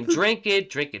 Fucking drink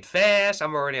it fast.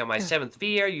 I'm already on my 7th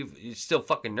beer. You're still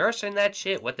fucking nursing that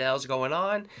shit. What the hell's going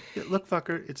on? Yeah, look,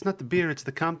 fucker, it's not the beer, it's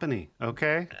the company,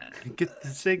 okay? Get the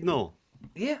signal.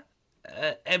 Yeah.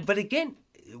 But again,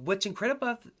 what's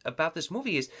incredible about this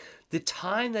movie is the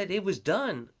time that it was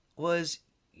done was,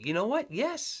 you know what?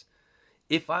 Yes.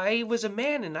 If I was a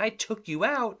man and I took you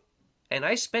out and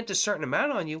I spent a certain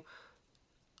amount on you,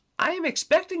 I am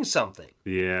expecting something.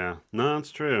 Yeah, no,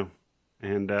 it's true.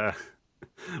 And,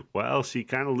 well, she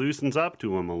kind of loosens up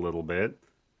to him a little bit.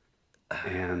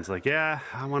 And it's like, yeah,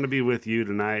 I want to be with you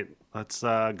tonight. Let's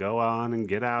go on and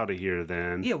get out of here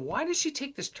then. Yeah, why does she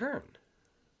take this turn?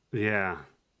 Yeah.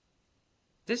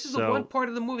 This is the one part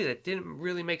of the movie that didn't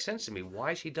really make sense to me,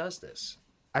 why she does this.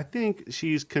 I think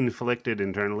she's conflicted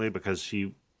internally because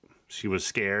she was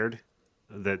scared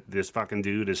that this fucking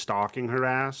dude is stalking her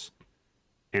ass.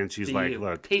 And she's like,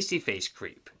 look. Pasty face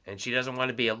creep. And she doesn't want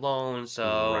to be alone,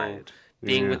 so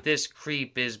being with this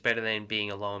creep is better than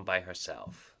being alone by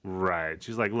herself. Right.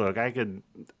 She's like, look, I could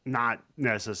not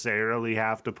necessarily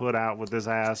have to put out with this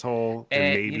asshole. And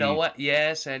maybe... you know what?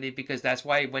 Yes, Eddie, because that's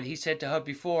why when he said to her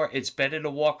before, it's better to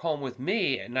walk home with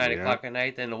me at 9 o'clock at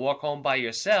night than to walk home by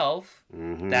yourself.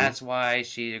 Mm-hmm. That's why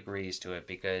she agrees to it,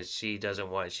 because she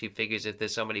doesn't want, she figures if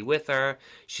there's somebody with her,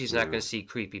 she's not going to see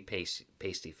creepy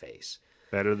pasty face.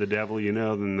 Better the devil you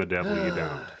know than the devil you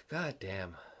don't. God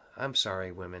damn. I'm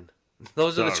sorry, women.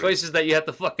 Those are the choices that you have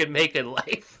to fucking make in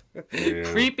life. Yeah.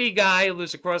 Creepy guy who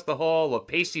lives across the hall, or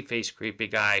pasty face creepy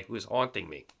guy who's haunting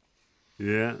me.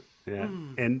 Yeah.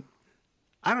 And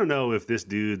I don't know if this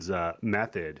dude's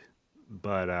method,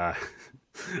 but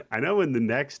I know in the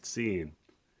next scene,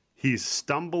 he's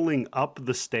stumbling up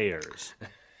the stairs.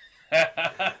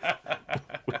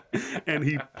 And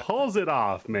he pulls it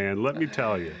off, man, let me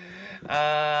tell you.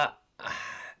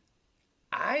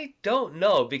 I don't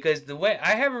know, because the way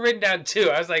I have it written down too,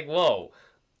 I was like, whoa,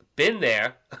 been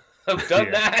there. I've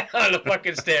done that on a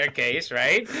fucking staircase,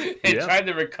 right? And tried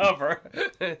to recover.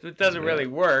 It doesn't really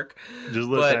work. Just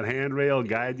let that handrail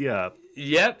guide you up.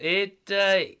 Yep,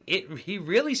 he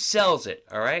really sells it,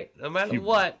 all right? No matter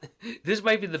what, this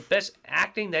might be the best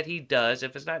acting that he does.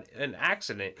 If it's not an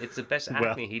accident, it's the best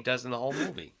acting he does in the whole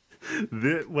movie.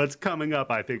 What's coming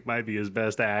up, I think, might be his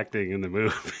best acting in the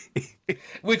movie.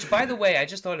 Which, by the way, I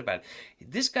just thought about it.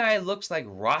 This guy looks like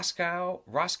Roscoe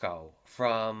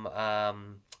from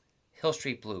Hill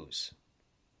Street Blues.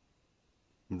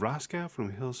 Roscoe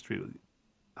from Hill Street.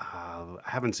 I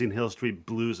haven't seen Hill Street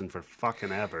Blues in for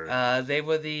fucking ever. They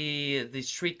were the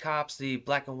street cops, the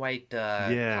black and white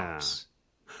cops.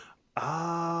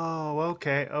 Oh,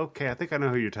 okay. I think I know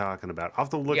who you're talking about. I'll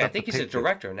have to look up the picture. I think he's a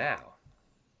director now.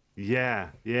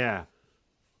 Yeah.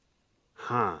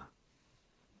 Huh.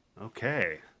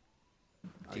 Okay.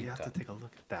 You have to take a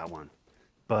look at that one.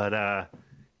 But,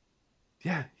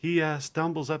 yeah, he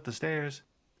stumbles up the stairs,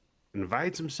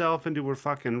 invites himself into her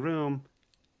fucking room,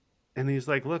 and he's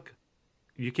like, look,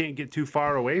 you can't get too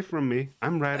far away from me.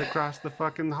 I'm right across the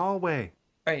fucking hallway.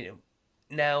 All right.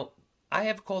 Now, I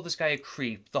have called this guy a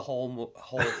creep the whole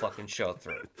fucking show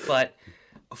through. But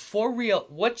for real,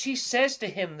 what she says to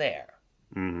him there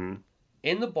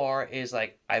in the bar is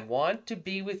like, I want to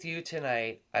be with you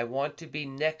tonight. I want to be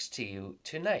next to you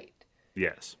tonight.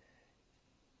 Yes.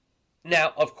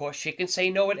 Now, of course, she can say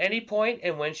no at any point,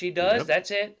 and when she does,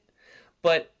 that's it.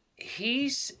 But she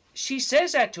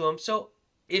says that to him, so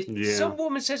if some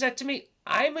woman says that to me,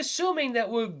 I'm assuming that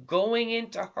we're going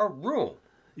into her room.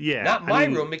 Yeah. Not my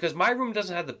room, because my room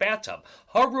doesn't have the bathtub.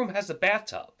 Her room has the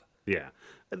bathtub. Yeah.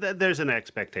 There's an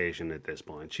expectation at this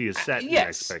point. She is set an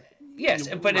Yes. Yes,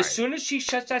 but as Right. soon as she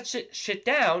shuts that shit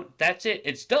down, that's it.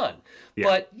 It's done. Yeah.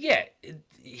 But yeah,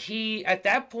 he at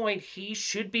that point he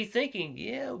should be thinking,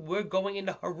 yeah, we're going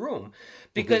into her room,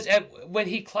 because when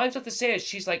he climbs up the stairs,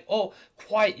 she's like, "Oh,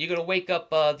 quiet! You're gonna wake up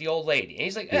the old lady." And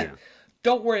he's like, Yeah.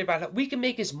 "Don't worry about it. We can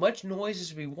make as much noise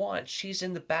as we want. She's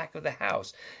in the back of the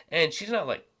house," and she's not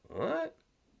like, "What?"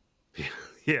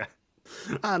 Yeah.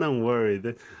 I don't worry.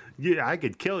 Yeah, I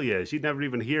could kill you. She'd never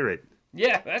even hear it.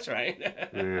 Yeah, that's right.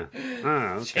 Yeah.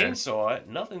 Oh, okay. Chainsaw.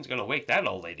 Nothing's gonna wake that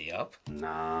old lady up.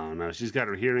 No. She's got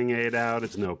her hearing aid out.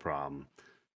 It's no problem.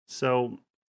 So,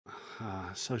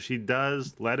 so she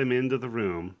does let him into the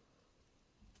room,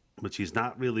 but she's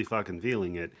not really fucking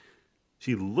feeling it.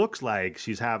 She looks like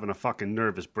she's having a fucking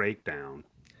nervous breakdown.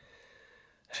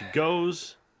 She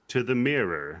goes to the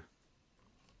mirror.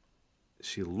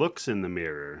 She looks in the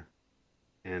mirror,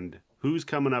 and who's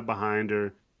coming up behind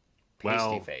her?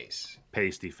 Pasty face.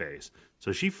 Pasty face.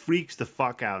 So she freaks the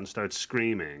fuck out and starts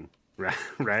screaming,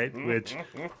 right? Which,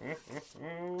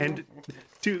 and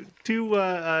to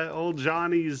old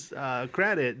Johnny's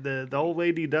credit, the old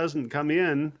lady doesn't come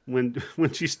in when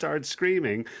she starts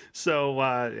screaming. So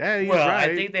hey, Well, right.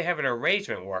 I think they have an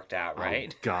arrangement worked out,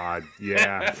 right? Oh, God,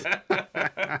 yeah.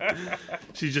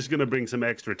 She's just gonna bring some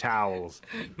extra towels.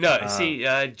 No, see,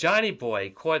 Johnny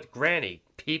Boy caught Granny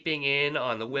peeping in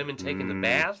on the women taking the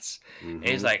baths, and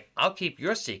he's like, "I'll keep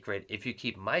your secret if you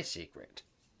keep my secret."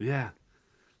 Yeah.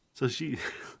 So she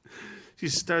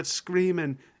starts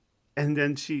screaming, and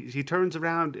then she turns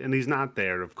around, and he's not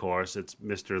there. Of course, it's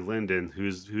Mr. Linden,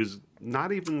 who's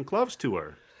not even close to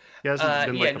her. He hasn't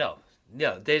been Yeah, like no.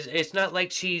 It's not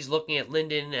like she's looking at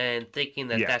Lyndon and thinking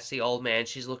that Yeah. that's the old man.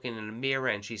 She's looking in the mirror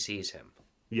and she sees him.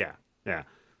 Yeah.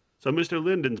 So Mr.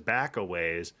 Linden's back a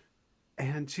ways,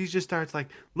 and she just starts like,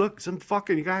 "Look, some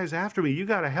fucking guy's after me. You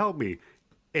gotta help me."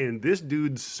 And this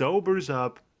dude sobers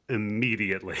up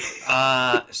immediately.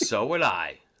 So would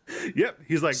I. Yep.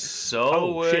 He's like, So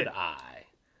 "Oh, would shit.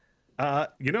 I.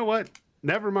 You know what?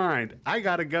 Never mind. I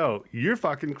gotta go. You're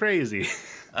fucking crazy."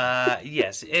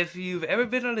 Yes, if you've ever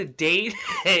been on a date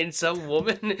and some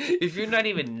woman, if you're not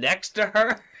even next to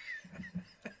her,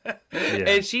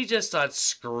 and she just starts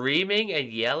screaming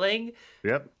and yelling,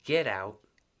 Yep. get out.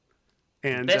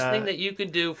 And Best thing that you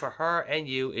can do for her and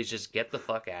you is just get the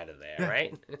fuck out of there,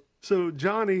 right? so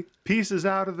Johnny pieces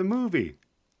out of the movie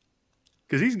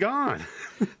because he's gone.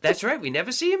 That's right. We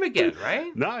never see him again,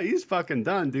 right? No, he's fucking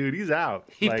done, dude. He's out.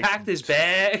 He Like, packed his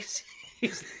bags.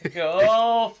 He's like,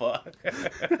 oh, fuck.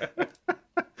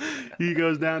 he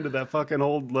goes down to that fucking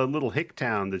old little hick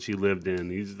town that she lived in.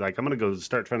 He's like, "I'm gonna go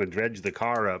start trying to dredge the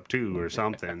car up too, or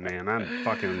something, man. I'm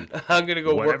fucking I'm going to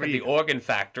go work whatever at the organ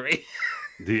factory.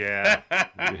 yeah."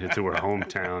 To her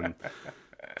hometown.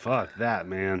 Fuck that,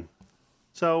 man.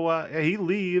 So he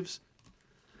leaves,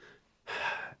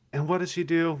 and what does she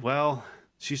do? Well,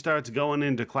 she starts going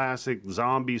into classic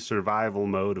zombie survival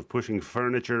mode of pushing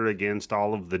furniture against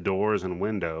all of the doors and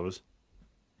windows.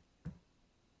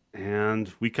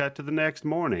 And we cut to the next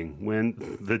morning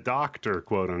when the doctor,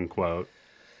 quote unquote,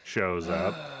 shows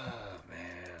up. Oh,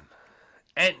 man.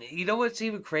 And you know what's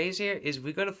even crazier is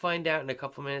we're going to find out in a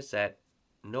couple minutes that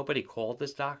nobody called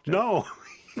this doctor. No,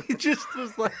 he just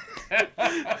was like,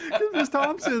 Miss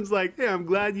Thompson's like, "Hey, I'm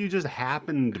glad you just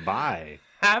happened by."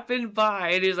 Happened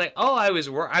by, and he's like, "Oh, I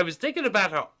was thinking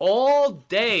about her all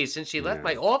day since she left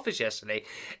my office yesterday,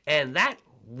 and that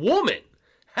woman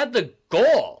had the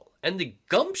gall and the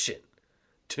gumption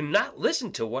to not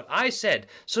listen to what I said,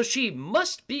 so she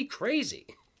must be crazy."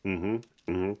 And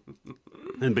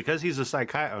because he's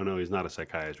a oh no, he's not a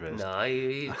psychiatrist. No,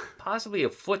 he's possibly a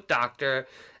foot doctor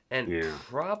and Yeah.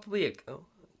 probably a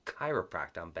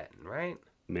chiropractor, I'm betting, right?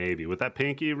 Maybe with that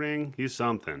pinky ring, he's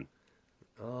something.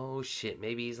 Oh, shit.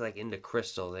 Maybe he's, like, into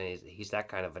crystals, and he's that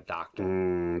kind of a doctor.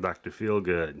 Dr.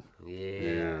 Feelgood.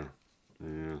 Yeah.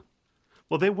 Yeah.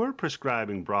 Well, they were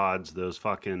prescribing broads those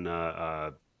fucking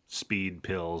speed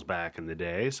pills back in the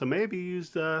day, so maybe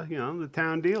he's the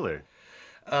town dealer.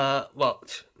 Well,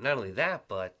 not only that,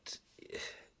 but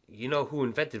you know who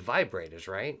invented vibrators,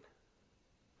 right?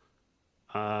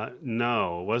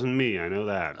 No, it wasn't me. I know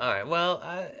that. All right, well,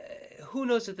 who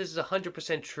knows if this is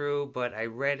 100% true, but I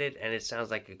read it, and it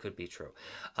sounds like it could be true.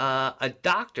 A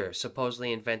doctor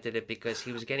supposedly invented it because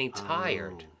he was getting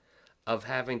tired of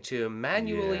having to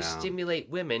manually stimulate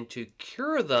women to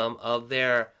cure them of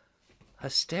their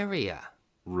hysteria.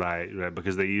 Right,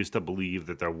 because they used to believe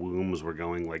that their wombs were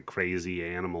going like crazy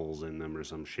animals in them or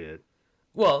some shit.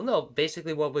 Well, no,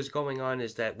 basically what was going on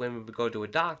is that women would go to a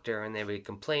doctor and they would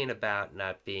complain about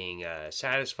not being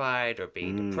satisfied or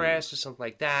being Mm. depressed or something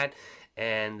like that.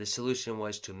 And the solution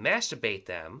was to masturbate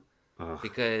them Ugh,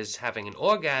 because having an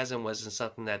orgasm wasn't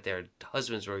something that their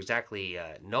husbands were exactly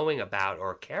knowing about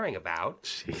or caring about.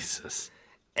 Jesus.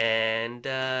 And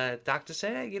doctor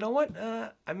said, hey, you know what?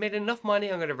 I made enough money.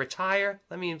 I'm going to retire.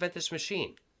 Let me invent this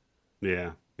machine.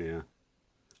 Yeah, yeah.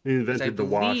 He Because I invented the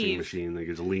washing believe machine. They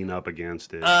could just lean up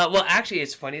against it. well, actually,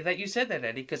 it's funny that you said that,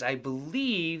 Eddie, because I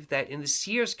believe that in the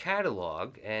Sears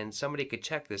catalog, and somebody could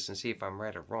check this and see if I'm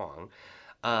right or wrong,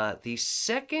 the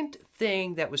second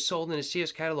thing that was sold in the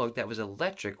Sears catalog that was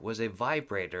electric was a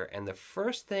vibrator, and the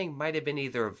first thing might have been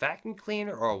either a vacuum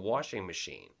cleaner or a washing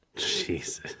machine.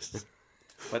 Jesus.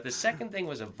 But the second thing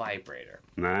was a vibrator.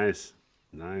 Nice.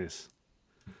 Nice.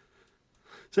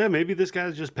 So yeah, maybe this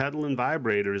guy's just peddling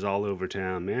vibrators all over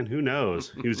town, man. Who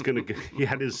knows? He was gonna. He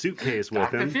had his suitcase with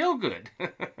Dr. him. Feelgood.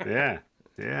 Yeah,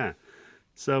 yeah.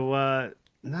 So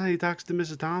now he talks to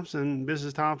Mrs. Thompson.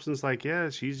 Mrs. Thompson's like, yeah,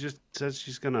 she just says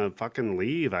she's gonna fucking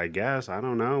leave. I guess I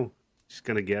don't know. She's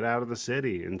gonna get out of the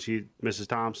city, and Mrs.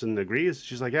 Thompson agrees.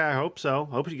 She's like, yeah, I hope so.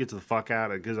 Hope she gets the fuck out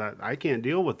of because I can't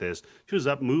deal with this. She was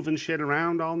up moving shit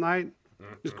around all night.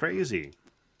 It was crazy.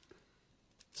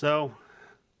 So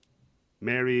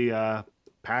Mary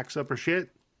packs up her shit.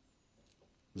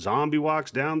 Zombie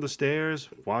walks down the stairs,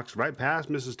 walks right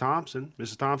past Mrs. Thompson.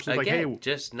 Mrs. Thompson's like, Again, hey,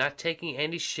 just not taking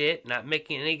any shit, not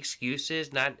making any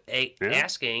excuses, not yeah.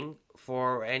 asking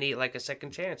for any like a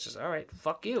second chance. Just all right,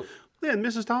 fuck you. Yeah, and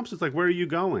Mrs. Thompson's like, where are you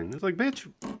going? It's like,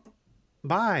 bitch,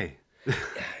 bye.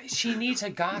 She needs a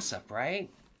gossip, right?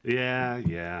 Yeah,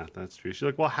 yeah, that's true. She's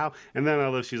like, well, how? And then I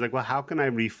love, she's like, well, how can I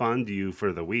refund you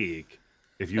for the week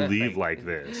if you leave like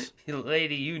this?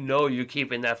 Lady, you know you're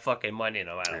keeping that fucking money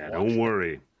no matter Yeah, what. don't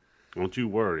worry. Don't you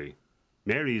worry.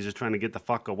 Mary's just trying to get the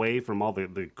fuck away from all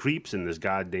the creeps in this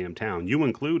goddamn town, you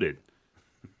included.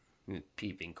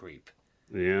 Peeping creep.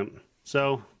 Yeah.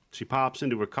 So she pops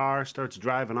into her car, starts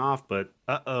driving off, but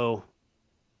uh-oh,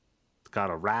 it's got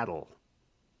a rattle.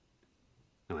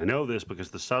 And I know this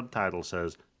because the subtitle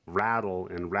says rattle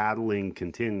and rattling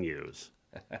continues.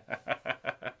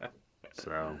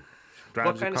 So What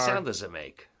drives the kind of car. sound does it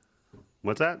make?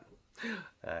 What's that?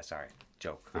 Sorry,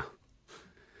 joke.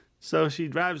 So she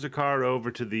drives the car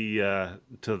over to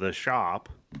the shop.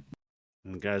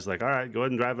 And the guy's like, all right, go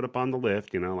ahead and drive it up on the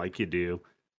lift, like you do.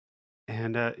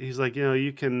 And he's like,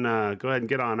 you can go ahead and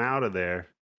get on out of there.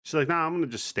 She's like, no, I'm going to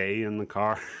just stay in the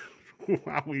car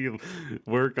while we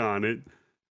work on it.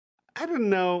 I don't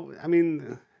know. I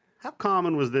mean, how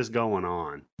common was this going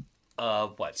on?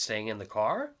 What, staying in the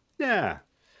car? Yeah.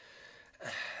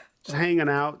 Just hanging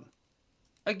out.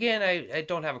 Again, I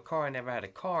don't have a car. I never had a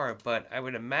car, but I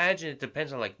would imagine it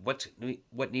depends on like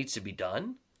what needs to be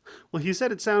done. Well, he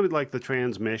said it sounded like the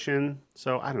transmission.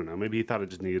 So I don't know. Maybe he thought it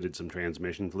just needed some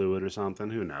transmission fluid or something.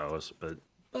 Who knows? But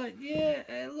But yeah,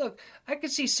 look, I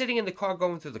could see sitting in the car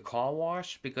going through the car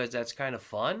wash because that's kind of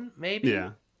fun, maybe.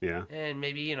 yeah, yeah, And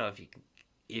maybe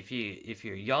if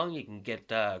you're young, you can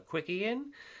get quickie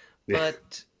in. yeah,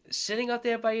 But sitting out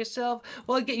there by yourself,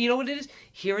 well, again, you know what it is?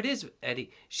 Here it is,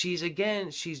 Eddie. She's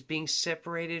being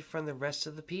separated from the rest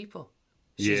of the people.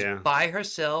 She's yeah, by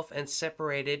herself and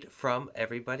separated from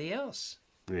everybody else.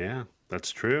 yeah. That's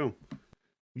true.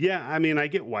 Yeah, I mean, I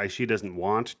get why she doesn't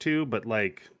want to, but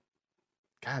like,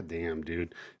 goddamn,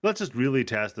 dude. Let's just really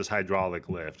test this hydraulic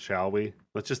lift, shall we?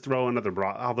 Let's just throw another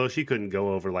bra. Although she couldn't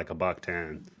go over like a buck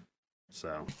 10.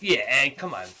 So Yeah, and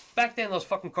come on. Back then, those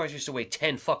fucking cars used to weigh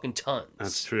 10 fucking that's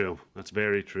tons. true. That's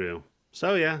very true.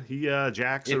 So yeah, he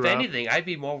jacks If her up. anything, I'd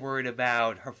be more worried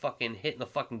about her fucking hitting the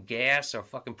fucking gas or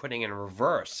fucking putting in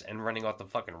reverse and running off the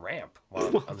fucking ramp while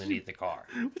I'm underneath the car.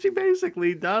 Which he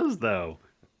basically does, though.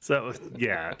 So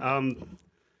yeah,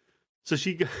 so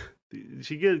she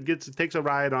takes a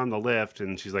ride on the lift,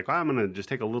 and she's like, "I'm gonna just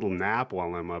take a little nap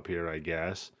while I'm up here, I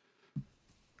guess."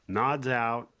 Nods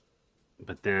out,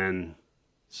 but then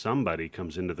somebody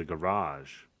comes into the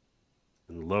garage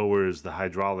and lowers the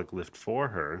hydraulic lift for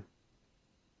her.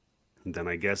 And then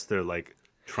I guess they're like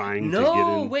trying to get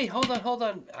No, in. wait, hold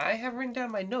on. I have written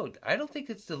down my note. I don't think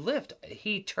it's the lift.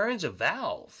 He turns a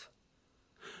valve.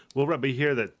 Well, right, but you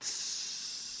hear that,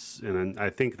 tss, and then I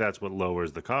think that's what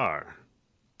lowers the car.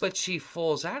 But she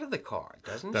falls out of the car,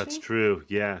 doesn't That's she? true.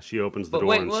 Yeah, she opens the But door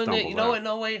wait, and well, no, you stumbles know out. what?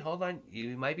 No, wait, hold on.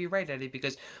 You might be right, Eddie,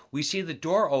 because we see the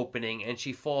door opening and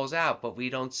she falls out, but we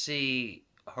don't see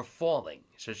her falling.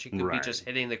 So she could be Right. just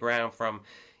hitting the ground from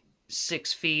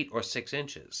 6 feet or 6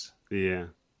 inches. Yeah,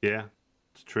 yeah,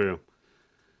 it's true.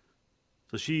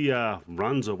 So she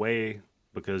runs away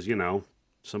because,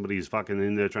 somebody's fucking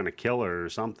in there trying to kill her or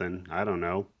something. I don't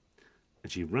know.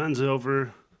 And she runs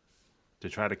over to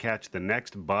try to catch the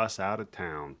next bus out of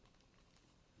town.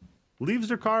 Leaves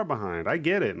her car behind. I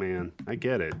get it, man. I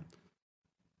get it.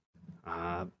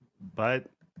 But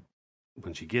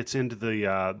when she gets into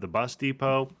the bus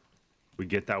depot, we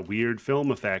get that weird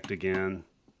film effect again.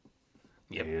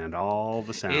 Yep. And all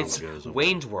the sound It's goes away.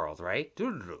 Wayne's World, right?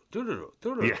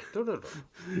 Yeah.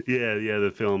 Yeah,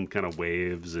 the film kind of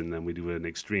waves, and then we do an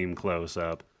extreme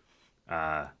close-up.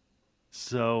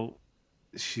 So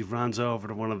she runs over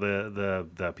to one of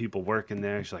the people working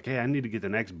there. She's like, hey, I need to get the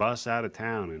next bus out of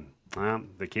town. And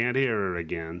they can't hear her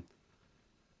again.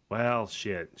 Well,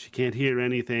 shit. She can't hear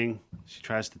anything. She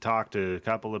tries to talk to a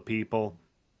couple of people.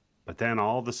 But then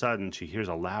all of a sudden, she hears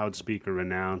a loudspeaker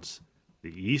announce, the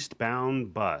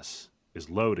eastbound bus is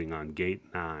loading on gate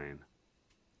 9.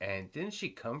 And didn't she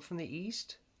come from the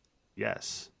east?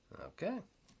 Yes. Okay.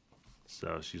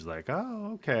 So she's like,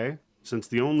 oh, okay. Since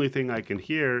the only thing I can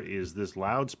hear is this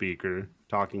loudspeaker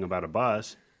talking about a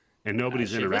bus, and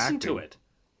nobody's interacting. Listen to it.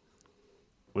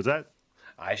 What's that?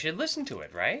 I should listen to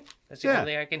it, right? That's the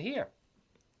only thing I can hear.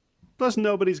 Plus,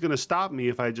 nobody's going to stop me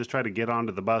if I just try to get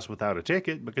onto the bus without a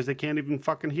ticket because they can't even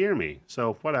fucking hear me.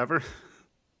 So, whatever.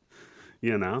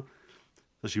 You know?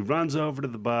 So she runs over to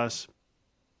the bus,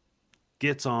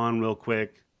 gets on real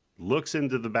quick, looks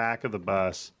into the back of the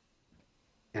bus,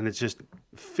 and it's just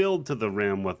filled to the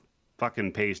rim with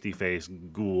fucking pasty-faced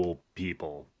ghoul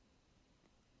people.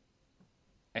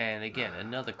 And again,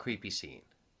 another creepy scene.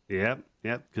 Yep,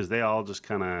 because they all just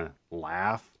kind of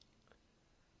laugh.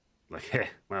 Like, hey,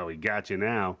 well, we got you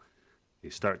now. He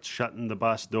starts shutting the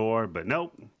bus door, but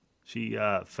nope. She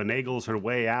finagles her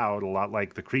way out, a lot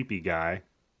like the creepy guy,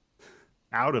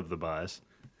 out of the bus,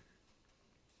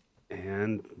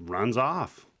 and runs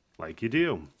off, like you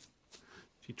do.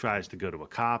 She tries to go to a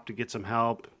cop to get some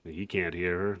help. He can't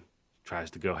hear her.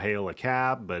 Tries to go hail a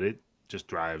cab, but it just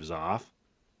drives off.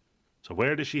 So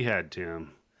where does she head,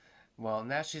 Tim? Well,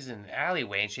 now she's in an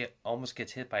alleyway and she almost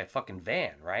gets hit by a fucking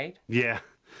van, right? Yeah,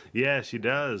 she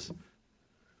does.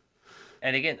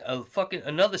 And again,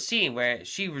 another scene where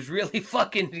she was really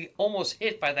fucking almost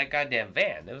hit by that goddamn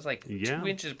van. There was like 2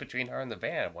 inches between her and the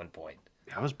van at one point.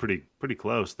 That was pretty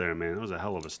close there, man. That was a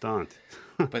hell of a stunt.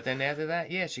 But then after that,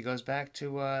 yeah, she goes back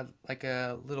to like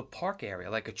a little park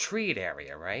area, like a treed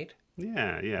area, right?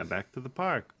 Yeah, back to the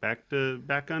park, back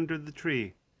under the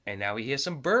tree. And now we hear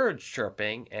some birds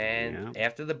chirping, and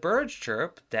after the birds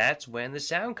chirp, that's when the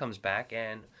sound comes back.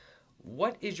 And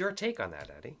what is your take on that,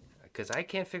 Eddie? Because I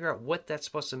can't figure out what that's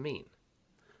supposed to mean.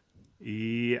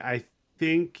 Yeah, I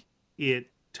think it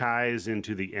ties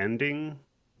into the ending.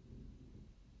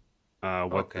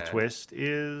 What the twist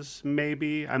is,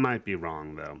 maybe. I might be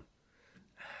wrong, though.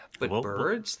 But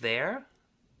birds there?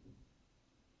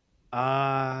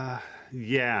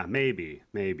 Yeah, maybe.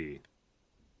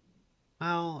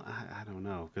 Well, I don't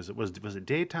know, because was it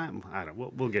daytime? I don't.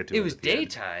 We'll get to it. It was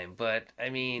daytime, but I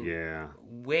mean,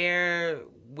 where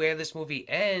this movie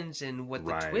ends and what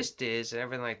the twist is and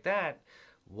everything like that.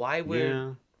 Why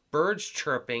would birds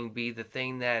chirping be the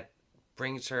thing that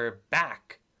brings her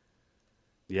back?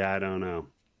 Yeah, I don't know.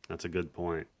 That's a good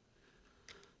point.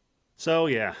 So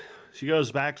yeah, she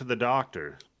goes back to the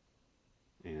doctor.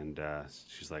 And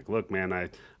she's like, look, man, I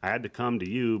had to come to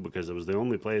you because it was the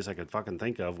only place I could fucking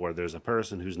think of where there's a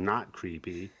person who's not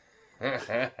creepy.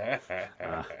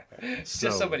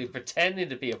 Just somebody pretending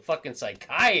to be a fucking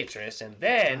psychiatrist, and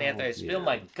then after I spill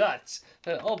my guts,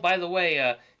 oh, by the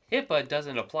way, HIPAA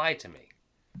doesn't apply to me.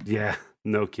 Yeah,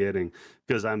 no kidding.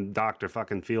 Because I'm Dr.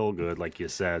 fucking Feelgood, like you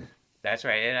said. That's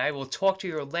right, and I will talk to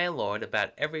your landlord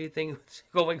about everything that's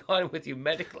going on with you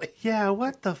medically. Yeah,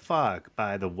 what the fuck,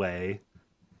 by the way?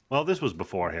 Well, this was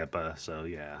before HIPAA, so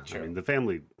yeah. Sure. I mean, the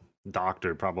family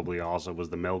doctor probably also was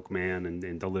the milkman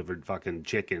and delivered fucking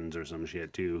chickens or some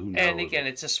shit, too. Who knows? And again,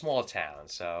 it's a small town,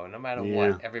 so no matter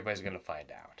what, everybody's going to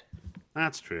find out.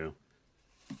 That's true.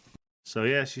 So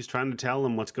yeah, she's trying to tell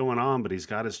him what's going on, but he's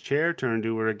got his chair turned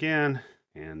to her again.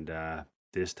 And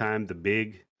this time, the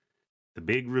big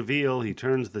reveal, he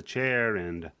turns the chair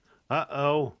and,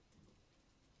 uh-oh,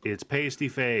 it's Pasty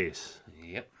Face.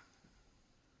 Yep.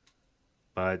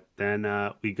 But then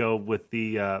we go with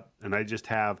the, and I just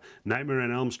have Nightmare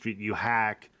on Elm Street, you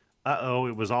hack. Uh-oh,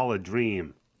 it was all a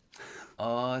dream.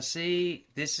 See,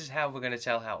 this is how we're going to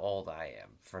tell how old I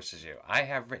am versus you. I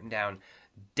have written down,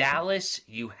 Dallas,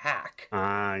 you hack.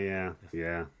 Ah, yeah.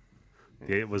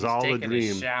 It was He's all a taking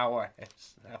dream. A shower.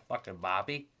 It's not fucking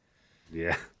Bobby.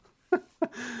 Yeah.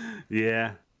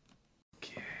 Yeah.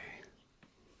 Okay.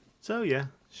 So, yeah,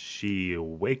 she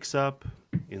wakes up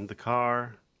in the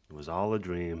car. It was all a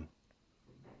dream.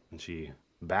 And she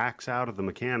backs out of the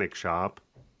mechanic shop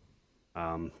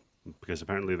because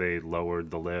apparently they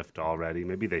lowered the lift already.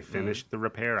 Maybe they finished the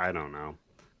repair. I don't know.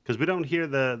 Because we don't hear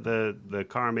the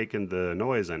car making the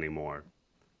noise anymore.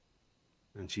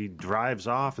 And she drives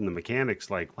off, and the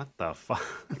mechanic's like, what the fuck?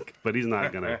 But he's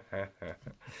not going to.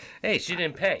 Hey, she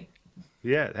didn't pay.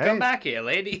 Yeah, hey. Come back here,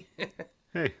 lady.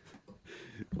 Hey.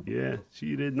 Yeah,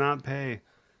 she did not pay.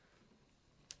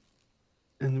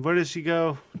 And where does she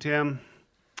go, Tim?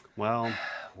 Well,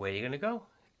 Where are you going to go?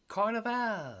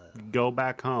 Carnival. go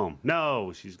back home.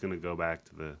 No, she's going to go back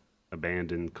to the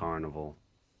abandoned carnival.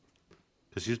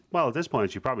 Because she's, well, at this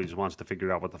point, she probably just wants to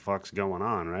figure out what the fuck's going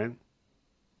on, right?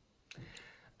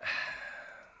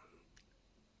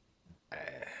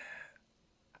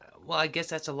 Well, I guess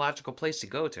that's a logical place to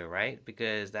go to, right?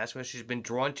 Because that's where she's been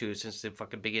drawn to since the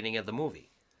fucking beginning of the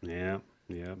movie. Yeah,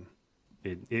 yeah.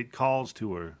 It calls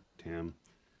to her, Tim.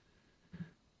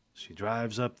 She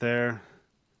drives up there.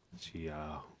 She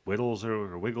wiggles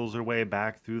her way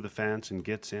back through the fence and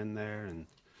gets in there. And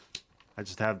I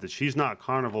just have that she's not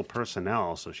carnival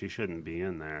personnel, so she shouldn't be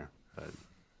in there. But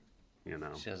you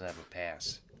know, She doesn't have a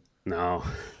pass. no,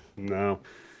 no.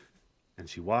 And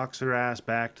she walks her ass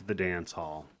back to the dance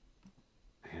hall.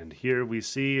 And here we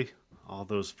see all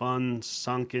those fun,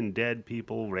 sunken, dead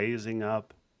people raising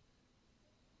up.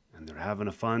 And they're having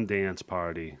a fun dance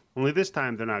party. Only this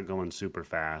time they're not going super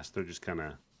fast. They're just kind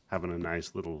of having a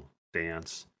nice little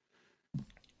dance.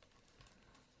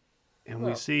 And we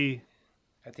Well, see,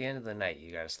 At the end of the night,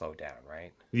 you got to slow down,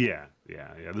 right? yeah.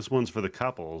 This one's for the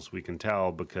couples. We can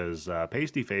tell because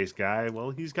Pasty Face guy,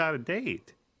 well, he's got a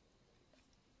date.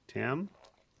 Tim?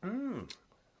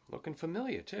 Looking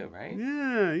familiar, too, right?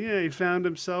 Yeah, he found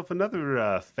himself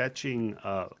another fetching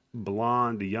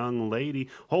blonde young lady.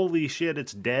 Holy shit,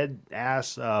 it's dead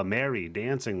ass Mary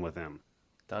dancing with him.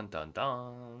 Dun, dun,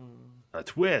 dun. A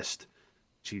twist.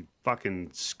 She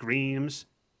fucking screams.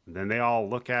 And then they all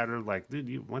look at her like,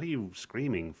 dude, what are you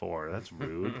screaming for? That's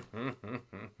rude.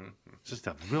 It's just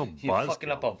a real You're buzz. fucking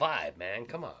up a vibe, man.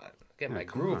 Come on. Get my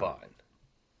come groove on. on.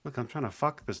 Look, I'm trying to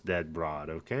fuck this dead broad,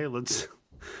 okay? Let's...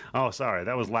 Oh, sorry,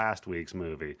 that was last week's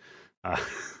movie.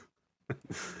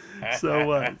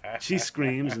 So she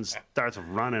screams and starts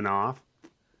running off.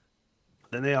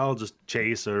 Then they all just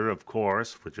chase her, of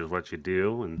course, which is what you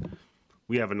do. And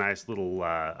we have a nice little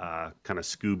kind of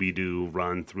Scooby-Doo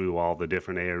run through all the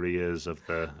different areas of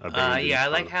the abandoned Yeah, I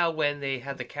like carnival. how when they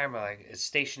have the camera like it's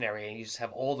stationary and you just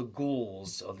have all the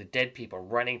ghouls or the dead people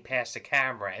running past the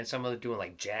camera and some of them doing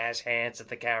like jazz hands at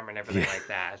the camera and everything like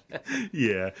that.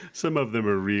 Yeah, some of them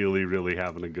are really, really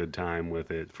having a good time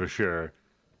with it, for sure.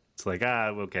 It's like,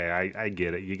 okay, I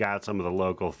get it. You got some of the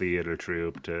local theater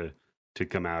troupe to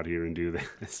come out here and do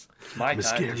this. My I'm a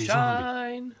time to scary zombie.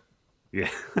 shine. Yeah.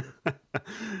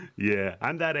 Yeah,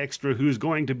 I'm that extra who's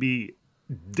going to be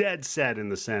dead set in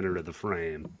the center of the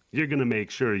frame. You're going to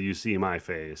make sure you see my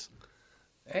face.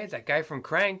 Hey, that guy from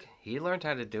Crank, he learned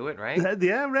how to do it, right?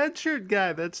 Yeah, red shirt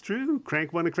guy, that's true.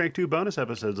 Crank 1 and Crank 2 bonus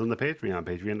episodes on the Patreon,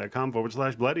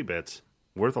 patreon.com/bloodybits.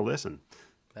 Worth a listen.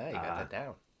 Yeah, you got that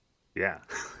down. Yeah.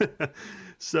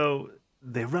 So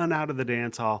they run out of the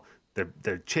dance hall.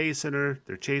 They're chasing her.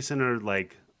 They're chasing her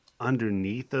like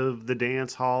underneath of the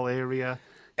dance hall area.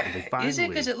 And they finally, Is it?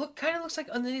 Because it kind of looks like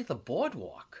underneath the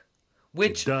boardwalk. it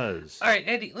Which, does. all right,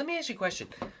 Eddie, let me ask you a question.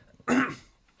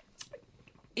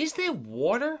 Is there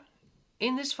water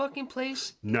in this fucking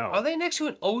place? No. Are they next to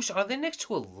an ocean? Are they next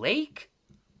to a lake?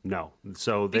 No.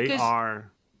 So they Because-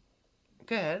 are,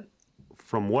 Go ahead.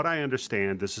 from what I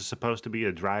understand, this is supposed to be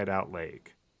a dried out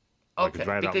lake. Like a Okay,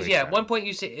 dried out because lake yeah, at bed. one point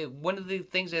you say one of the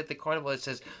things at the carnival it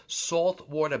says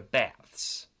saltwater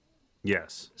baths.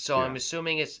 Yes. So Yeah. I'm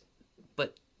assuming it's,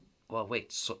 but well,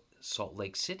 wait, Salt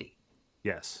Lake City.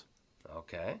 Yes.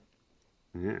 Okay.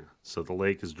 Yeah. So the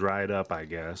lake is dried up, I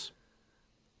guess.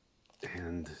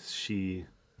 And she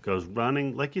goes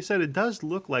running. Like you said, it does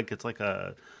look like it's like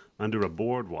under a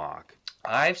boardwalk.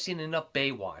 I've seen enough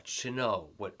Baywatch to know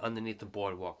what underneath the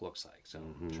boardwalk looks like. So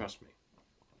trust me.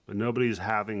 But nobody's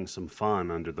having some fun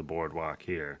under the boardwalk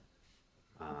here.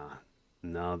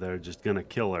 No, they're just going to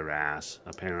kill her ass,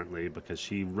 apparently, because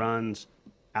she runs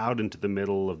out into the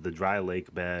middle of the dry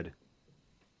lake bed.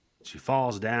 She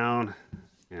falls down,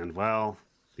 and, well,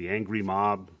 the angry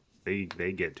mob, they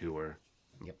get to her.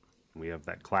 Yep. We have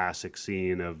that classic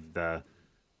scene of them,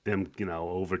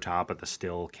 over top of the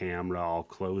still camera, all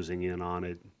closing in on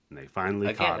it. And they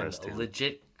finally caught Again, us, a Tim.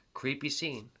 legit creepy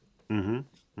scene.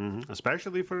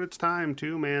 Especially for its time,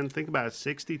 too, man. Think about it,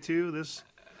 62, this...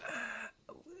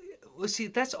 Well, see,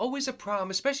 that's always a problem,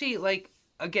 especially like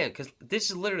again, because this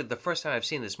is literally the first time I've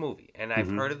seen this movie, and I've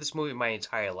Hmm. heard of this movie my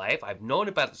entire life. I've known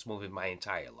about this movie my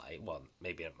entire life. Well,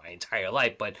 maybe not my entire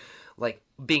life, but like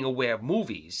being aware of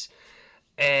movies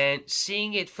and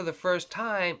seeing it for the first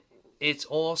time. It's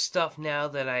all stuff now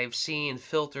that I've seen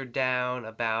filtered down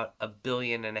about 1.5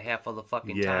 billion other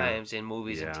fucking Yeah, times in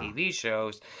movies and yeah. TV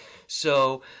shows.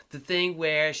 So the thing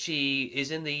where she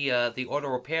is in the auto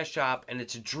repair shop and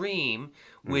it's a dream,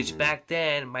 which Hmm. back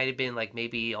then might have been like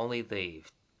maybe only the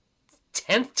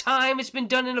 10th time it's been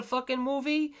done in a fucking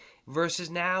movie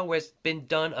versus now where it's been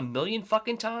done a million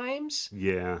fucking times.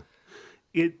 Yeah.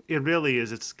 It really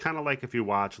is. It's kind of like if you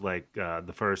watch like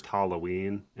the first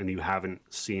Halloween and you haven't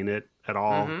seen it at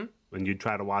all. Mm-hmm. When you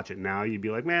try to watch it now, you'd be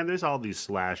like, man, there's all these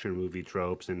slasher movie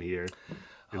tropes in here.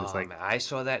 And it's Oh like, man, I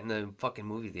saw that in the fucking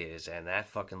movie theaters, and that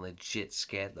fucking legit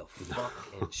scared the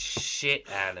fucking shit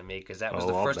out of me because that was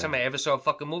the oh, I'll first time I bet. ever saw a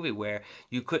fucking movie where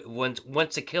you could once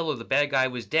the killer, the bad guy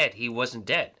was dead, he wasn't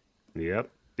dead. Yep,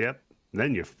 yep.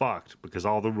 Then you're fucked because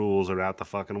all the rules are out the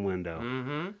fucking window.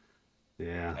 Mm-hmm.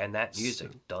 Yeah. And that So,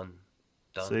 music, done,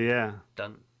 so done, yeah,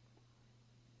 done.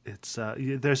 it's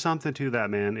there's something to that,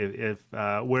 man. If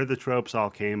where the tropes all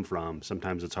came from,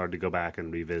 sometimes it's hard to go back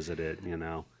and revisit it. You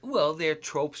know. Well, they're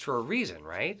tropes for a reason,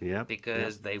 right? Yep, yep.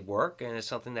 Because they work and it's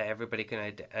something that everybody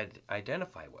can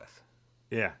identify with.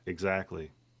 Yeah,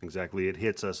 exactly. Exactly. It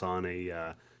hits us on a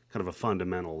kind of a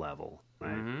fundamental level,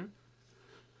 right? Mm-hmm.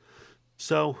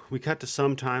 So we cut to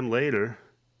some time later,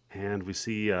 and we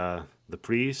see the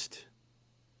priest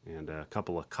and a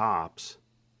couple of cops.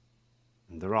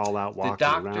 And they're all out The walking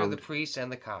doctor, the around. priest,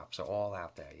 and the cops are all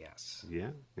out there. Yes. Yeah,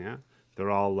 yeah. They're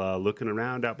all looking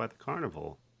around out by the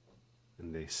carnival,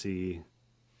 and they see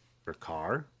her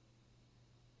car.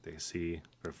 They see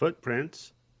her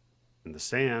footprints in the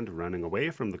sand running away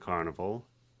from the carnival.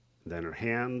 And then her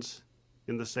hands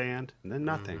in the sand, and then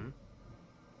nothing. Mm-hmm.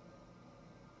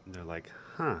 And they're like,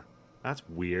 huh, that's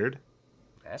weird.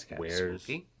 That's kind of Where's,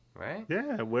 spooky, right?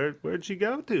 yeah, where'd she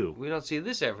go to? We don't see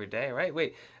this every day, right?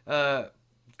 Wait,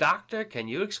 doctor, can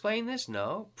you explain this?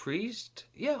 No. Priest?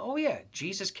 Yeah, oh yeah.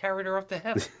 Jesus carried her up to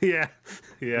heaven. Yeah,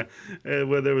 yeah.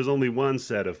 Well, there was only one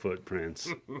set of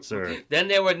footprints, sir. Then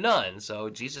there were none, so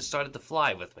Jesus started to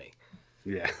fly with me.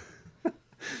 Yeah.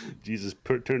 Jesus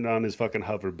turned on his fucking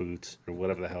hover boots, or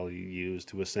whatever the hell he used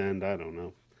to ascend. I don't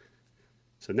know.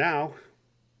 So now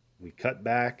we cut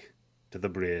back to the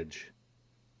bridge.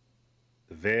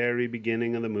 The very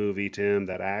beginning of the movie, Tim,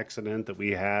 that accident that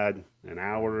we had an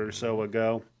hour or so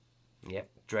ago. Yep,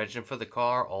 dredging for the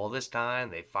car all this time.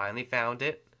 They finally found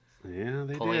it, Yeah,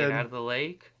 they pulling it out did. of the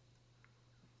lake.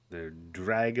 They're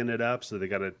dragging it up, so they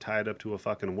got it tied up to a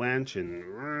fucking winch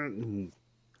and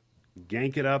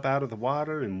yank it up out of the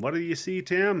water. And what do you see,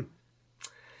 Tim?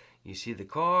 You see the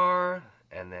car,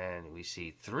 and then we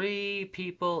see 3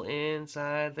 people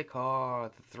inside the car.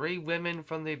 The 3 women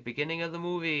from the beginning of the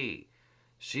movie.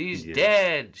 She's Yes.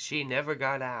 dead. She never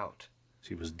got out.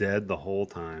 She was dead the whole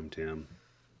time, Tim.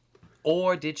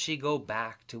 Or did she go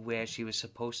back to where she was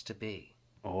supposed to be?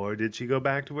 Or did she go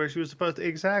back to where she was supposed to?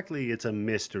 Exactly. It's a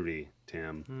mystery,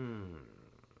 Tim.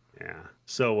 Yeah.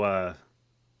 So,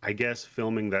 I guess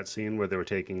filming that scene where they were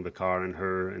taking the car and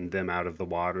her and them out of the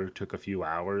water took a few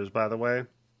hours, by the way.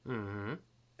 Mm-hmm.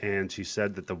 And she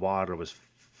said that the water was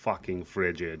fucking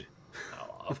frigid.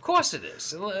 Oh, of course it is.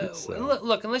 So,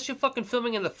 Look, unless you're fucking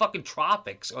filming in the fucking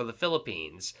tropics or the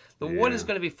Philippines, the water's yeah.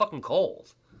 going to be fucking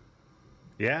cold.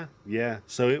 Yeah, yeah.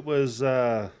 So it was,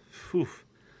 whew,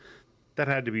 that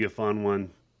had to be a fun one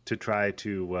to try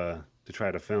to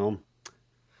film.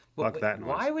 Fuck Wait, that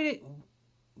noise.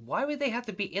 why would they have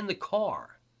to be in the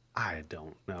car I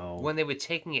don't know. when they were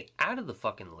taking it out of the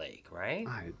fucking lake, right?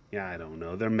 I don't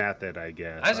know. Their method, I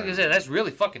guess. I was I gonna don't say know. that's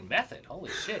really fucking method. Holy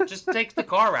shit! Just take the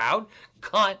car out,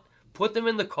 cut, put them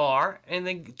in the car, and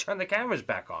then turn the cameras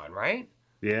back on, right?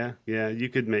 Yeah, yeah. You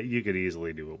could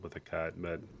easily do it with a cut,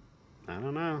 but I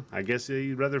don't know. I guess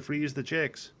you'd rather freeze the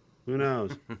chicks. Who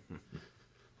knows?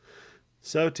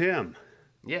 So Tim,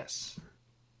 Yes.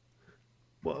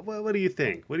 what do you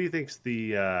think? What do you think's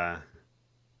the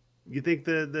you think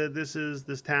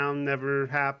this town never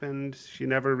happened? She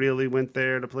never really went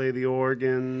there to play the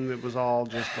organ. It was all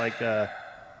just like a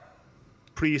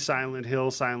pre-Silent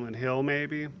Hill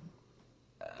maybe.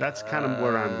 That's kind of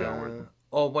where I'm going.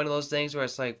 Or one of those things where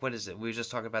it's like, what is it? We were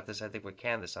just talking about this, I think, with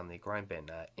Candace on the grind bin.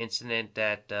 Incident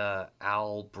at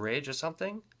Owl Bridge or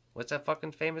something? What's that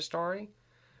fucking famous story?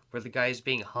 Where the guy's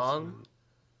being hung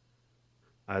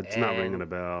It's not ringing and... a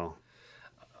bell.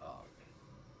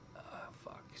 Oh,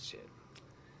 fuck, shit.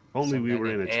 Only Some we guy were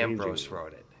in named a changing Ambrose room.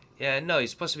 wrote it. Yeah, no, he's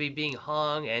supposed to be being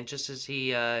hung, and just as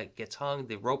he gets hung,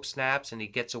 the rope snaps and he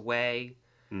gets away.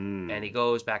 And he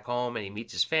goes back home and he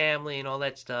meets his family and all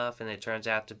that stuff, and it turns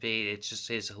out to be it's just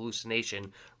his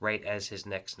hallucination right as his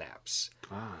neck snaps.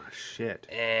 Ah, shit.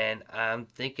 And I'm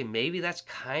thinking maybe that's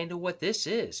kind of what this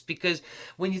is, because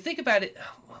when you think about it,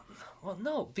 well,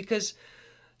 no, because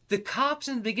the cops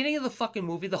in the beginning of the fucking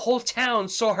movie, the whole town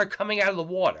saw her coming out of the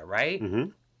water, right? Mm-hmm.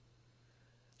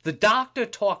 The doctor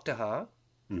talked to her.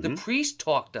 The Mm-hmm. priest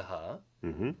talked to her.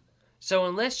 Mm-hmm. So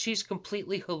unless she's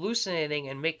completely hallucinating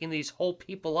and making these whole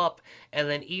people up, and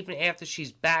then even after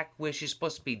she's back where she's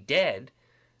supposed to be dead,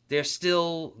 they're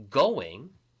still going,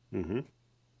 Mm-hmm.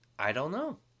 I don't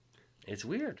know. It's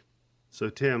weird. So,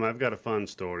 Tim, I've got a fun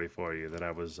story for you that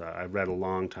I read a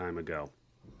long time ago.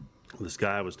 This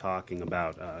guy was talking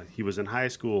about, he was in high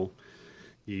school,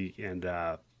 and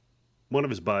one of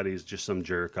his buddies, just some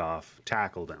jerk off,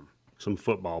 tackled him. Some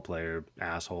football player,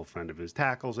 asshole friend of his,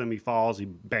 tackles him, he falls, he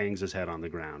bangs his head on the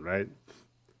ground, right?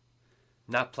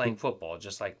 Not playing football,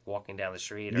 just like walking down the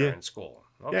street or Yeah. in school.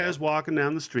 Okay. Yeah, he's walking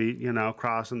down the street,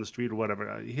 crossing the street or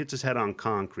whatever. He hits his head on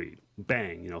concrete.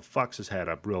 Bang, fucks his head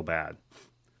up real bad.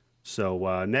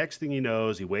 So next thing he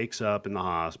knows, he wakes up in the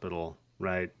hospital,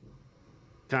 right?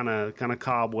 Kind of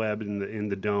cobwebbed in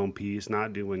the dome piece,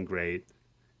 not doing great.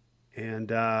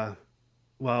 And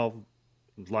well,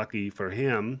 lucky for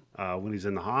him, when he's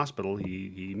in the hospital,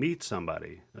 he meets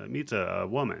somebody, meets a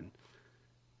woman.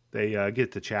 They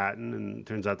get to chatting, and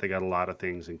turns out they got a lot of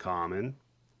things in common.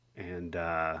 And,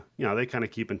 they kind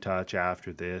of keep in touch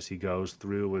after this. He goes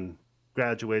through and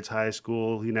graduates high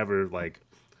school. He never,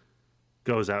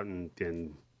 goes out and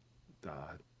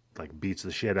beats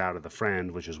the shit out of the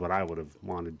friend, which is what I would have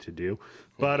wanted to do.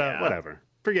 But whatever.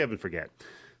 Forgive and forget.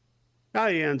 Now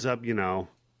he ends up,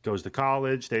 goes to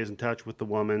college, stays in touch with the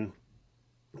woman,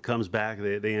 comes back.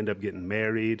 They end up getting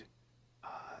married.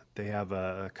 They have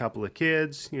a couple of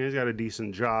kids. He's got a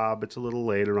decent job. It's a little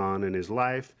later on in his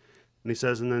life. And he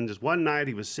says, and then just one night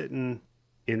he was sitting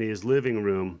in his living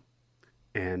room,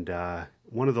 and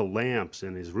one of the lamps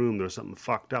in his room, there was something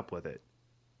fucked up with it.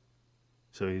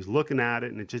 So he's looking at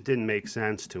it, and it just didn't make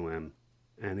sense to him.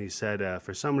 And he said,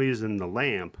 for some reason, the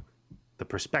lamp, the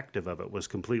perspective of it was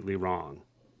completely wrong,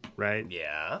 right?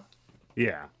 Yeah.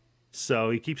 Yeah.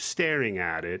 So he keeps staring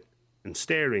at it, and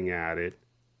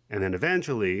then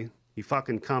eventually he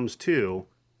fucking comes to,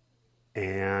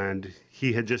 and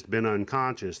he had just been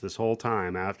unconscious this whole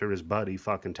time after his buddy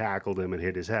fucking tackled him and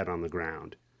hit his head on the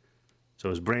ground. So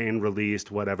his brain released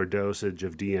whatever dosage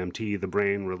of DMT the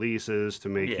brain releases to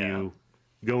make you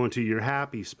go into your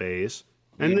happy space.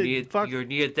 And your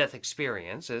near-death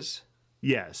experiences.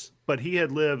 Yes, but he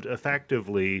had lived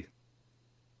effectively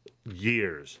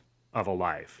years of a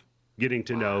life, getting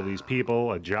to know these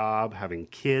people, a job, having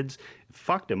kids. It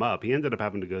fucked him up. He ended up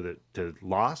having to go to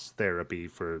loss therapy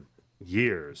for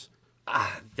years.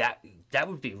 That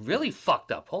would be really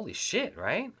fucked up. Holy shit,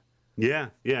 right? Yeah.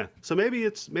 So maybe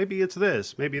it's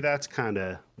this. Maybe that's kind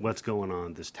of what's going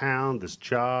on. This town, this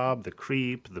job, the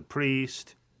creep, the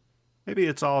priest. Maybe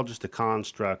it's all just a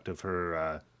construct of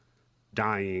her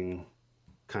dying,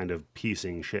 kind of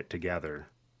piecing shit together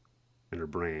in her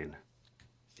brain.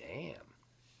 Damn.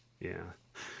 Yeah.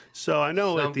 So I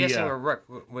know. So I'm guessing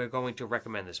we're going to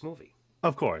recommend this movie.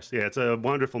 Of course, yeah, it's a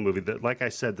wonderful movie. That, like I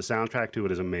said, the soundtrack to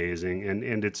it is amazing,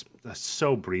 and it's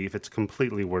so brief. It's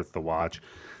completely worth the watch.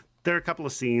 There are a couple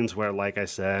of scenes where, like I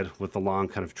said, with the long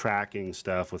kind of tracking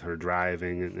stuff with her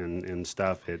driving and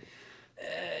stuff,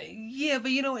 Yeah,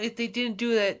 but if they didn't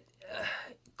do that,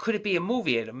 could it be a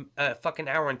movie at a fucking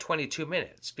hour and 22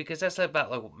 minutes? Because that's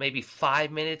about maybe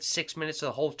 5 minutes, 6 minutes of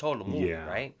the whole total movie,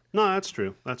 right? No, that's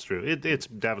true. It's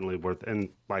definitely worth, and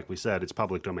like we said, it's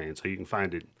public domain, so you can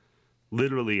find it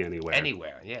literally anywhere.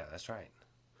 Anywhere, yeah, that's right.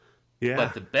 Yeah.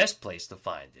 But the best place to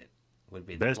find it would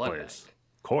be the best blood place. bank.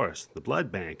 Of course, the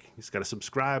Blood Bank. He's got to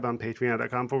subscribe on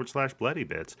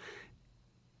patreon.com/bloodybits.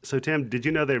 So, Tim, did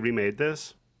you know they remade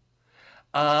this?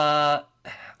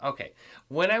 Okay.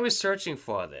 When I was searching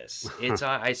for this,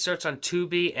 I searched on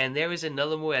Tubi, and there is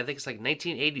another movie, I think it's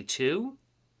 1982,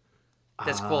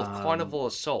 that's called Carnival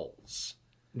of Souls.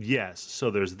 Yes.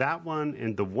 So there's that one,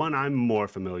 and the one I'm more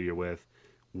familiar with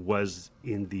was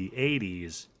in the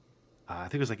 80s. I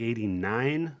think it was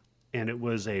 89, and it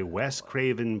was a Wes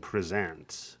Craven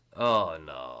Presents. Oh,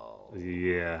 no.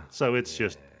 Yeah. So it's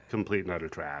just complete and utter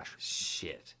trash.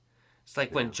 Shit. It's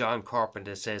like when John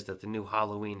Carpenter says that the new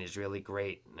Halloween is really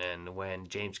great, and when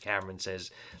James Cameron says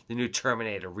the new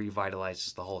Terminator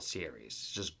revitalizes the whole series.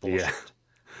 It's just bullshit.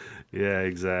 Yeah,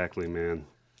 exactly, man.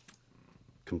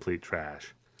 Complete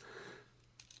trash.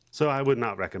 So I would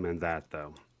not recommend that,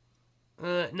 though.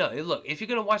 No, look, if you're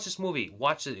gonna watch this movie,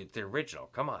 watch the original.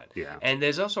 Come on. Yeah. And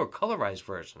there's also a colorized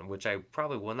version, which I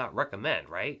probably will not recommend.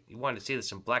 Right? You want to see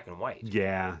this in black and white.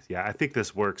 Yeah, yeah. I think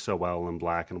this works so well in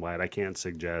black and white. I can't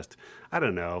suggest. I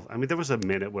don't know. I mean, there was a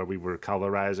minute where we were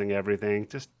colorizing everything.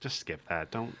 Just skip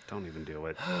that. Don't even do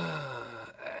it.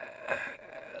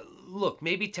 Look,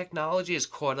 maybe technology is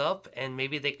caught up, and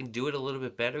maybe they can do it a little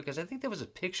bit better. Because I think there was a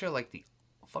picture like the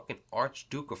fucking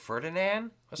Archduke of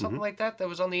Ferdinand or something Hmm. like that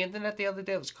was on the internet the other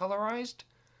day. It was colorized,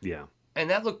 Yeah. and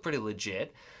that looked pretty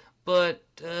legit. But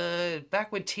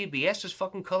back when TBS was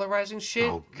fucking colorizing shit,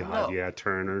 Oh God, no. yeah,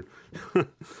 Turner.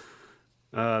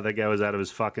 That guy was out of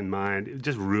his fucking mind.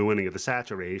 Just ruining it. The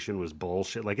saturation was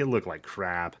bullshit. Like it looked like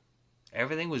crap.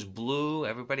 Everything was blue.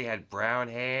 Everybody had brown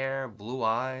hair, blue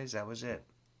eyes. That was it.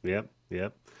 Yep,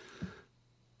 yep.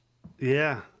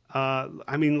 Yeah.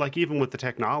 I mean, like even with the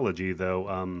technology though,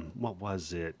 what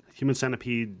was it? Human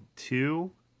Centipede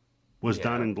 2 was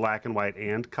done Yeah. in black and white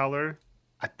and color.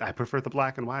 I prefer the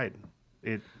black and white.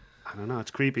 It, I don't know, it's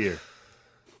creepier.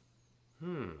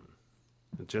 Hmm.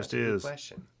 It That's just a good is.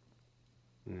 question.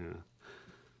 Yeah.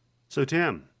 So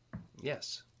Tim,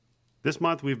 Yes. this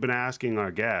month we've been asking our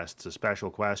guests a special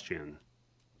question.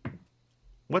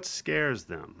 What scares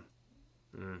them?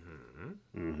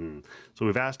 Mm-hmm. So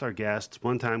we've asked our guests.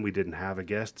 One time we didn't have a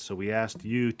guest, so we asked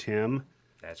you, Tim.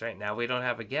 That's right. Now we don't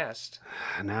have a guest.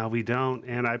 Now we don't,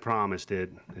 and I promised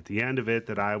it at the end of it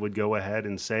that I would go ahead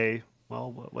and say,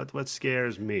 well, what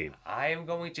scares me? I am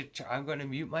going to. I'm going to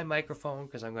mute my microphone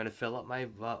because I'm going to fill up my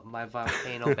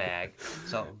volcano bag.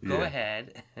 So go Yeah.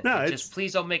 ahead. No, Just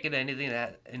please don't make it anything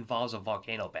that involves a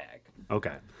volcano bag.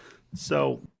 Okay.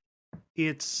 So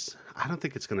I don't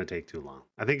think it's going to take too long.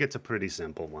 I think it's a pretty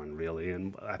simple one, really.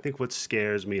 And I think what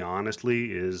scares me,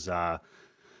 honestly, is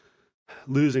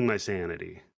losing my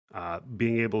sanity,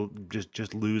 being able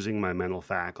just losing my mental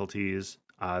faculties.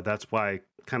 That's why,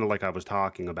 kind of like I was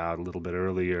talking about a little bit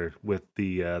earlier with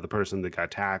the person that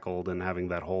got tackled and having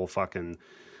that whole fucking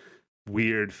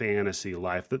weird fantasy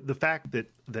life. The fact that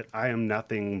I am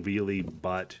nothing really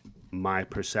but my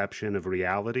perception of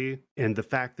reality, and the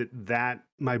fact that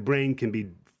my brain can be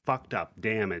fucked up,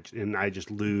 damaged, and I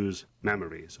just lose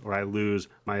memories, or I lose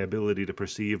my ability to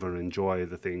perceive or enjoy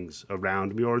the things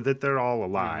around me, or that they're all a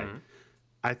lie. Mm-hmm.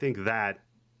 I think that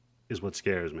is what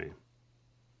scares me.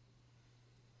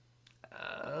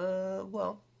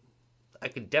 Well, I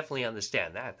can definitely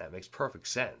understand that. That makes perfect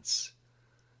sense.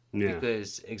 Yeah,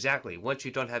 Because exactly, once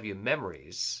you don't have your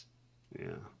memories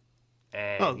yeah.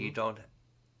 and you Oh, don't.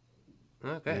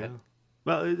 Oh, go yeah. ahead.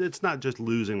 Well, it's not just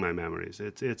losing my memories.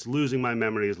 It's losing my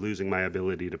memories, losing my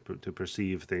ability to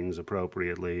perceive things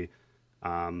appropriately,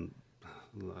 um,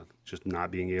 just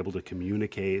not being able to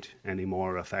communicate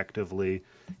anymore effectively.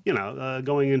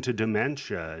 Going into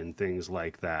dementia and things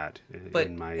like that But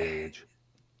in my age.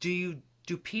 do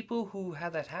people who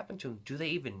have that happen to them, do they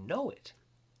even know it?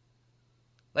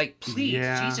 Like, please,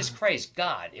 Yeah, Jesus Christ,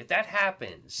 God, if that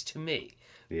happens to me,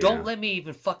 don't yeah. let me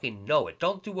even fucking know it.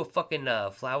 Don't do a fucking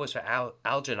Flowers for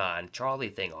Algernon Charlie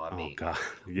thing on Oh me, God,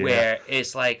 yeah, where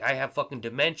it's like I have fucking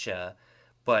dementia,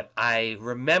 but I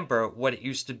remember what it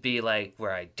used to be like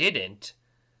where I didn't.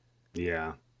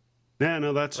 yeah. Yeah,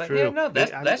 no, that's But yeah, true. no,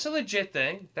 that's a legit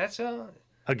thing. That's a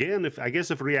Again, if I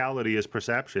guess if reality is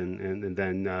perception, and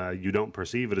then you don't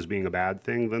perceive it as being a bad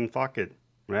thing, then fuck it,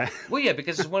 right? well, yeah,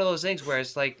 because it's one of those things where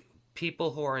it's like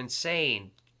people who are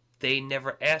insane, they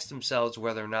never ask themselves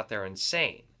whether or not they're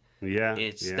insane. Yeah,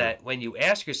 It's yeah, that when you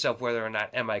ask yourself whether or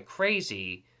not am I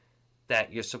crazy,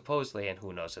 that you're supposedly, and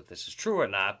who knows if this is true or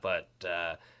not, but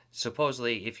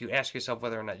supposedly if you ask yourself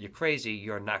whether or not you're crazy,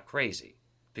 you're not crazy.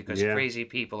 Because yeah, crazy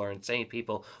people or insane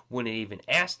people wouldn't even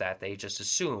ask that. They just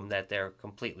assume that they're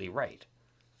completely right.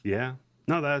 yeah.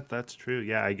 No, that's true.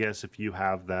 Yeah, I guess if you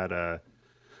have that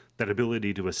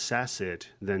ability to assess it,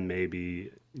 then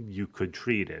maybe you could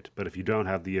treat it. But if you don't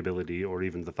have the ability or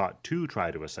even the thought to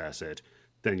try to assess it,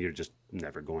 then you're just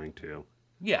never going to.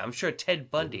 Yeah, I'm sure Ted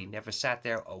Bundy never sat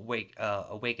there awake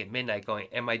at midnight going,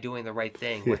 "Am I doing the right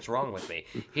thing? Yeah, What's wrong with me?"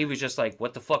 He was just like,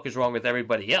 "What the fuck is wrong with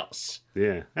everybody else?"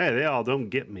 yeah. Hey, they all don't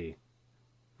get me.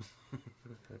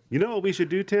 You know what we should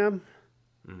do, Tim?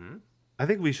 Mm-hmm. I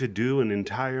think we should do an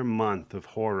entire month of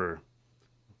horror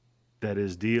that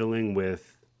is dealing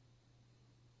with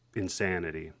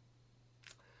insanity.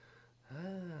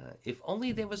 If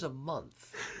only there was a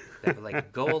month that would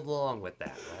like go along with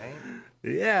that, right?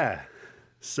 Yeah.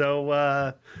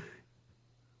 So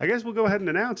I guess we'll go ahead and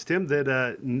announce, Tim,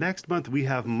 that next month we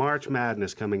have March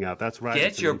Madness coming out. That's right.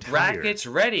 Get your brackets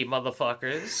ready,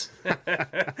 motherfuckers.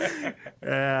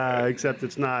 Except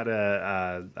it's not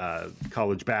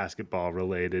college basketball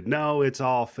related. No, it's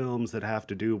all films that have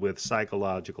to do with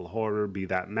psychological horror, be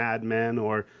that Mad Men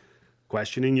or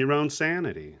questioning your own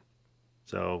sanity.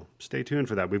 So stay tuned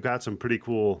for that. We've got some pretty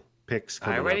cool picks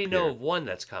coming up. I already know here. of one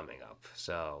that's coming up.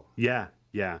 So Yeah.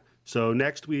 So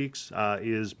next week's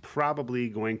is probably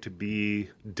going to be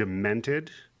Demented,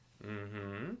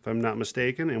 if I'm not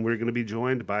mistaken, and we're going to be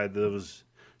joined by those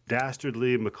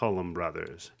dastardly McCullum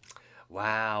brothers.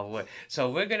 wow. So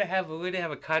we're gonna have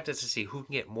a contest to see who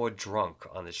can get more drunk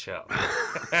on the show.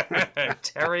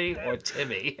 Terry or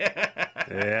Timmy.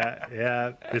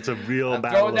 Yeah. It's a real I'm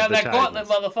battle throwing of down the that Titans.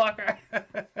 gauntlet,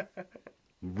 motherfucker.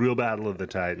 Real battle of the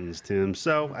Titans, Tim.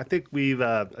 So I think we've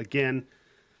again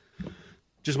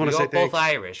just want to say You're both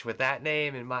thanks. Irish with that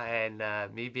name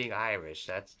and me being Irish.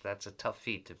 That's a tough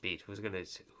feat to beat.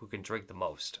 Who can drink the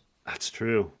most? That's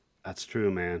true,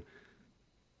 man.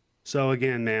 So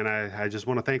again, man, I just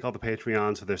want to thank all the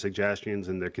Patreons for their suggestions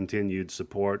and their continued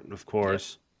support, of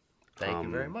course. Thank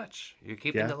you very much. You're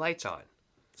keeping the lights on.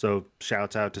 So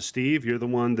shouts out to Steve. You're the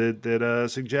one that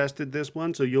suggested this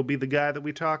one, so you'll be the guy that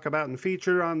we talk about and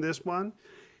feature on this one.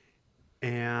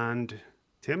 And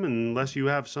Tim, unless you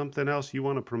have something else you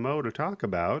want to promote or talk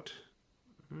about.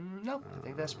 Nope, I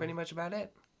think that's pretty much about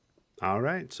it. All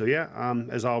right. So yeah,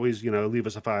 as always, leave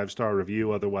us a 5-star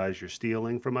review. Otherwise, you're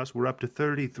stealing from us. We're up to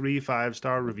 33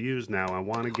 5-star reviews now. I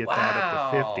want to get that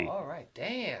up to 50. All right,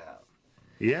 damn.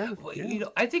 Yeah. Well,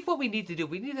 I think what we need to do,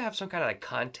 we need to have some kind of like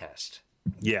contest.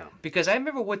 Yeah. Because I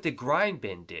remember what the Grind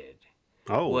Bin did.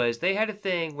 Oh. Was they had a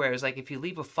thing where it was like if you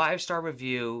leave a 5-star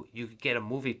review, you could get a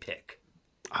movie pick.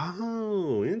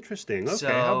 Oh, interesting. Okay, so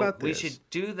how about this? We should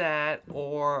do that,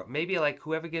 or maybe like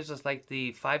whoever gives us like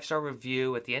the 5-star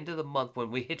review at the end of the month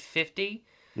when we hit 50,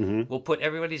 we'll put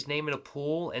everybody's name in a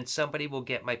pool, and somebody will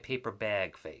get my paper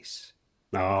bag face.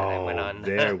 Oh,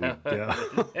 there we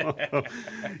go.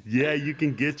 Yeah, you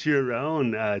can get your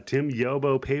own Tim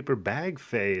Yobo paper bag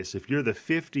face if you're the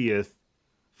 50th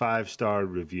 5-star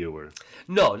reviewer.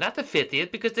 No, not the 50th,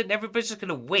 because then everybody's just going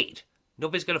to wait.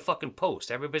 Nobody's going to fucking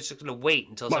post. Everybody's just going to wait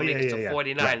until somebody gets to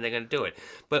 49 and they're going to do it.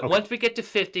 But once we get to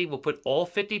 50, we'll put all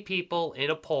 50 people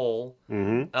in a poll,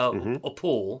 a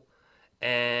pool,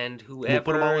 and whoever we'll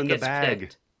put them all in gets the bag.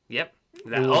 Picked. Yep.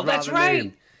 We'll That's draw the right.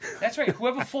 name. That's right.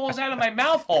 Whoever falls out of my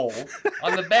mouth hole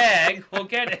on the bag will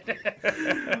get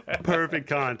it. Perfect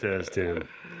contest, Tim.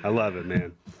 I love it,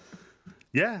 man.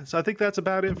 Yeah, so I think that's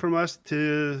about it from us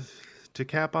to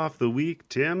cap off the week,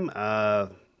 Tim.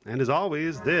 And as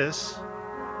always, this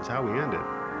is how we end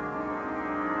it.